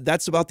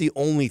 That's about the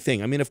only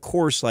thing. I mean, of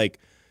course,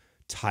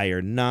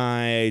 tired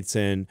nights,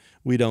 and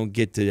we don't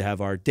get to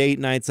have our date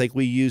nights like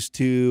we used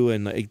to,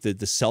 and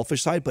the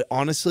selfish side, but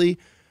honestly,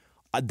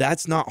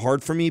 that's not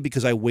hard for me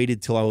because I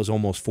waited till I was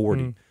almost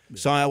 40.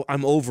 So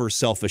I'm over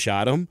selfish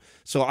Adam.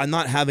 So I'm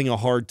not having a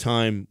hard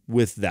time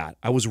with that.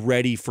 I was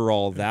ready for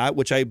all that,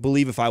 which I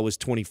believe if I was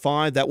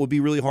 25, that would be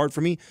really hard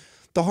for me.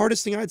 The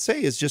hardest thing I'd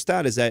say is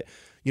that,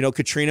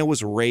 Katrina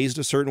was raised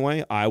a certain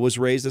way. I was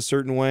raised a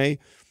certain way.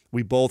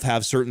 We both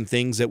have certain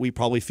things that we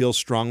probably feel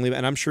strongly about,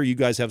 and I'm sure you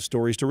guys have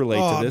stories to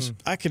relate to this.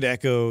 I could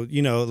echo,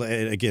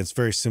 again, it's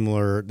very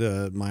similar.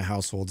 My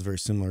household's very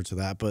similar to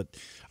that. But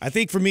I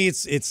think for me,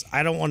 it's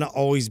I don't want to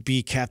always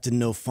be Captain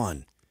No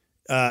Fun.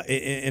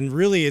 And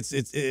really,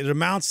 it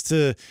amounts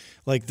to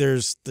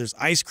there's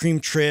ice cream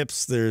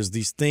trips. There's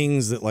these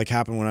things that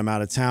happen when I'm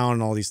out of town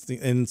and all these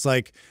things. And it's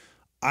like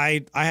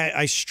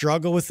I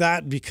struggle with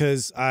that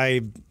because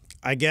I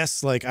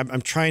guess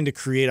I'm trying to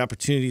create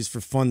opportunities for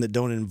fun that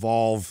don't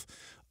involve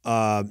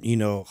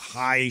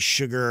high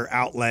sugar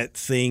outlet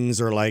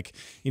things or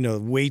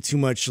way too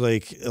much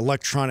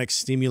electronic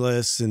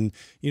stimulus. And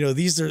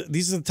these are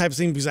the types of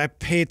things because I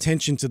pay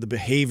attention to the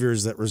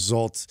behaviors that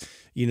result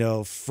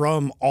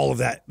from all of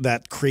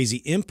that crazy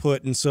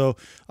input. And so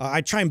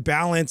I try and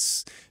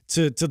balance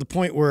to the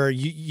point where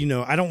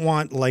I don't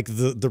want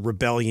the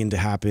rebellion to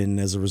happen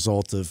as a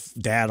result of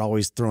dad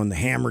always throwing the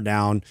hammer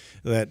down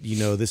that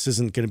this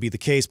isn't going to be the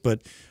case.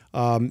 But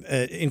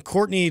and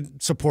Courtney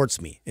supports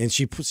me, and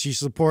she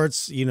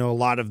supports a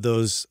lot of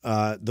those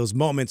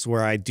moments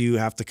where I do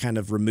have to kind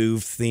of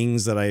remove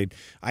things that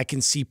I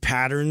can see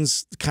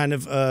patterns kind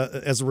of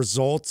as a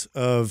result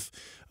of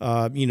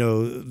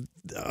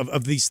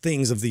of these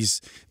things, of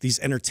these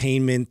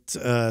entertainment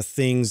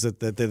things that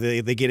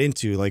they get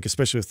into,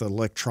 especially with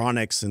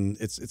electronics, and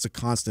it's a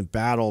constant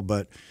battle.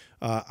 But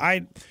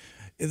I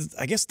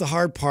guess the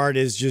hard part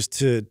is just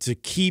to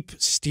keep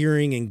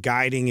steering and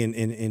guiding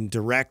and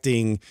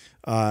directing,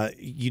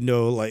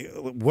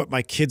 what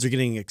my kids are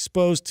getting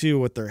exposed to,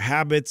 what their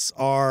habits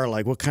are,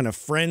 what kind of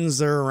friends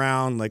they're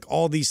around,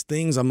 all these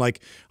things.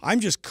 I'm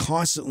just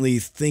constantly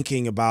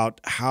thinking about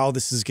how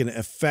this is going to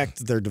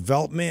affect their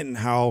development and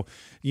how,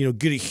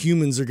 good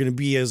humans are going to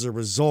be as a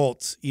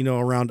result,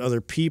 around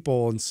other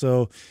people. And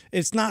so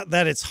it's not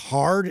that it's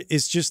hard.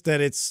 It's just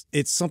that it's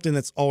something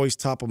that's always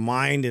top of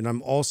mind. And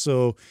I'm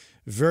also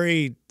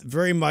very,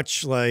 very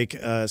much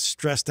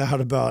stressed out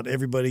about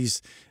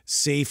everybody's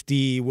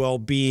safety,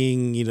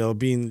 well-being,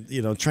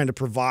 being, trying to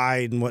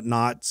provide and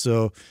whatnot.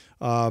 So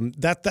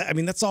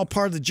that's all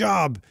part of the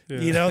job.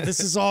 Yeah. This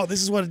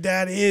is what a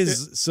dad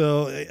is.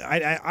 So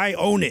I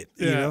own it.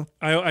 Yeah.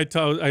 I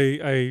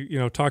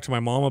talked to my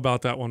mom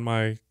about that when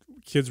my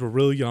kids were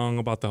really young,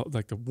 about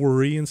the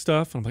worry and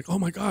stuff. And I'm like, oh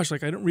my gosh, I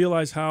didn't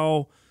realize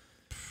how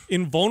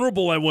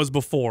invulnerable I was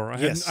before. I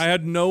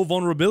had no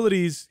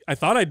vulnerabilities. I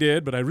thought I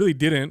did, but I really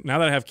didn't. Now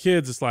that I have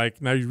kids, it's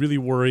now you really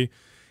worry.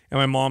 And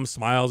my mom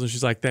smiles and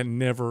she's like,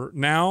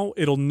 now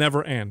it'll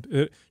never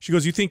end. She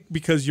goes, you think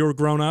because you're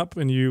grown up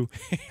and you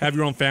have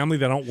your own family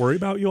that I don't worry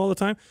about you all the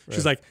time? Right.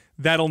 She's like,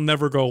 that'll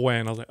never go away.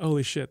 And I was like,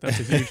 holy shit, that's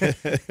a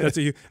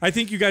huge, I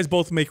think you guys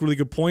both make really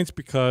good points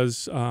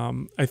because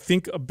I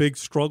think a big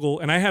struggle,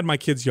 and I had my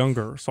kids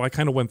younger, so I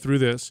kind of went through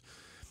this.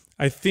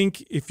 I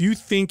think if you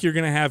think you're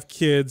going to have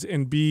kids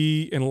and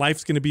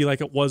life's going to be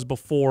like it was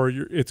before,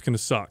 it's going to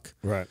suck.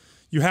 Right.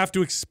 You have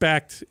to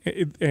expect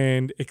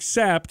and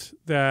accept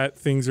that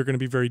things are going to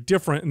be very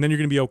different, and then you're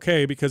going to be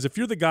okay. Because if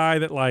you're the guy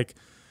that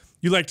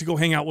You like to go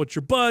hang out with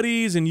your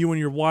buddies, and you and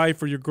your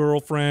wife or your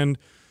girlfriend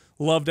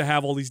love to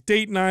have all these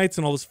date nights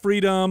and all this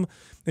freedom.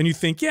 And you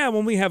think, yeah,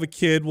 when we have a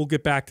kid, we'll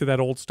get back to that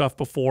old stuff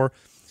before.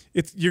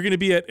 You're going to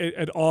be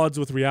at odds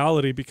with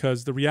reality,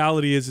 because the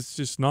reality is it's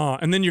just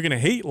not. And then you're going to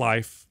hate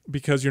life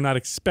because you're not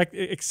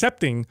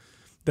accepting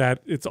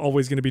that it's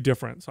always going to be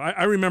different. So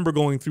I remember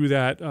going through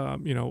that,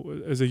 you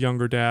know, as a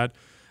younger dad.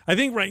 I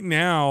think right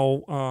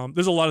now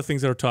there's a lot of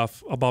things that are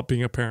tough about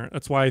being a parent.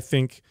 That's why I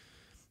think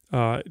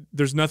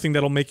there's nothing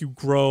that'll make you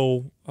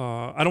grow.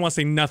 I don't want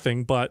to say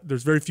nothing, but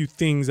there's very few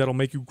things that'll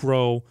make you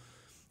grow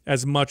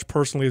as much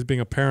personally as being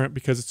a parent,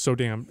 because it's so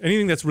damn.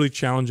 Anything that's really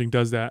challenging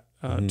does that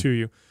to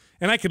you.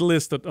 And I could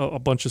list a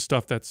bunch of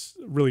stuff that's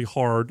really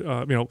hard.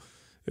 You know,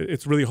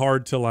 it's really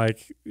hard to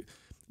like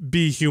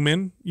be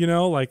human, you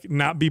know, like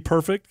not be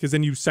perfect, because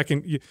then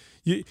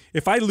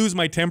if I lose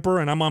my temper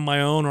and I'm on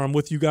my own or I'm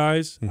with you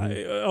guys,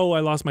 I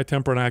lost my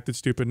temper and I acted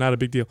stupid. Not a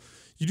big deal.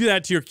 You do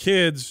that to your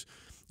kids,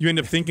 you end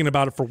up thinking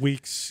about it for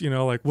weeks. You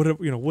know, like what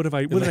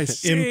did I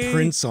say?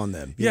 Imprints on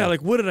them. Yeah,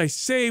 like what did I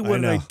say?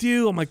 What did I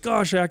do? Oh my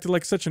gosh, I acted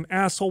like such an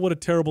asshole. What a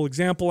terrible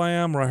example I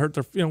am. Or I hurt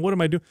their. You know, what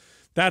am I doing?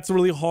 That's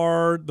really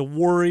hard. The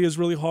worry is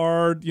really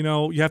hard. You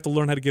know, you have to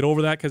learn how to get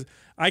over that, because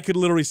I could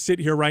literally sit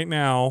here right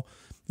now.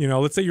 You know,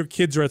 let's say your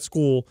kids are at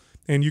school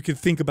and you can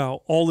think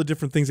about all the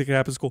different things that could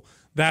happen at school.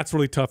 That's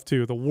really tough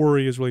too. The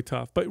worry is really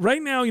tough. But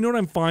right now, you know what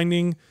I'm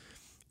finding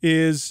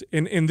is,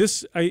 in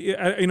this,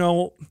 you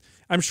know,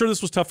 I'm sure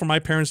this was tough for my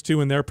parents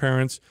too and their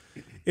parents.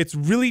 It's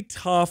really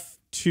tough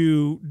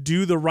to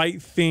do the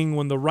right thing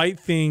when the right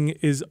thing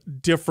is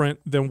different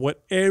than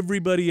what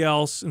everybody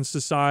else in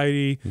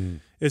society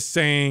is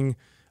saying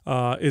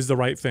is the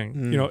right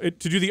thing. You know,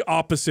 to do the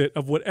opposite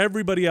of what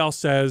everybody else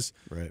says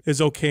is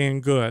okay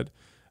and good.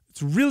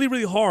 It's really,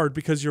 really hard,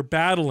 because you're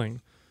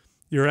battling.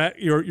 You're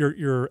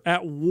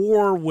at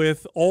war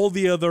with all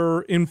the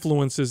other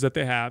influences that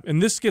they have.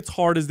 And this gets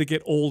hard as they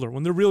get older.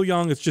 When they're real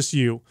young, it's just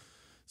you.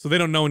 So they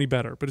don't know any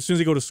better. But as soon as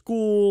they go to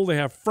school, they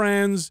have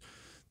friends,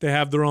 they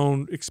have their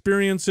own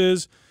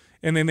experiences,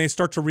 and then they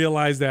start to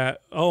realize that,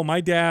 oh, my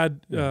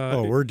dad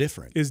we're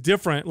different. Is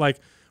different.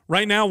 Like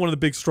right now, one of the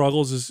big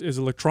struggles is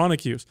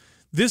electronic use.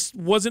 This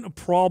wasn't a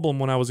problem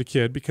when I was a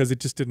kid, because it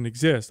just didn't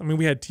exist. I mean,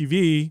 we had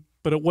TV,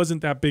 but it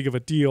wasn't that big of a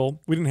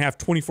deal. We didn't have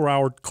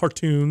 24-hour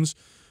cartoons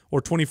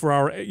or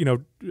 24-hour, you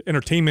know,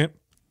 entertainment,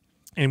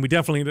 and we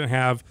definitely didn't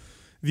have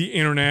the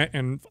internet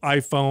and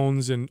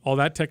iPhones and all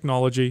that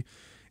technology.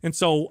 And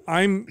so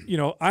I'm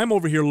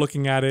over here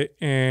looking at it,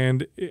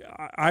 and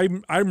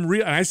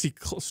I see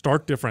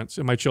stark difference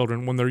in my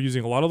children when they're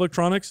using a lot of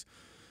electronics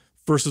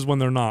versus when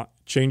they're not.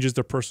 It changes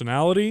their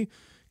personality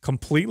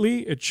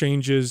completely. It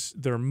changes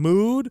their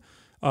mood,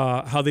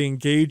 how they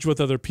engage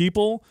with other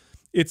people.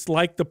 It's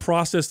like the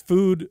processed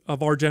food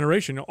of our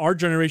generation. Our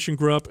generation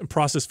grew up and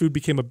processed food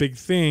became a big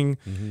thing.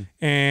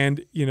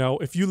 And, you know,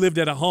 if you lived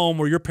at a home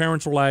where your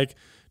parents were like,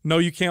 no,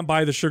 you can't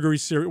buy the sugary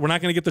cereal. We're not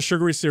going to get the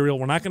sugary cereal.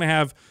 We're not going to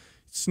have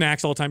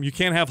snacks all the time. You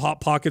can't have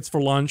Hot Pockets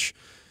for lunch.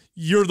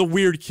 You're the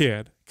weird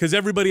kid, because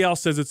everybody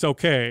else says it's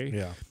okay.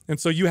 Yeah. And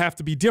so you have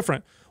to be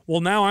different. Well,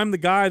 now I'm the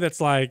guy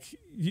that's like,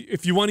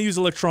 if you want to use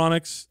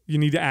electronics, you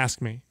need to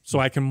ask me so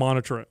I can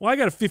monitor it. Well, I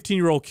got a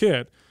 15-year-old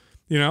kid.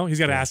 You know, he's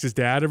got to ask his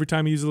dad every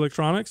time he uses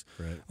electronics.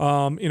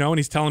 Right. You know, and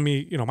he's telling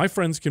me, you know, my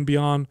friends can be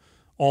on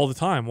all the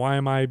time. Why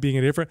am I being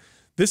different?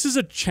 This is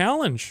a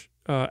challenge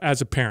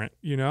as a parent,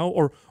 you know,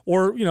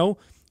 or you know,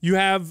 you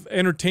have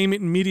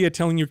entertainment and media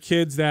telling your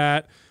kids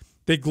that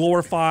they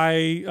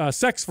glorify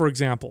sex, for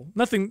example.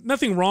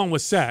 Nothing wrong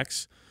with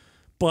sex,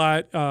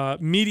 but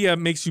media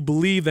makes you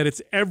believe that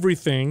it's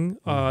everything.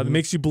 It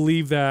makes you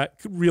believe that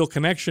real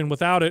connection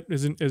without it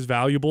isn't as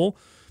valuable.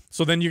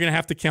 So then you're going to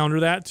have to counter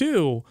that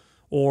too,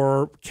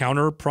 or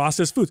counter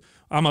processed foods.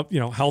 I'm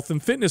a health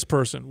and fitness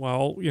person.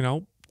 Well, you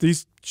know,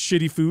 these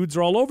shitty foods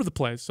are all over the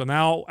place. So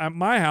now at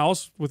my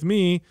house with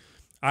me,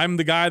 I'm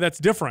the guy that's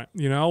different,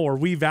 you know, or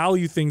we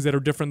value things that are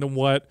different than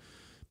what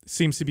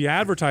seems to be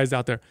advertised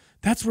out there.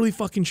 That's really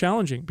fucking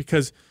challenging,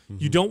 because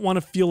you don't want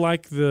to feel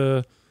like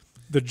the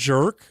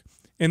jerk.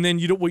 And then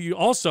here's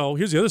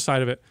the other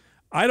side of it.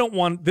 I don't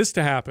want this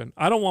to happen.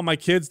 I don't want my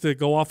kids to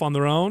go off on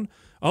their own.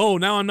 Oh,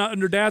 now I'm not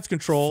under dad's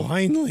control.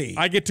 Finally,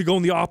 I get to go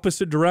in the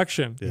opposite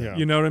direction. Yeah.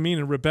 You know what I mean?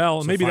 And rebel.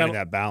 And so maybe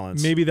that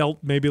balance. Maybe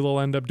they'll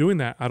end up doing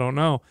that. I don't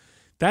know.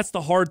 That's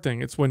the hard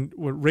thing. It's when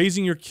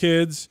raising your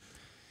kids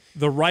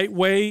the right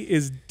way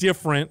is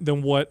different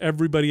than what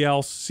everybody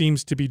else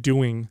seems to be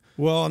doing.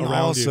 Well, and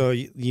also,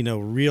 you know,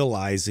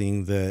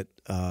 realizing that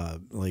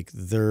like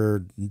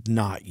they're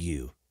not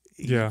you.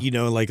 Yeah. You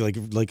know,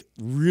 like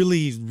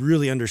really,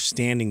 really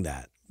understanding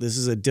that this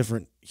is a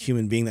different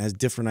human being that has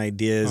different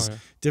ideas,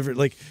 different,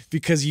 like,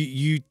 because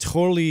you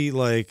totally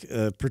like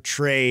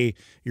portray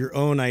your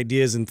own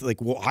ideas and like,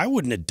 well, I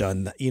wouldn't have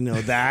done that, you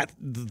know,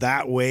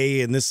 that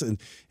way and this, and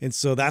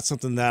so that's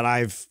something that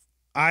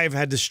I've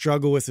had to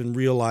struggle with and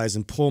realize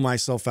and pull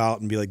myself out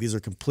and be like, these are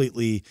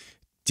completely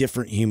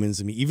different humans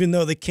than me, even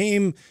though they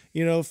came,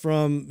 you know,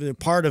 from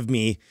part of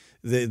me.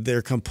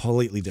 they're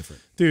completely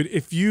different. Dude,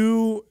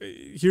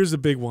 here's the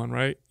big one,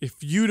 right?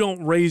 If you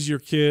don't raise your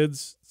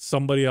kids,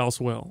 somebody else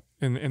will.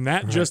 And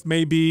that just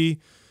may be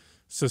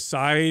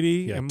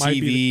society. Yeah, it might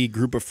TV, be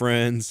group of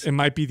friends. It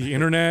might be the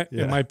internet.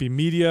 It might be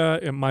media.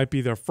 It might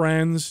be their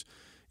friends.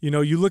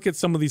 You look at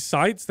some of these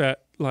sites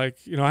that, like,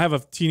 I have a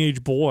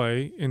teenage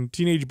boy, and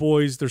teenage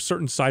boys, there's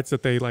certain sites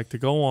that they like to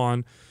go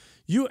on.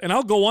 And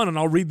I'll go on and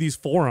I'll read these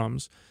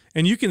forums,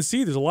 and you can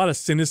see there's a lot of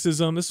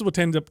cynicism. This is what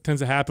tends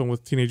to happen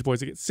with teenage boys.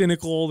 They get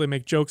cynical. They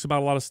make jokes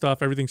about a lot of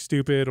stuff, everything's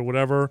stupid or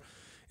whatever.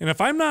 And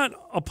if I'm not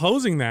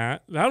opposing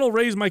that, that'll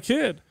raise my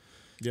kid.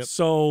 Yep.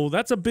 So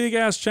that's a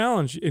big-ass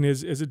challenge. And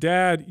as a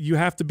dad, you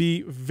have to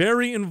be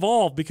very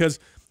involved, because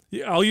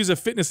I'll use a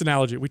fitness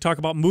analogy. We talk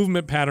about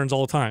movement patterns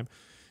all the time.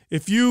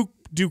 If you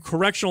do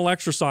correctional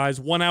exercise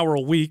 1 hour a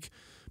week,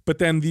 but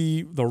then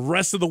the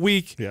rest of the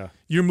week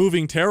you're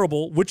moving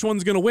terrible, which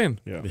one's going to win?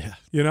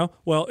 Yeah.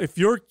 Well, if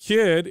your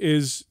kid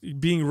is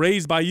being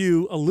raised by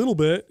you a little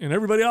bit, and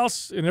everybody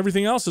else and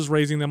everything else is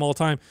raising them all the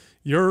time,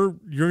 you're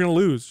going to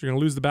lose. You're going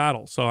to lose the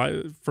battle.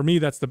 So for me,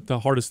 that's the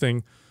hardest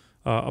thing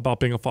about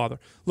being a father.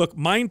 Look,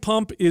 Mind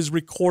Pump is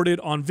recorded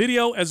on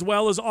video as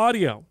well as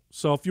audio.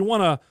 So if you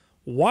want to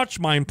watch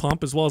Mind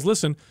Pump as well as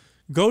listen,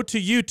 go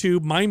to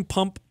YouTube, Mind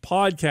Pump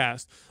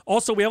Podcast.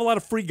 Also, we have a lot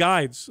of free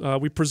guides.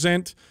 We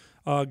present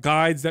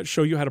guides that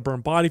show you how to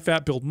burn body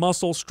fat, build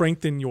muscle,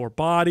 strengthen your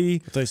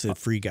body. I thought you said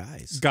free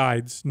guys.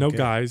 Guides, no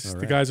guys. All The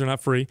right. guys are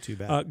not free. Too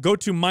bad. Go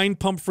to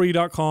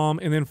mindpumpfree.com.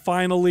 And then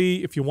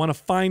finally, if you want to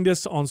find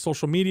us on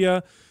social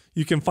media,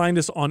 you can find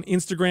us on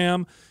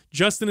Instagram.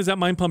 Justin is at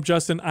Mind Pump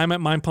Justin. I'm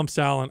at Mind Pump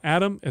Sal. And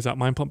Adam is at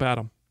Mind Pump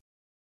Adam.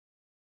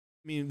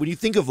 I mean, when you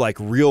think of like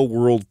real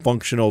world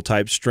functional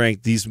type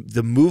strength,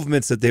 the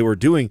movements that they were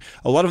doing,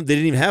 a lot of them they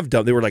didn't even have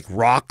dumb. They were like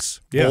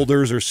rocks,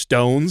 boulders, or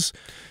stones.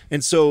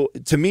 And so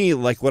to me,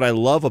 like what I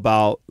love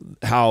about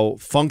how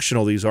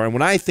functional these are, and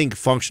when I think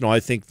functional, I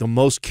think the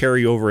most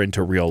carry over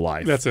into real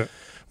life. That's it.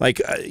 Like,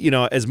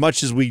 as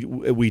much as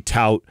we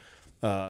tout